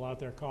 people out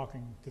there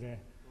caulking today,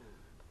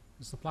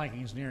 because the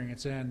planking is nearing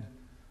its end.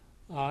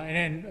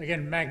 And then,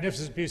 again,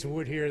 magnificent piece of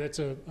wood here. That's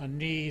a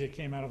knee that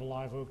came out of a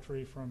live oak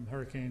tree from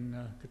Hurricane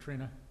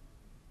Katrina.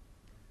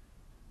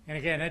 And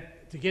again,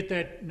 to get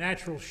that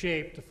natural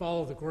shape, to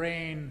follow the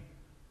grain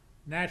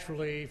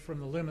naturally from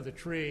the limb of the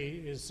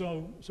tree is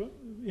so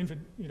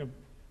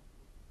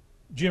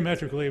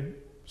geometrically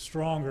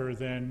stronger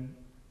than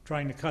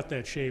trying to cut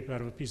that shape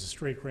out of a piece of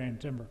straight grain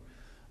timber.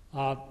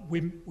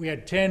 We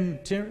had 10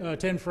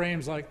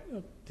 frames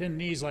 10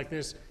 knees like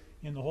this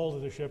in the hold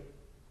of the ship.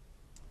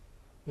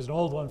 There's an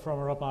old one from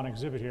her up on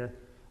exhibit here.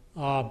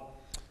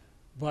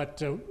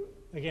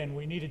 Again,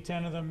 we needed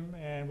 10 of them,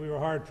 and we were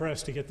hard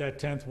pressed to get that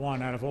 10th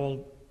one out of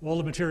all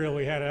the material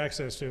we had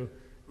access to.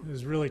 It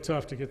was really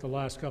tough to get the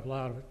last couple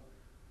out of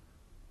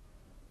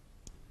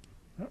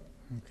it.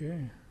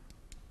 Okay.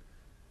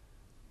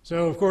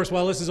 So, of course,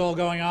 while this is all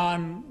going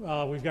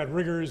on, we've got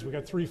riggers. We've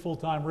got 3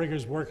 full-time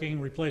riggers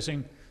working,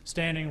 replacing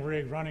standing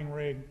rig, running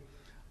rig,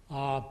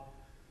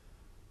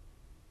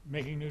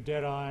 making new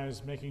dead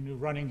eyes, making new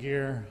running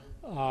gear.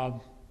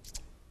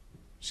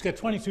 She's got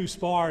 22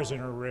 spars in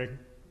her rig,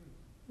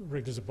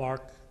 rigged as a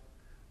bark,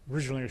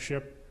 originally a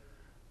ship,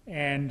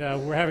 and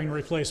we're having to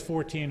replace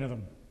 14 of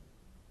them.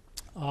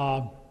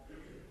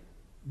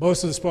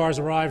 Most of the spars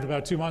arrived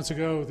about 2 months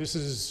ago. This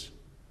is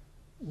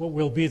what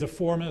will be the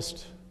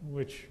foremast,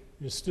 which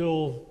is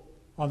still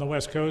on the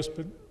West Coast,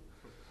 but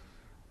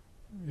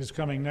is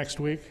coming next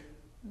week.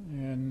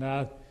 And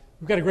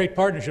we've got a great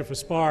partnership with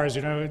spars.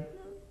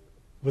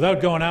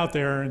 Without going out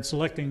there and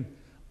selecting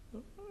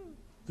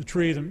the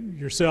tree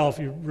yourself,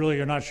 you really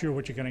are not sure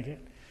what you're going to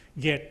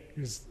get,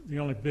 because the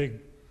only big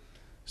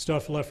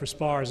stuff left for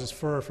spars is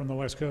fur from the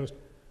West Coast.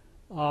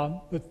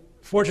 But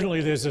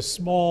fortunately, there's a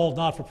small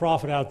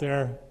not-for-profit out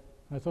there.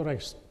 I thought I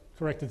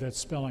corrected that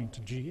spelling to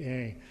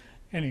G-R-A.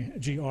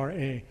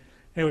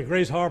 Anyway,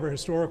 Grays Harbor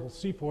Historical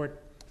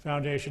Seaport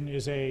Foundation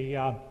is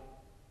a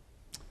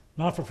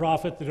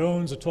not-for-profit that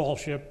owns a tall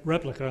ship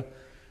replica.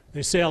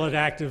 They sail it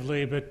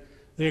actively, but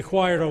they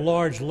acquired a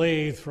large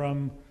lathe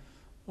from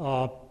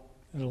an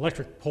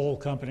electric pole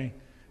company,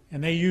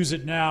 and they use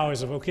it now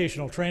as a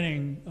vocational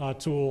training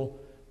tool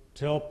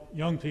to help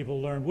young people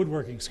learn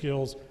woodworking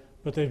skills,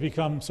 but they've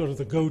become sort of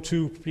the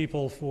go-to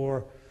people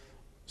for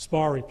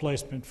spar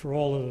replacement for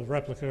all of the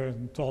replica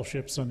and tall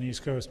ships on the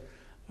East Coast.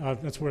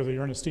 That's where the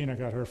Ernestina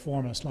got her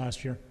foremast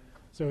last year.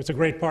 So it's a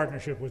great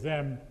partnership with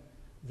them,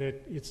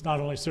 that it's not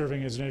only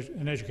serving as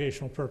an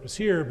educational purpose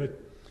here, but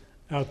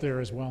out there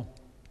as well.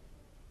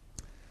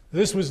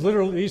 These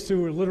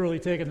two were literally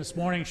taken this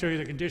morning, show you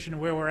the condition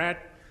of where we're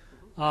at.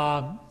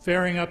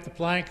 Fairing up the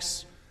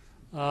planks.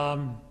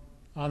 On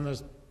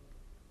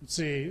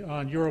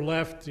your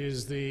left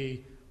is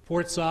the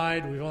port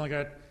side. We've only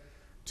got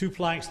 2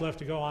 planks left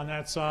to go on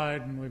that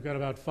side, and we've got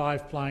about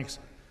 5 planks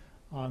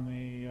on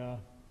the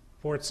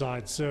port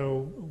side.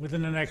 So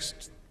within the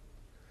next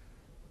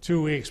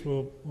 2 weeks,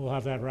 we'll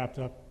have that wrapped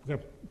up. We're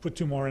going to put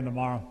 2 more in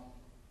tomorrow.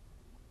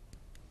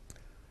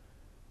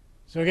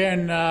 So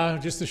again,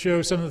 just to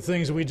show some of the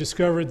things that we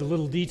discovered, the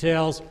little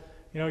details.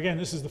 Again,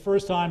 this is the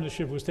first time the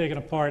ship was taken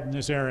apart in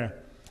this area.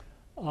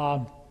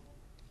 And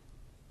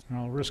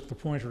I'll risk the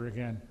pointer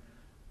again.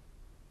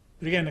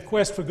 But again, the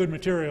quest for good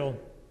material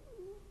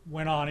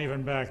went on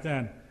even back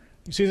then.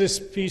 You see this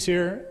piece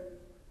here?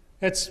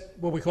 That's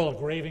what we call a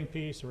graving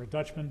piece or a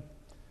Dutchman.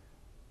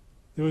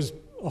 There was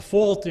a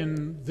fault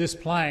in this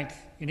plank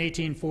in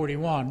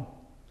 1841,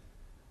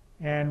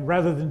 and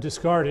rather than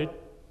discard it,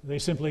 they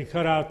simply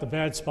cut out the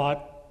bad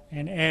spot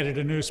and added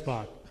a new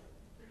spot.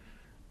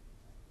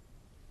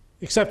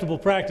 Acceptable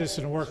practice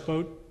in a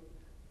workboat.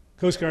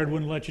 Coast Guard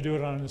wouldn't let you do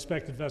it on an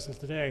inspected vessel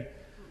today.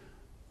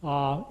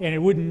 And it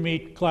wouldn't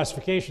meet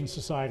classification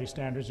society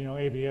standards,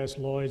 ABS,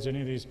 Lloyd's, any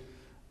of these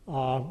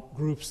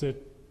groups that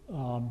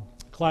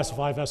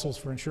classify vessels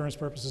for insurance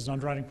purposes,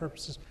 underwriting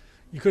purposes.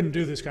 You couldn't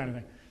do this kind of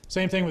thing.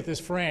 Same thing with this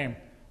frame.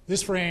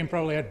 This frame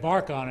probably had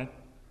bark on it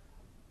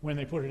when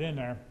they put it in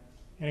there.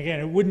 And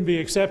again, it wouldn't be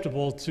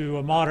acceptable to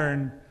a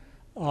modern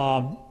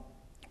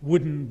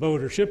wooden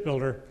boat or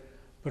shipbuilder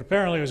but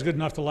apparently it was good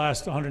enough to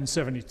last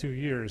 172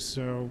 years.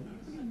 So,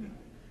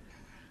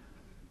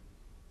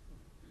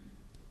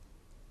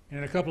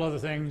 and a couple other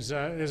things.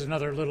 There's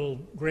another little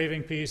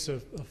graving piece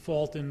of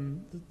fault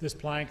in this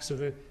plank.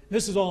 So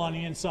this is all on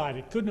the inside.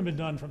 It couldn't have been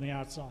done from the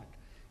outside.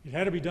 It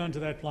had to be done to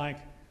that plank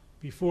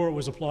before it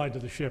was applied to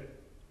the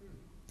ship.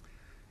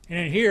 And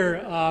in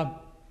here,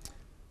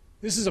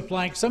 this is a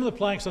plank. Some of the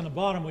planks on the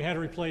bottom we had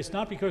to replace,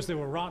 not because they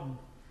were rotten,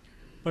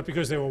 but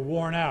because they were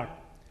worn out.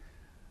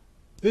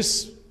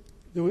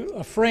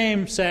 A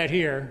frame sat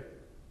here,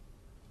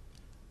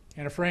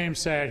 and a frame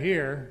sat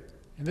here,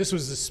 and this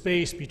was the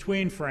space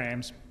between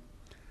frames.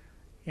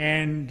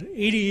 And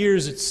 80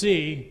 years at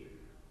sea,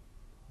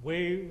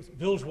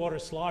 bilge water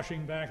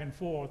sloshing back and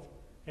forth,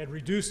 had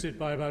reduced it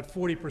by about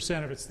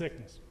 40% of its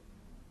thickness.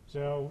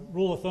 So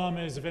rule of thumb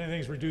is if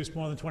anything's reduced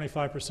more than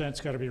 25%,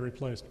 it's got to be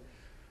replaced.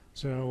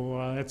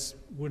 So that's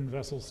wooden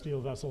vessels, steel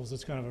vessels.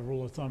 It's kind of a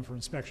rule of thumb for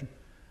inspection.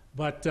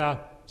 But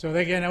so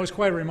again, that was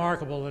quite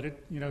remarkable that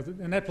it,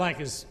 and that plank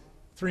is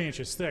 3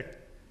 inches thick,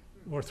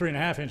 or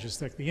 3.5 inches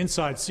thick. The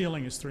inside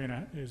ceiling is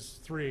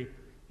 3.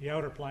 The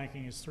outer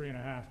planking is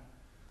 3.5.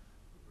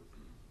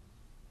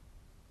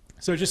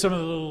 So just some of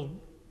the little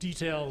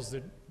details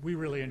that we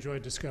really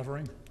enjoyed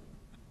discovering.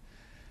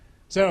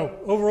 So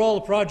overall,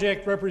 the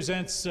project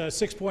represents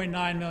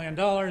 $6.9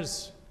 million,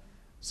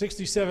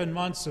 67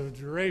 months of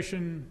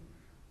duration.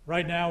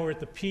 Right now, we're at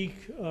the peak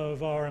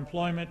of our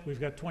employment. We've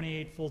got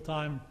 28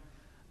 full-time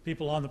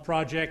people on the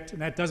project,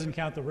 and that doesn't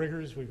count the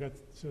riggers.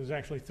 So there's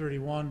actually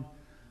 31.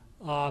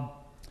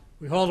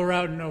 We hauled her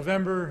out in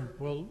November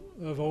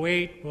of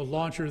 '08. We'll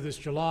launch her this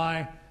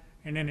July,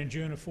 and then in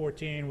June of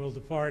 '14, we'll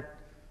depart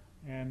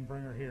and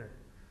bring her here.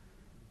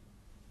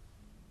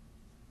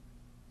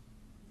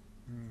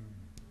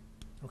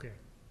 Okay.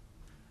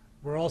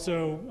 We're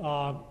also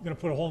going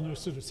to put a whole new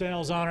suit of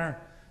sails on her.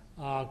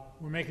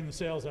 We're making the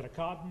sails out of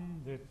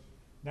cotton that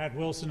Nat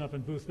Wilson up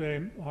in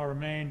Boothbay Harbor,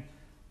 Maine,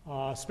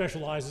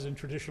 specializes in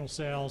traditional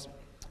sails.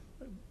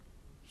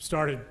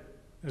 Started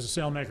as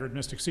a sailmaker at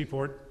Mystic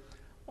Seaport.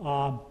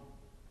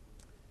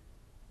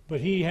 But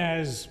he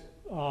has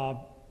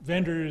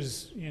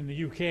vendors in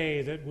the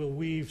UK that will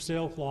weave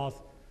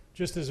sailcloth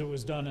just as it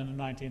was done in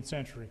the 19th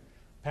century.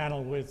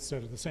 Panel widths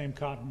out of the same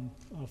cotton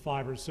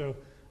fibers. So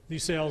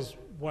these sails,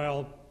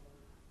 while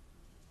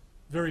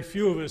very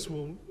few of us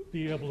will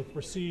be able to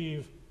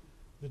perceive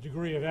the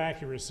degree of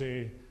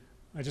accuracy,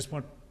 I just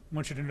want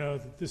you to know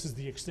that this is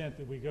the extent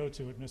that we go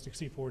to at Mystic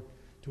Seaport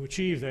to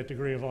achieve that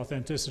degree of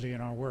authenticity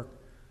in our work.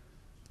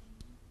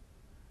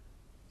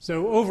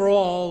 So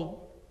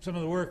overall, some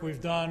of the work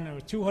we've done, there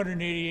were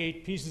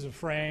 288 pieces of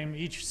frame.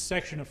 Each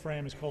section of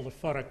frame is called a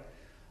futtock.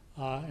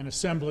 An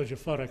assemblage of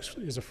futtocks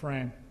is a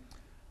frame.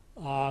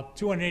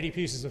 280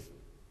 pieces of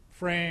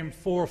frame,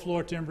 4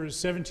 floor timbers,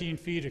 17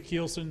 feet of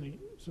keelson,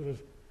 sort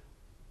of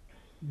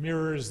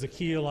mirrors the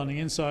keel on the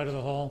inside of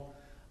the hull.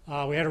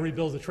 We had to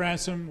rebuild the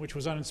transom, which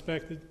was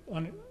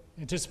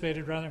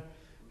unanticipated rather.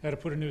 Had to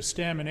put a new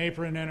stem and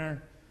apron in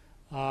her.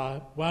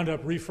 Wound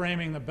up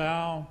reframing the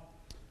bow.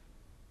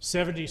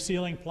 70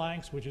 ceiling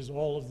planks, which is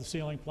all of the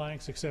ceiling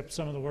planks except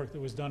some of the work that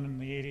was done in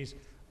the 80s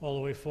all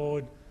the way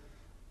forward.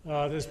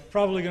 There's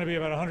probably going to be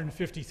about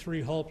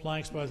 153 hull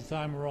planks by the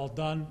time we're all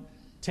done.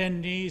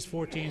 10 knees,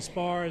 14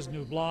 spars,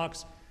 new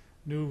blocks,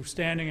 new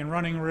standing and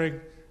running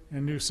rig,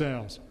 and new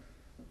sails.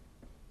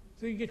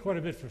 So you can get quite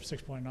a bit for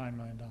 $6.9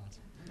 million.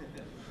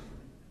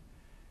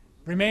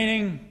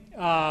 Remaining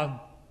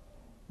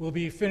will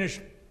be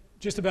finished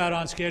just about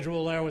on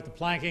schedule there with the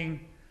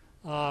planking.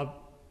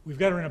 We've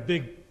got her in a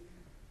big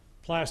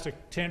plastic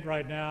tent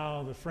right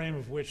now, the frame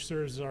of which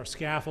serves as our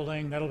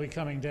scaffolding. That'll be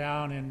coming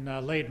down in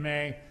late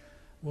May.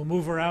 We'll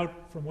move her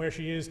out from where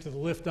she is to the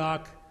lift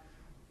dock,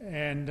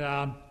 and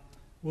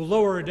we'll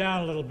lower her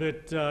down a little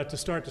bit to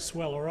start to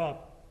swell her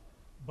up,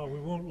 but we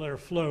won't let her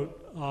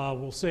float.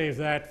 We'll save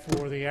that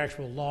for the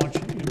actual launch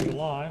in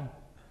July.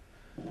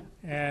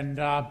 And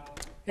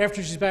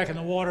after she's back in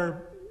the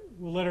water,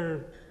 we'll let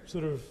her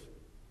sort of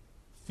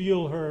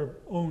feel her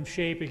own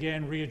shape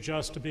again,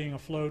 readjust to being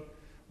afloat,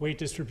 weight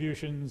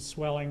distribution,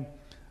 swelling,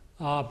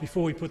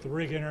 before we put the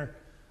rig in her.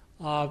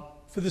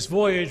 For this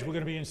voyage, we're going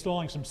to be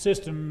installing some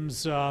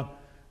systems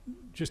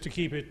just to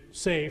keep it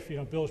safe,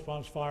 bilge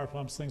pumps, fire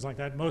pumps, things like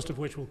that, most of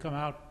which will come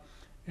out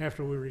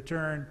after we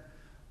return.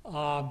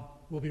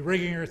 We'll be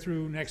rigging her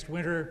through next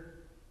winter.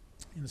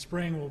 In the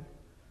spring, we'll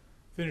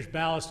finish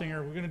ballasting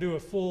her. We're going to do a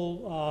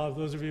full,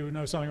 those of you who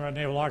know something about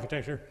naval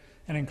architecture,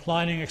 an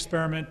inclining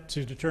experiment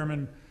to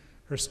determine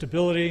her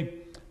stability,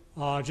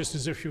 just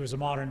as if she was a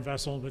modern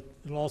vessel, but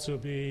it'll also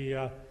be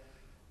a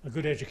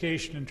good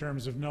education in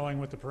terms of knowing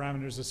what the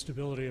parameters of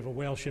stability of a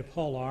whaleship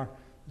hull are.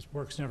 This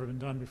work's never been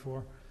done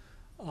before.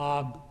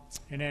 And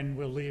then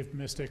we'll leave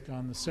Mystic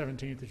on the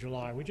 17th of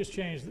July. We just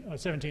changed,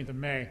 17th of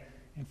May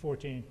in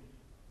 14.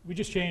 We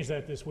just changed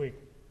that this week.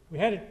 We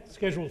had it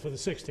scheduled for the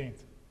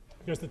 16th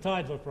because the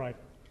tide looked right.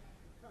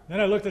 Then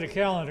I looked at a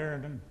calendar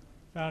and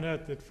found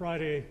out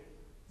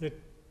that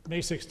May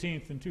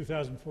 16th in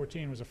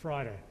 2014 was a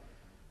Friday.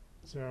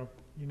 So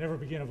you never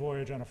begin a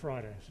voyage on a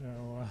Friday.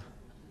 So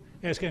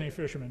Ask any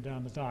fisherman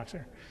down the docks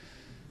there.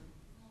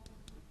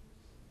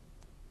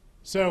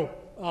 So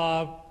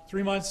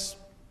 3 months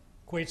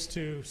equates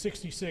to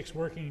 66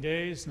 working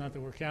days, not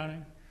that we're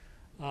counting,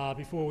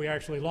 before we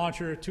actually launch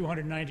her,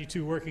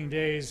 292 working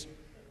days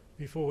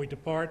before we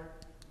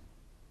depart.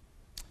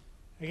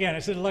 Again,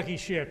 it's a lucky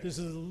ship. There's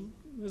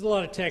a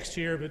lot of text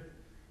here, but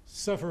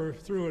suffer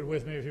through it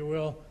with me, if you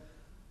will.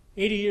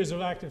 80 years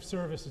of active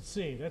service at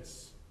sea.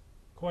 That's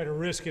quite a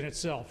risk in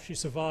itself. She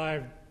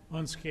survived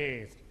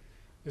unscathed.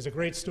 There's a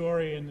great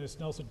story in this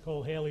Nelson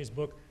Cole Haley's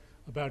book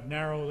about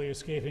narrowly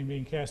escaping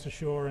being cast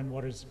ashore in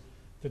what is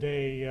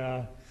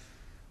today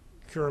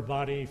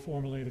Kiribati,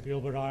 formerly the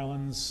Gilbert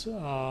Islands.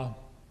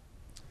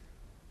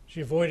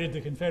 She avoided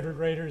the Confederate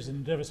raiders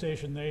and the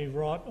devastation they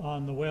wrought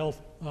on the whale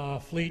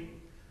fleet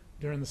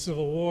during the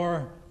Civil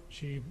War.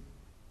 She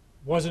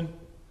wasn't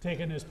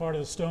taken as part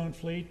of the Stone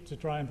Fleet to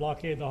try and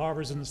blockade the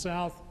harbors in the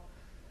South.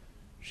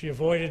 She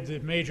avoided the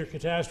major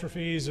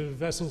catastrophes of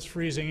vessels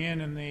freezing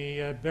in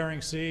the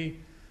Bering Sea.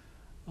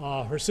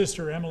 Her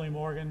sister, Emily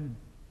Morgan,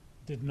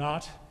 did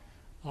not.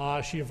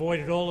 She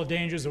avoided all the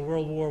dangers of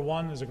World War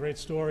I. There's a great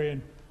story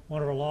in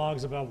one of her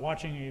logs about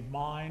watching a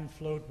mine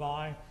float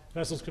by.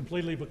 Vessels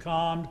completely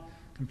becalmed,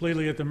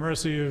 completely at the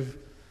mercy of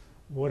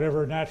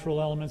whatever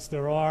natural elements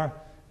there are,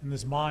 and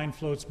this mine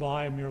floats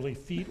by merely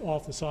feet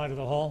off the side of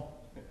the hull.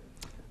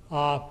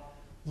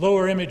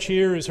 Lower image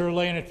here is her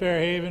laying at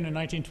Fairhaven in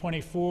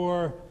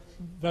 1924.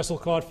 Vessel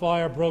caught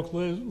fire, broke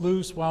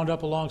loose, wound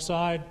up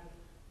alongside.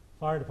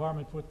 Fire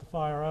department put the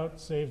fire out,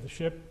 saved the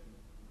ship.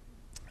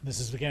 This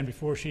is again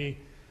before she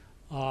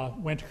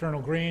went to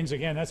Colonel Green's.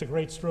 Again, that's a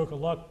great stroke of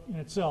luck in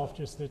itself,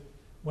 just that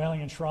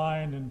Whaling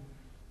enshrined and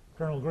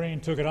Colonel Green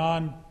took it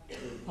on.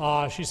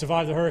 She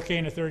survived the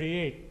hurricane of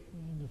 38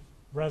 in a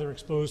rather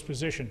exposed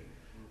position.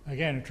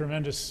 Again, a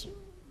tremendous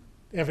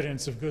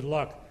evidence of good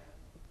luck.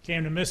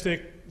 Came to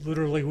Mystic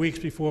literally weeks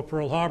before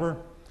Pearl Harbor,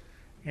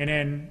 and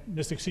then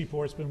Mystic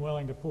Seaport's been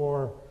willing to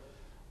pour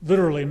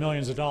literally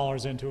millions of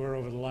dollars into her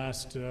over the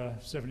last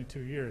 72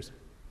 years.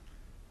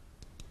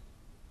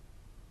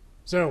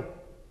 So,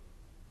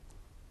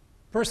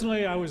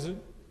 personally, I was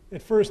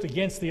at first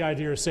against the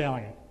idea of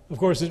sailing it. Of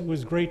course, it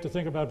was great to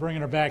think about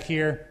bringing her back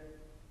here,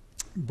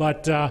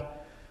 but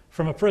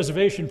from a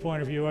preservation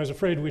point of view, I was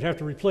afraid we'd have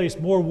to replace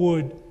more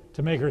wood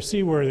to make her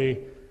seaworthy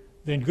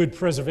than good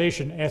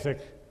preservation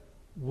ethic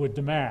would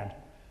demand.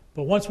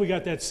 But once we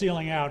got that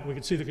sealing out, we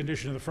could see the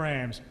condition of the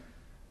frames.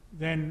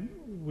 Then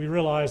we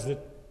realized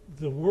that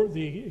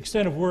the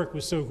extent of work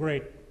was so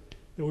great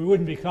that we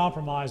wouldn't be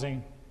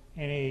compromising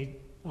any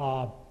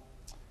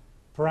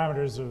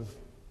parameters of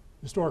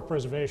historic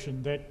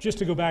preservation, that just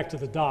to go back to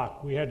the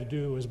dock, we had to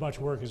do as much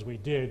work as we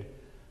did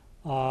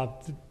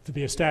to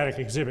be a static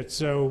exhibit.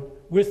 So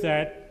with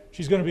that,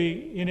 she's going to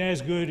be in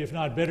as good, if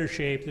not better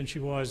shape than she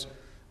was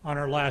on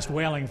her last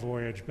whaling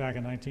voyage back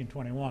in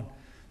 1921.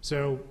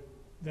 So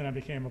then I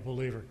became a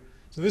believer.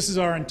 So this is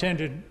our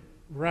intended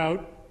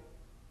route.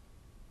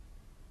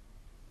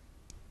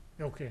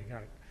 Okay,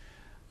 got it.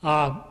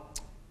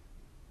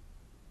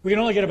 We can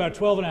only get about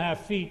 12 and a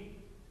half feet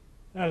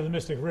out of the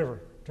Mystic River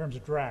in terms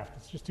of draft.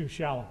 It's just too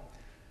shallow.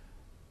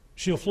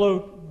 She'll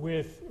float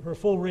with her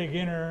full rig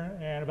in her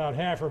and about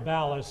half her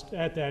ballast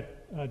at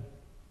that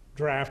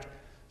draft.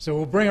 So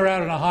we'll bring her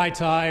out on a high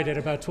tide at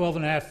about 12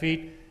 and a half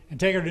feet and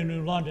take her to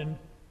New London.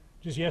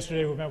 Just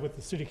yesterday we met with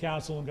the city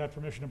council and got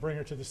permission to bring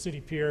her to the city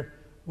pier.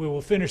 We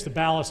will finish the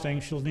ballasting.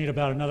 She'll need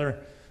about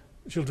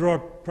she'll draw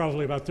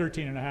probably about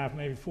 13 and a half,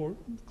 maybe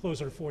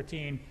closer to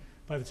 14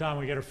 by the time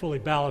we get her fully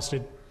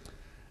ballasted.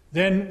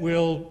 Then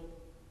we'll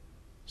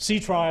sea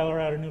trial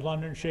her out of New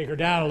London, shake her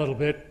down a little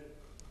bit,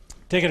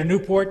 take her to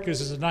Newport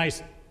because it's a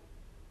nice,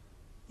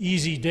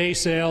 easy day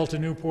sail to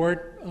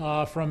Newport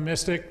from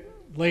Mystic,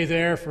 lay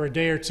there for a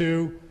day or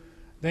two,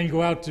 then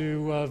go out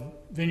to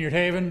Vineyard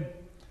Haven.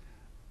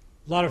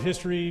 A lot of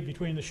history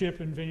between the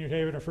ship and Vineyard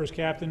Haven. Our first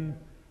captain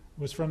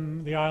was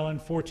from the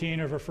island. 14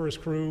 of our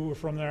first crew were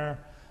from there.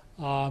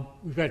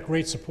 We've got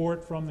great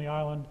support from the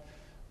island.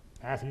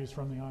 Matthew's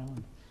from the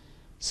island.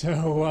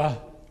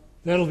 So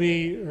that'll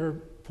be her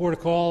port of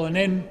call, and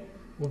then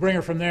we'll bring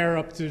her from there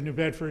up to New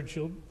Bedford,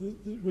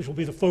 which will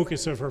be the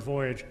focus of her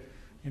voyage.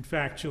 In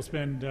fact, she'll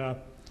spend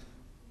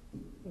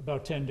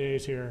about 10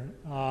 days here.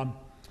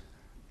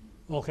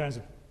 All kinds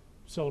of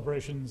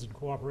celebrations and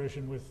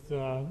cooperation with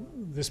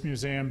this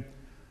museum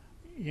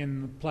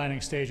in the planning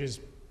stages.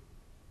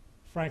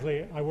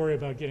 Frankly, I worry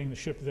about getting the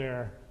ship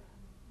there.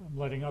 I'm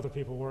letting other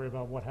people worry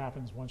about what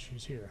happens once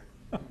she's here.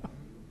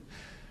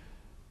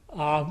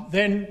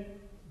 Then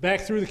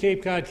back through the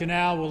Cape Cod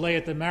Canal, we'll lay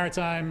at the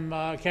Maritime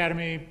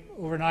Academy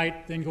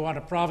overnight, then go on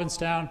to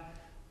Provincetown.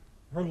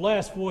 Her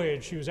last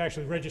voyage, she was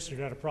actually registered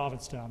out of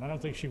Provincetown. I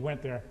don't think she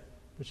went there,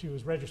 but she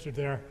was registered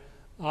there.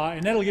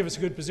 And that'll give us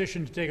a good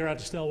position to take her out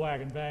to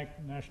Stellwagen Bank,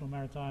 National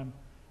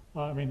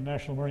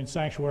Marine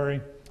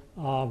Sanctuary,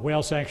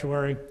 Whale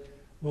Sanctuary.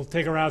 We'll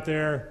take her out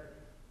there,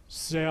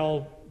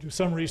 sail, do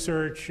some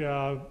research.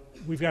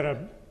 We've got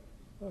a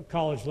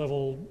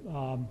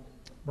college-level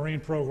marine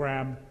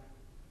program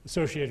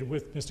associated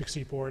with Mystic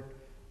Seaport,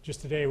 just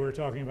today we were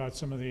talking about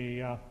some of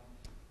the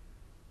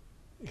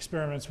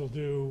experiments we'll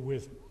do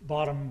with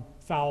bottom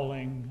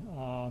fouling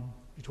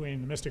between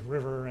the Mystic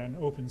River and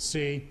open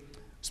sea.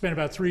 Spent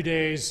about 3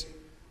 days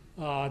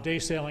day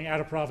sailing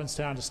out of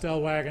Provincetown to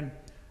Stellwagen,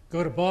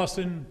 go to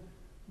Boston,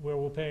 where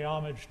we'll pay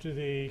homage to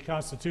the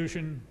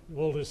Constitution,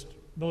 the oldest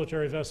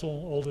military vessel,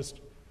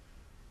 oldest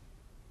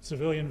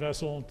civilian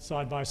vessel,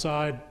 side by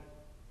side,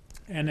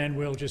 and then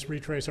we'll just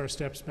retrace our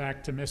steps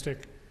back to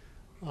Mystic.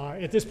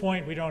 At this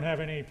point, we don't have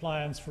any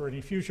plans for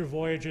any future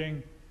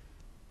voyaging,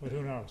 but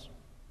who knows?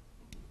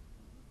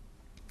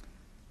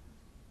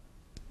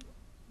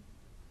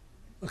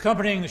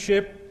 Accompanying the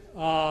ship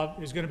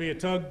is going to be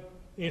a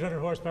 800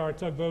 horsepower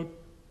tugboat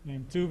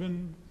named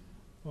Tubin,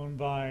 owned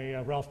by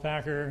Ralph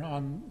Packer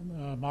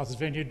on Martha's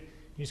Vineyard.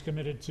 He's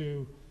committed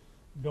to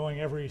going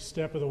every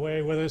step of the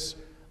way with us.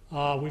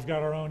 We've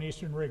got our own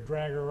Eastern rig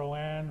dragger,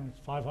 Roanne,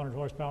 500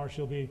 horsepower.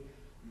 She'll be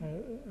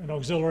an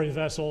auxiliary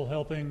vessel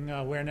helping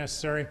where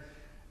necessary.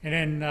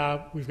 And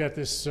then we've got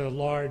this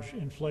large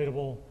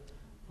inflatable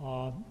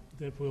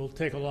that we'll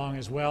take along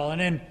as well.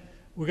 And then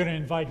we're going to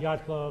invite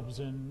yacht clubs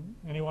and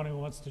anyone who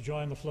wants to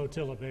join the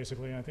flotilla,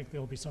 basically. I think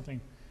there'll be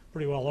something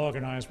pretty well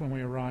organized when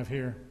we arrive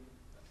here.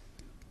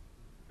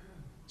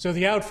 So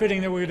the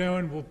outfitting that we're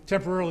doing, we'll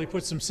temporarily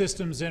put some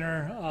systems in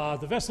her.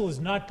 The vessel is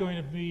not going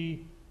to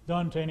be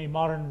done to any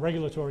modern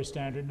regulatory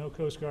standard, no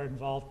Coast Guard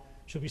involved.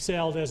 She'll be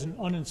sailed as an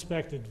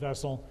uninspected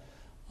vessel.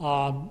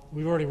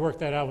 We've already worked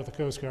that out with the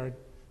Coast Guard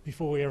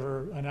before we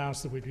ever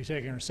announced that we'd be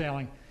taking her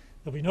sailing.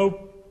 There'll be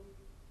no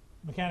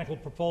mechanical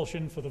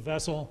propulsion for the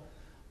vessel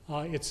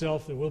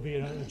itself. There will be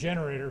a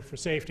generator for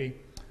safety.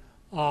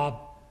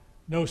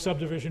 No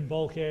subdivision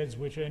bulkheads,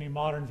 which any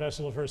modern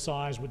vessel of her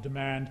size would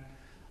demand.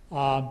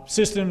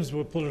 Systems,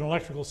 we'll put an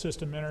electrical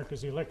system in her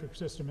because the electric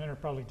system in her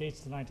probably dates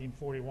to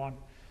 1941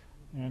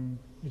 and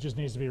it just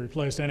needs to be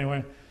replaced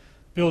anyway.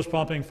 Bilge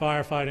pumping,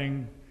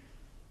 firefighting.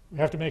 We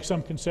have to make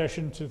some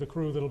concession to the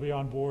crew that'll be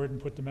on board and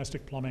put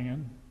domestic plumbing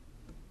in.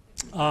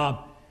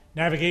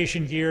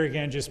 Navigation gear,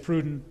 again, just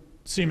prudent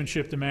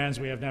seamanship demands.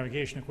 We have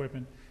navigation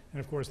equipment and,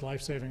 of course,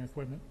 life-saving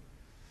equipment.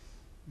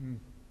 When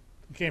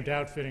it came to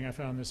outfitting, I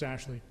found this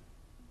Ashley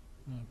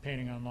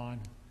painting online.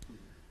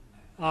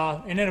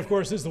 And then, of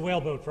course, this is the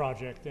whaleboat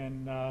project.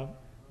 And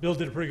Bill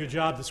did a pretty good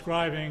job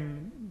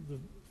describing the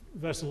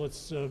vessel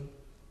that's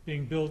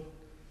being built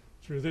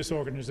through this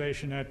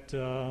organization at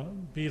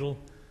Beetle.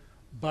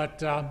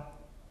 But our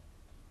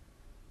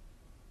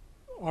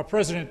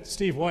president,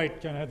 Steve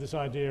White, kind of had this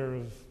idea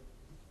of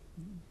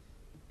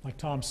like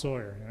Tom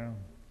Sawyer, you know.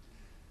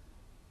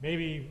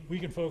 Maybe we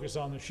can focus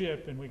on the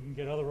ship and we can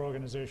get other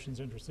organizations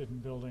interested in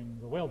building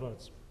the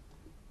whaleboats.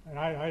 And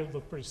I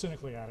look pretty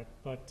cynically at it,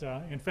 but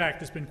in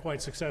fact, it's been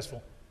quite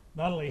successful.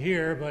 Not only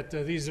here, but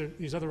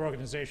these other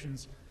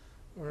organizations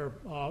are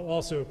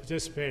also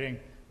participating,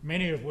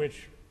 many of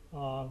which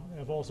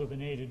have also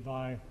been aided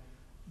by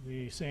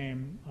the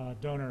same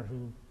donor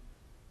who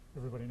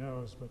everybody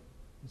knows, but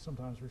is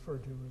sometimes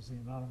referred to as the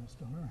anonymous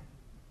donor.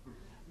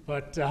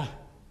 But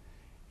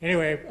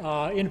anyway,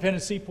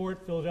 Independent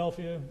Seaport,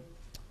 Philadelphia,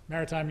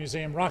 Maritime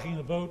Museum, Rocking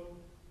the Boat,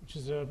 which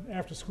is an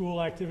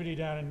after-school activity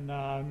down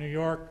in New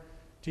York,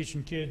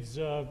 teaching kids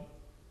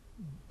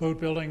boat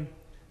building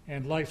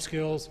and life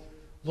skills.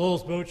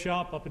 Lowell's Boat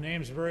Shop up in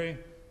Amesbury,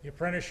 the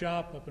Apprentice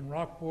Shop up in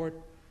Rockport,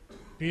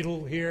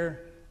 Beetle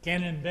here,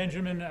 Ken and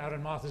Benjamin out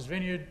in Martha's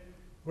Vineyard,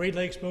 Great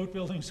Lakes Boat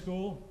Building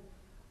School.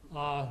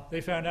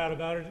 They found out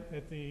about it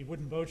at the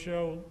Wooden Boat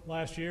Show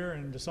last year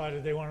and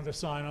decided they wanted to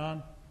sign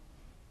on.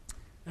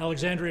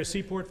 Alexandria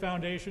Seaport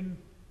Foundation,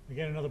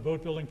 again another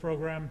boat building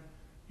program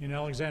in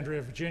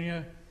Alexandria,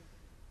 Virginia.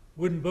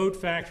 Wooden Boat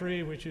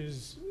Factory, which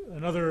is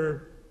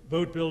another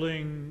boat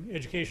building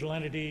educational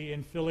entity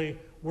in Philly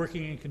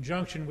working in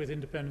conjunction with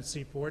Independent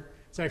Seaport.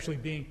 It's actually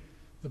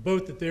the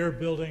boat that they're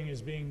building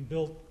is being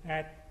built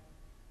at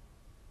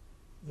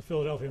the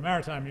Philadelphia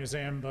Maritime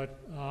Museum,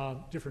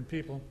 but different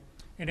people.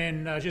 And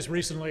then just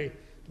recently,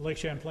 the Lake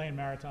Champlain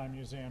Maritime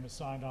Museum has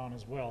signed on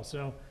as well.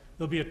 So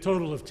there'll be a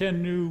total of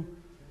 10 new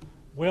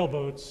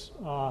whaleboats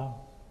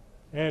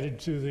added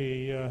to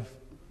the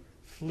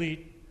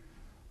fleet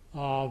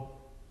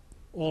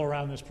all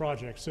around this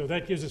project. So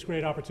that gives us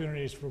great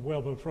opportunities for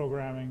whaleboat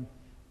programming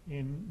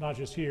in not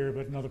just here,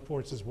 but in other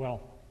ports as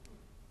well.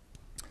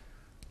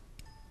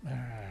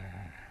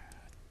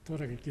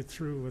 Thought I could get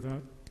through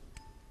without,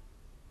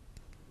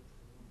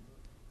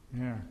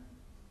 yeah,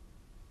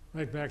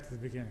 right back to the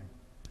beginning.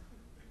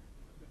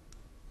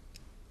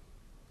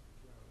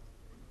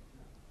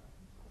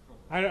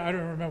 I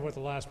don't remember what the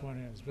last one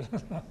is.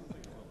 But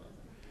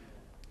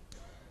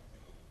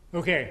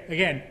okay,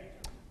 again,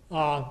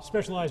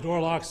 specialized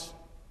oar locks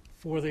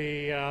for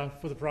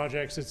the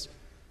projects. It's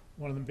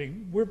one of the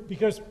big.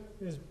 Because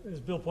as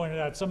Bill pointed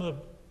out, some of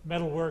the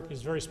metal work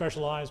is very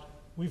specialized.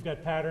 We've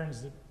got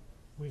patterns that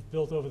we've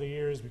built over the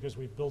years because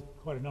we've built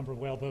quite a number of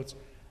whaleboats,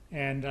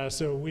 and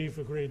so we've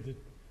agreed that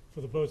for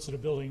the boats that are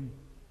building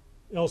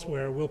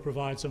elsewhere, we'll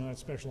provide some of that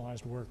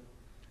specialized work.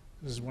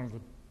 This is one of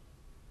the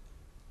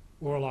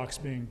oar locks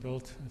being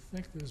built. I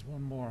think there's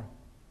one more.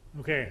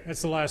 Okay,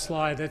 that's the last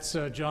slide. That's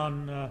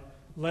John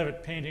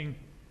Levitt painting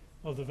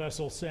of the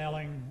vessel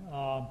sailing.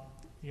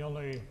 The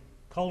only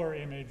color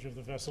image of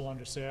the vessel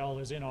under sail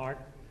is in art.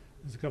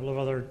 There's a couple of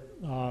other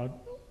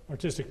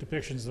artistic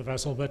depictions of the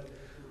vessel, but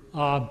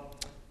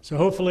so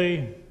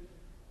hopefully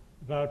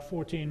about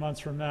 14 months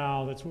from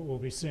now, that's what we'll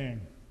be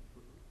seeing.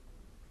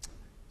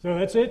 So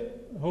that's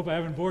it. I hope I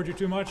haven't bored you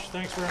too much.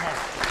 Thanks very much.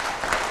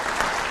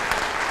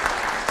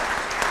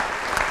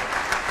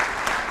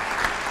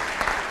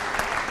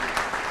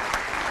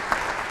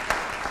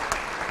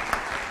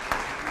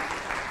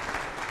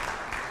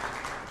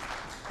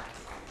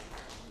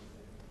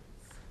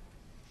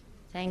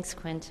 Thanks,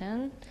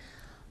 Quentin.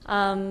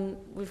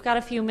 We've got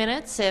a few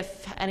minutes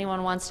if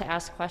anyone wants to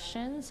ask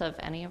questions of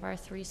any of our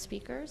three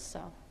speakers. So,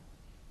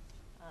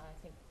 I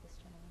think this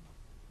gentleman.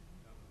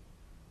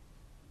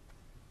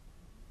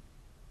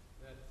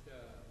 That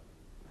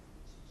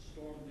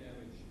storm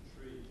damaged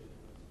tree that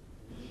was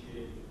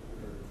initiated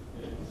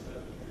for getting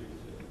 7 trees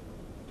is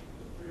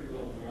pretty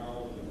well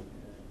gnarled and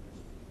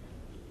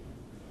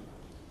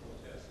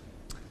protesting.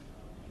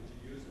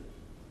 Did you use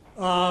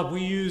it?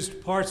 We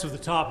used parts of the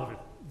top of it.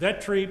 That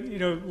tree, you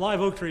know,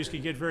 live oak trees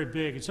can get very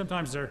big, and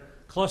sometimes they're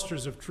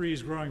clusters of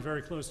trees growing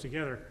very close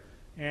together.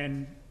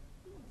 And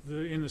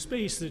in the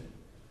space that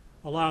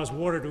allows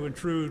water to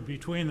intrude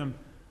between them,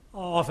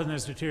 often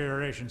there's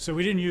deterioration. So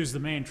we didn't use the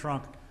main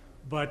trunk,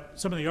 but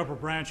some of the upper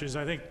branches,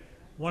 I think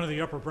one of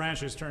the upper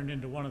branches turned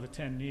into one of the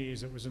 10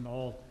 knees that was in the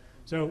hole.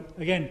 So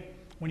again,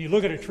 when you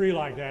look at a tree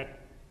like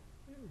that,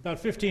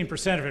 about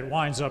 15% of it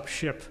winds up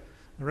ship.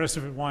 The rest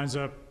of it winds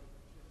up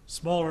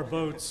smaller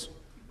boats,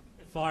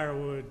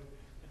 firewood,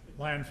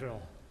 landfill.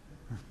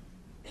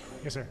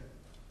 Yes, sir.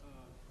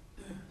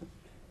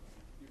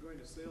 You're going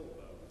to sail a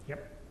boat.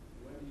 Yep.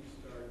 When do you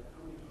start?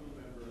 How many crew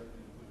member and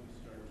when do you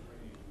start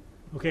training?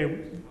 Okay.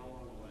 How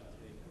long will that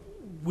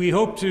take? We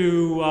hope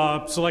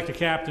to select a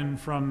captain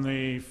from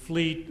the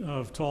fleet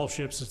of tall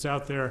ships that's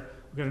out there.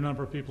 We've got a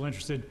number of people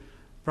interested,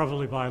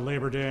 probably by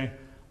Labor Day.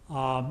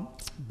 By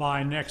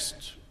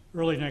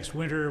early next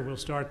winter, we'll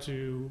start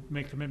to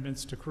make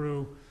commitments to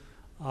crew.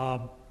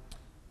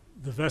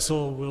 The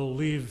vessel will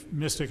leave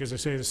Mystic, as I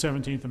say, the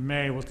 17th of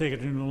May. We'll take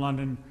it into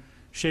London,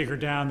 shake her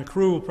down. The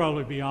crew will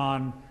probably be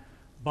on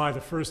by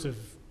the 1st of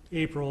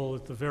April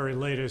at the very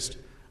latest,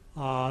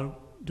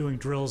 doing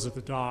drills at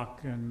the dock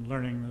and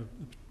learning the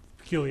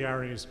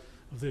peculiarities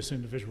of this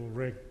individual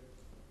rig.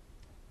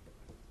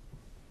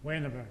 Way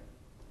in the back.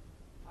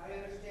 I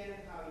understand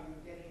how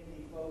you're getting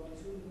the boat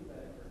to New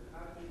Bedford.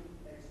 How do you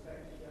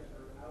expect to get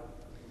her out?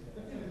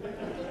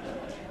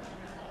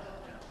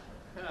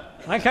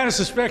 I kind of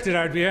suspected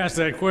I'd be asked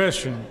that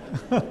question.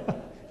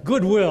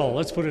 Goodwill,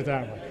 let's put it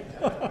that way.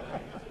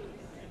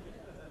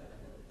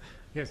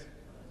 Yes.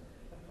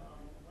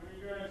 When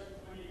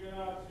you get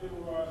out to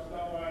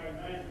Sauerbrey at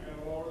night, you're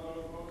going to lower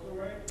those boats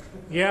away?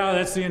 Yeah,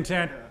 that's the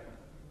intent.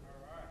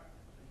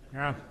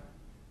 Yeah.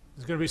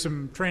 There's going to be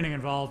some training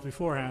involved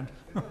beforehand.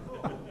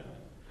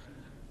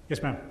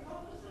 Yes, ma'am.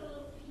 What was the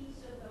little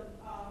piece of the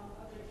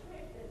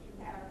trip that you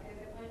have there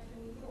that went to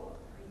New York?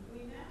 Are you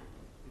doing that?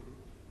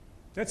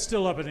 That's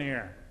still up in the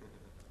air.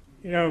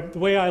 You know, the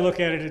way I look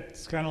at it,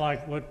 it's kind of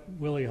like what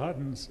Willie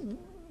Hutton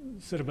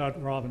said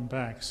about robbing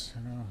banks.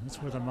 You know,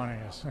 that's where the money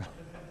is.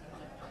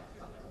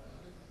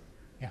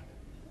 Yeah.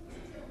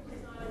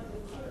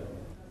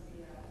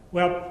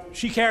 Well,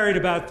 she carried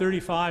about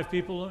 35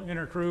 people in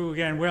her crew.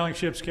 Again, whaling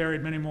ships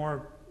carried many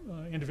more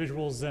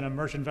individuals than a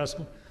merchant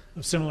vessel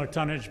of similar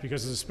tonnage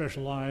because of the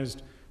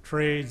specialized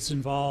trades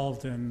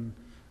involved in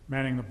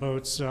manning the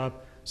boats.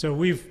 So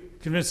we've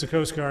convinced the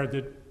Coast Guard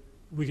that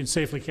we can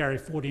safely carry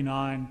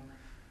 49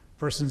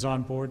 persons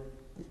on board.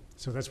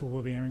 So that's what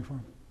we'll be aiming for.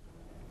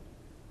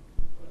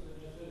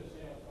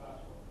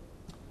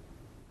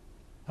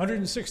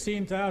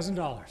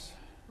 $116,000.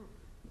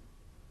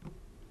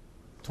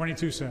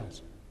 22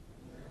 sails.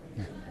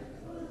 Yeah.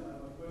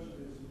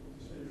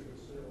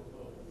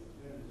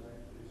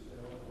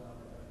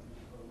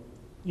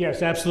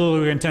 Yes,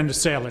 absolutely. We intend to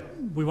sail it.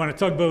 We want a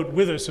tugboat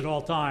with us at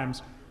all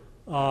times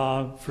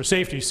for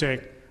safety's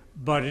sake,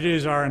 but it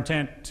is our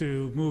intent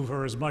to move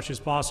her as much as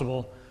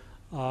possible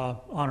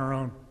on her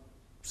own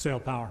sail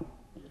power.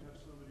 You have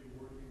somebody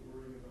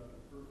worrying about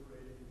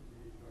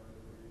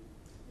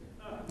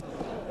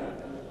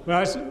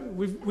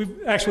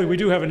Well, we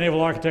do have a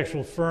naval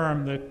architectural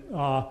firm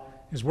that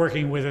is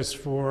working with us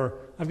for.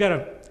 I've got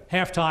a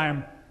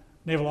half-time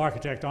naval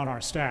architect on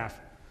our staff,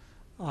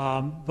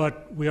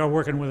 but we are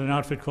working with an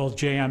outfit called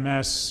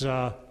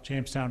JMS,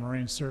 Jamestown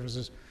Marine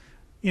Services,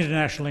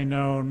 internationally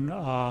known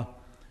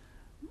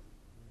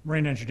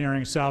marine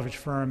engineering salvage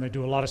firm. They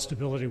do a lot of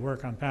stability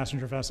work on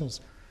passenger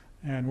vessels,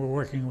 and we're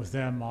working with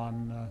them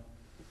on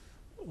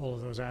all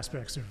of those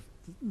aspects of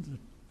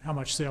how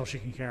much sail she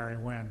can carry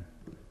when.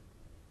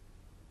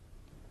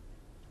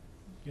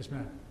 Yes,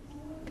 ma'am.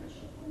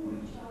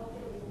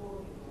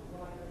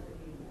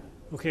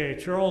 Okay,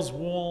 Charles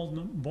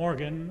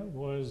Morgan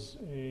was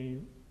a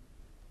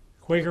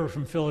Quaker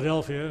from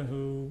Philadelphia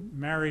who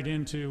married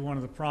into one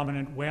of the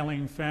prominent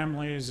whaling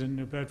families in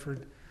New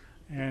Bedford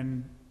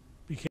and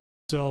became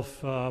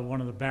himself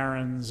one of the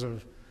barons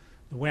of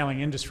the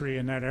whaling industry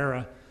in that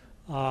era.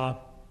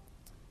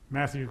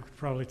 Matthew could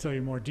probably tell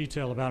you more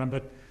detail about him,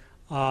 but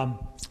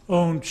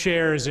owned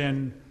shares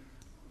in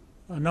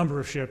a number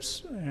of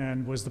ships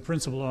and was the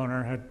principal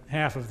owner, had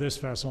half of this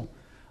vessel.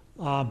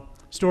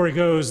 Story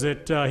goes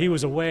that he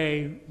was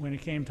away when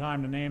it came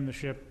time to name the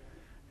ship,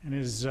 and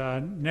his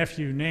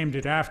nephew named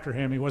it after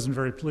him. He wasn't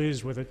very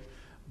pleased with it,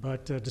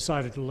 but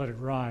decided to let it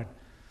ride.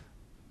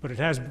 But it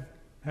has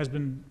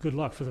been good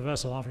luck for the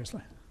vessel,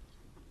 obviously.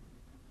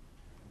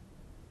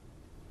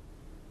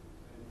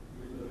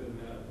 We live in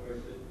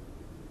Bedford,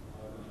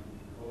 on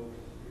Oak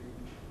Street,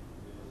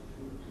 there's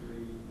 2 or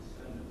 3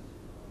 descendants.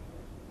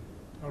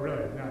 Oh,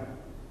 really? No.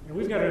 And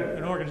we've got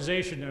an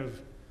organization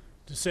of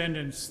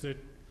descendants that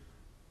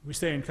we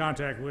stay in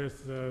contact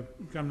with,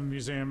 come to the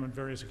museum on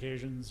various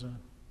occasions.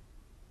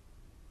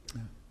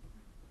 Yeah.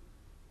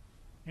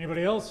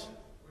 Anybody else?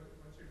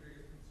 What's your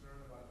biggest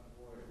concern about the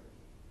voyage?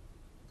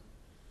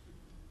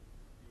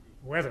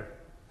 Weather.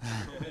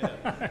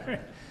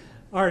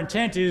 Our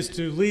intent is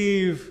to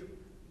leave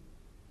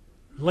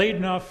late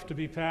enough to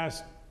be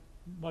past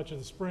much of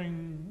the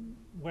spring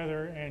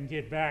weather and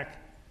get back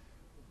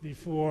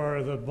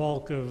before the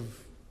bulk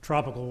of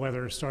tropical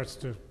weather starts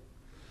to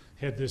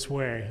head this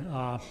way.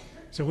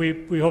 So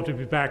we hope to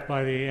be back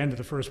by the end of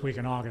the first week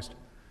in August.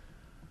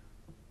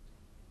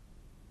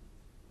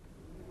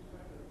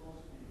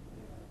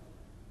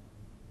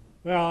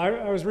 Well,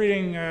 I was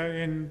reading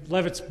in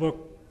Levitt's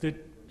book that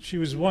she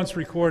was once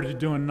recorded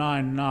doing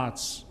 9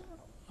 knots.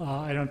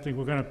 I don't think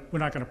we're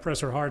not going to press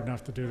her hard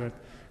enough to do that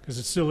because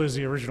it still is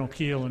the original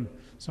keel and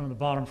some of the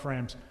bottom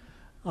frames.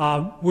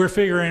 We're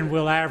figuring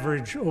we'll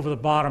average over the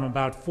bottom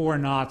about 4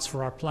 knots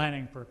for our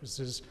planning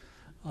purposes.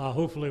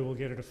 Hopefully we'll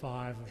get it to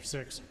 5 or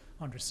 6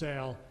 under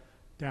sail,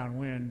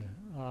 downwind.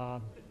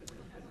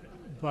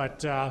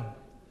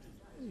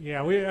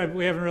 Yeah, we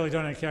haven't really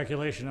done any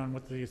calculation on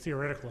what the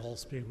theoretical hull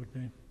speed would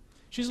be.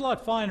 She's a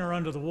lot finer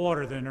under the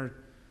water than her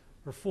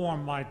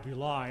form might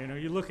belie. You know,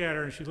 you look at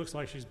her and she looks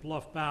like she's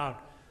bluff bowed,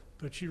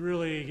 but she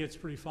really gets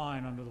pretty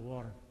fine under the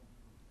water.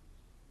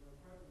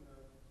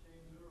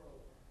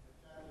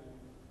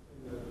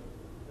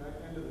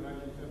 End of the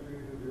 19th century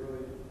to the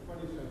early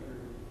 20th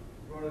century,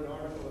 wrote an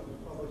article that was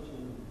published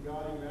in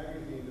Yachting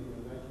magazine in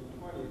the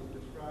 1920s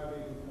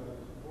describing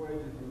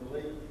voyages in the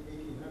late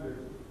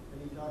 1800s,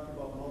 and he talked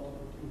about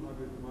multiple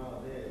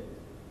 200-mile days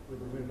with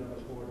the wind on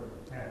the quarter.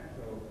 Yeah.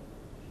 So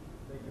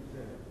they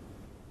consider.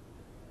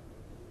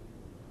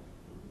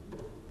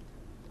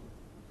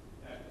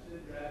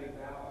 Consider driving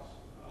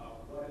ballast.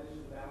 What is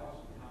the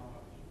ballast and how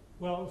much?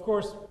 Well, of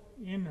course,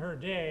 in her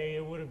day,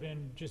 it would have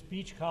been just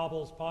beach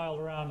cobbles piled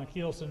around the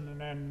keelson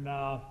and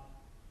then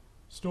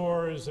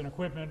stores and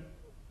equipment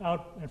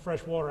out and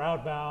fresh water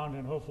outbound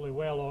and hopefully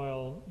whale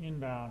oil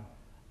inbound.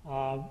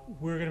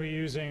 We're going to be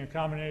using a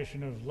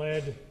combination of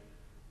lead,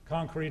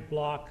 concrete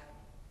block,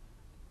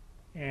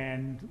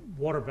 and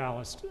water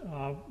ballast.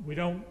 We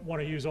don't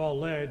want to use all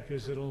lead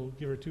because it'll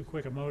give her too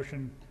quick a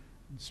motion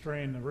and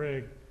strain the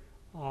rig.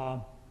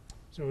 So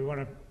we want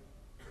to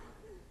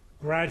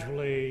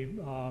gradually,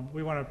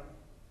 we want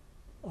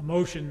a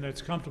motion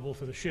that's comfortable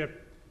for the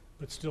ship,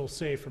 but still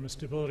safe from a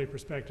stability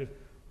perspective.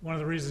 One of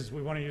the reasons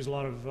we want to use a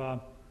lot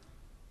of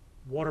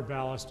water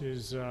ballast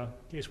is in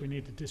case we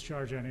need to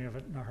discharge any of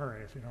it in a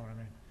hurry, if you know what I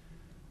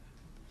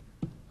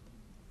mean.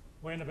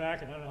 Way in the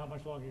back, and I don't know how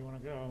much longer you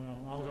want to go.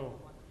 I'll go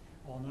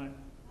all night.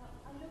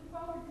 I look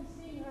forward to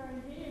seeing her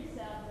enjoy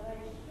herself, but I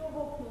sure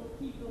hope you'll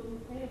keep those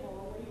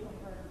inflatable away from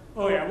her.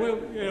 Oh yeah,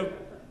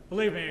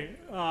 believe me,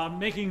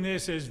 making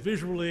this as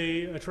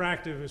visually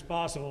attractive as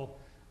possible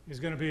is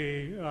going to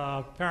be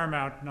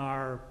paramount in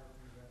our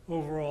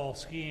overall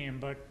scheme,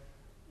 but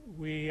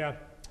we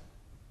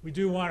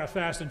do want a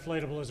fast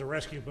inflatable as a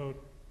rescue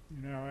boat.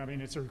 You know, I mean,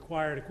 it's a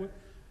required equipment.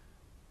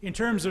 In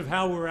terms of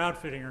how we're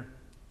outfitting her,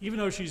 even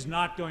though she's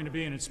not going to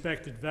be an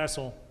inspected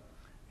vessel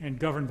and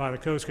governed by the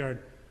Coast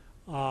Guard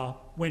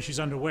when she's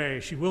underway,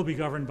 she will be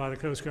governed by the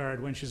Coast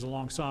Guard when she's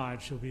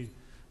alongside. She'll be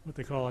what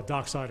they call a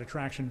dockside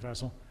attraction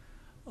vessel.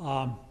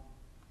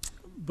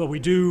 But we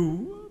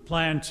do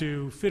plan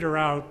to fit her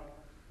out,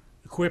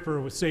 equip her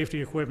with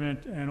safety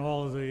equipment and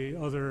all of the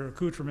other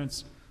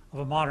accoutrements of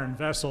a modern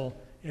vessel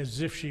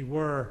as if she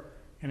were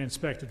an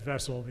inspected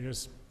vessel,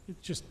 because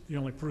it's just the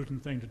only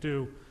prudent thing to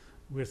do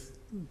with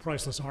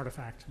priceless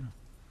artifact. You know.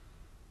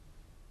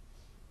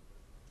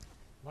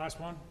 Last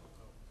one.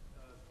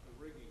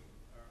 The rigging,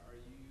 are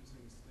you using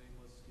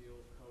stainless steel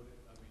coated,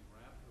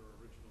 wrapped or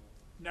original?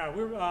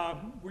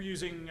 No, we're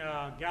using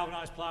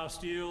galvanized plow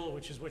steel,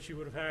 which is what you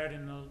would have had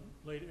in the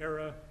late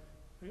era.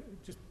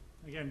 Just,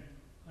 again,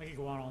 I could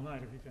go on all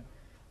night if you can.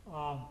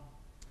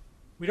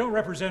 We don't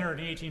represent her in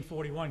the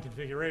 1841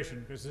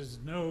 configuration because there's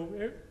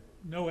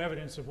no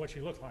evidence of what she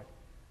looked like.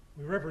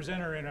 We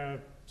represent her in a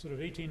sort of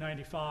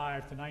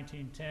 1895 to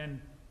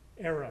 1910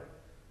 era.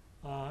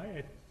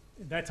 At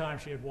that time,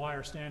 she had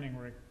wire standing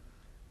rig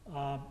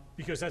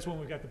because that's when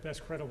we got the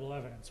best credible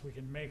evidence. We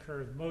can make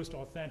her the most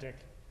authentic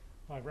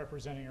by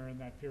representing her in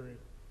that period.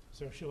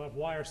 So she'll have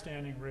wire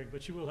standing rig,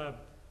 but she will have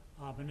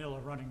vanilla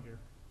running gear.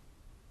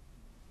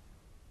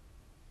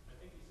 I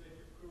think you said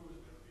your crew was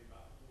going to be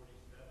about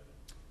 47.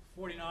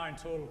 49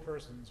 total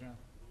persons, yeah.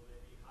 Will they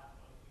be hot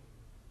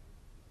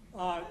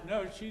bunking?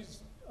 No,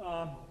 she's,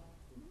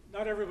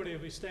 not everybody will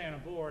be staying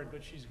aboard,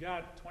 but she's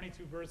got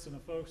 22 berths in the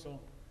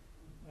forecastle.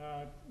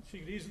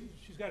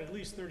 She's got at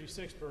least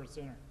 36 berths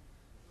in her.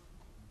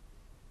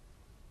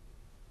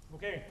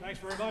 Okay, thanks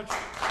very much.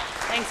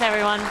 Thanks,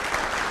 everyone.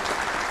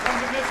 Come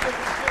to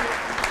Mystic.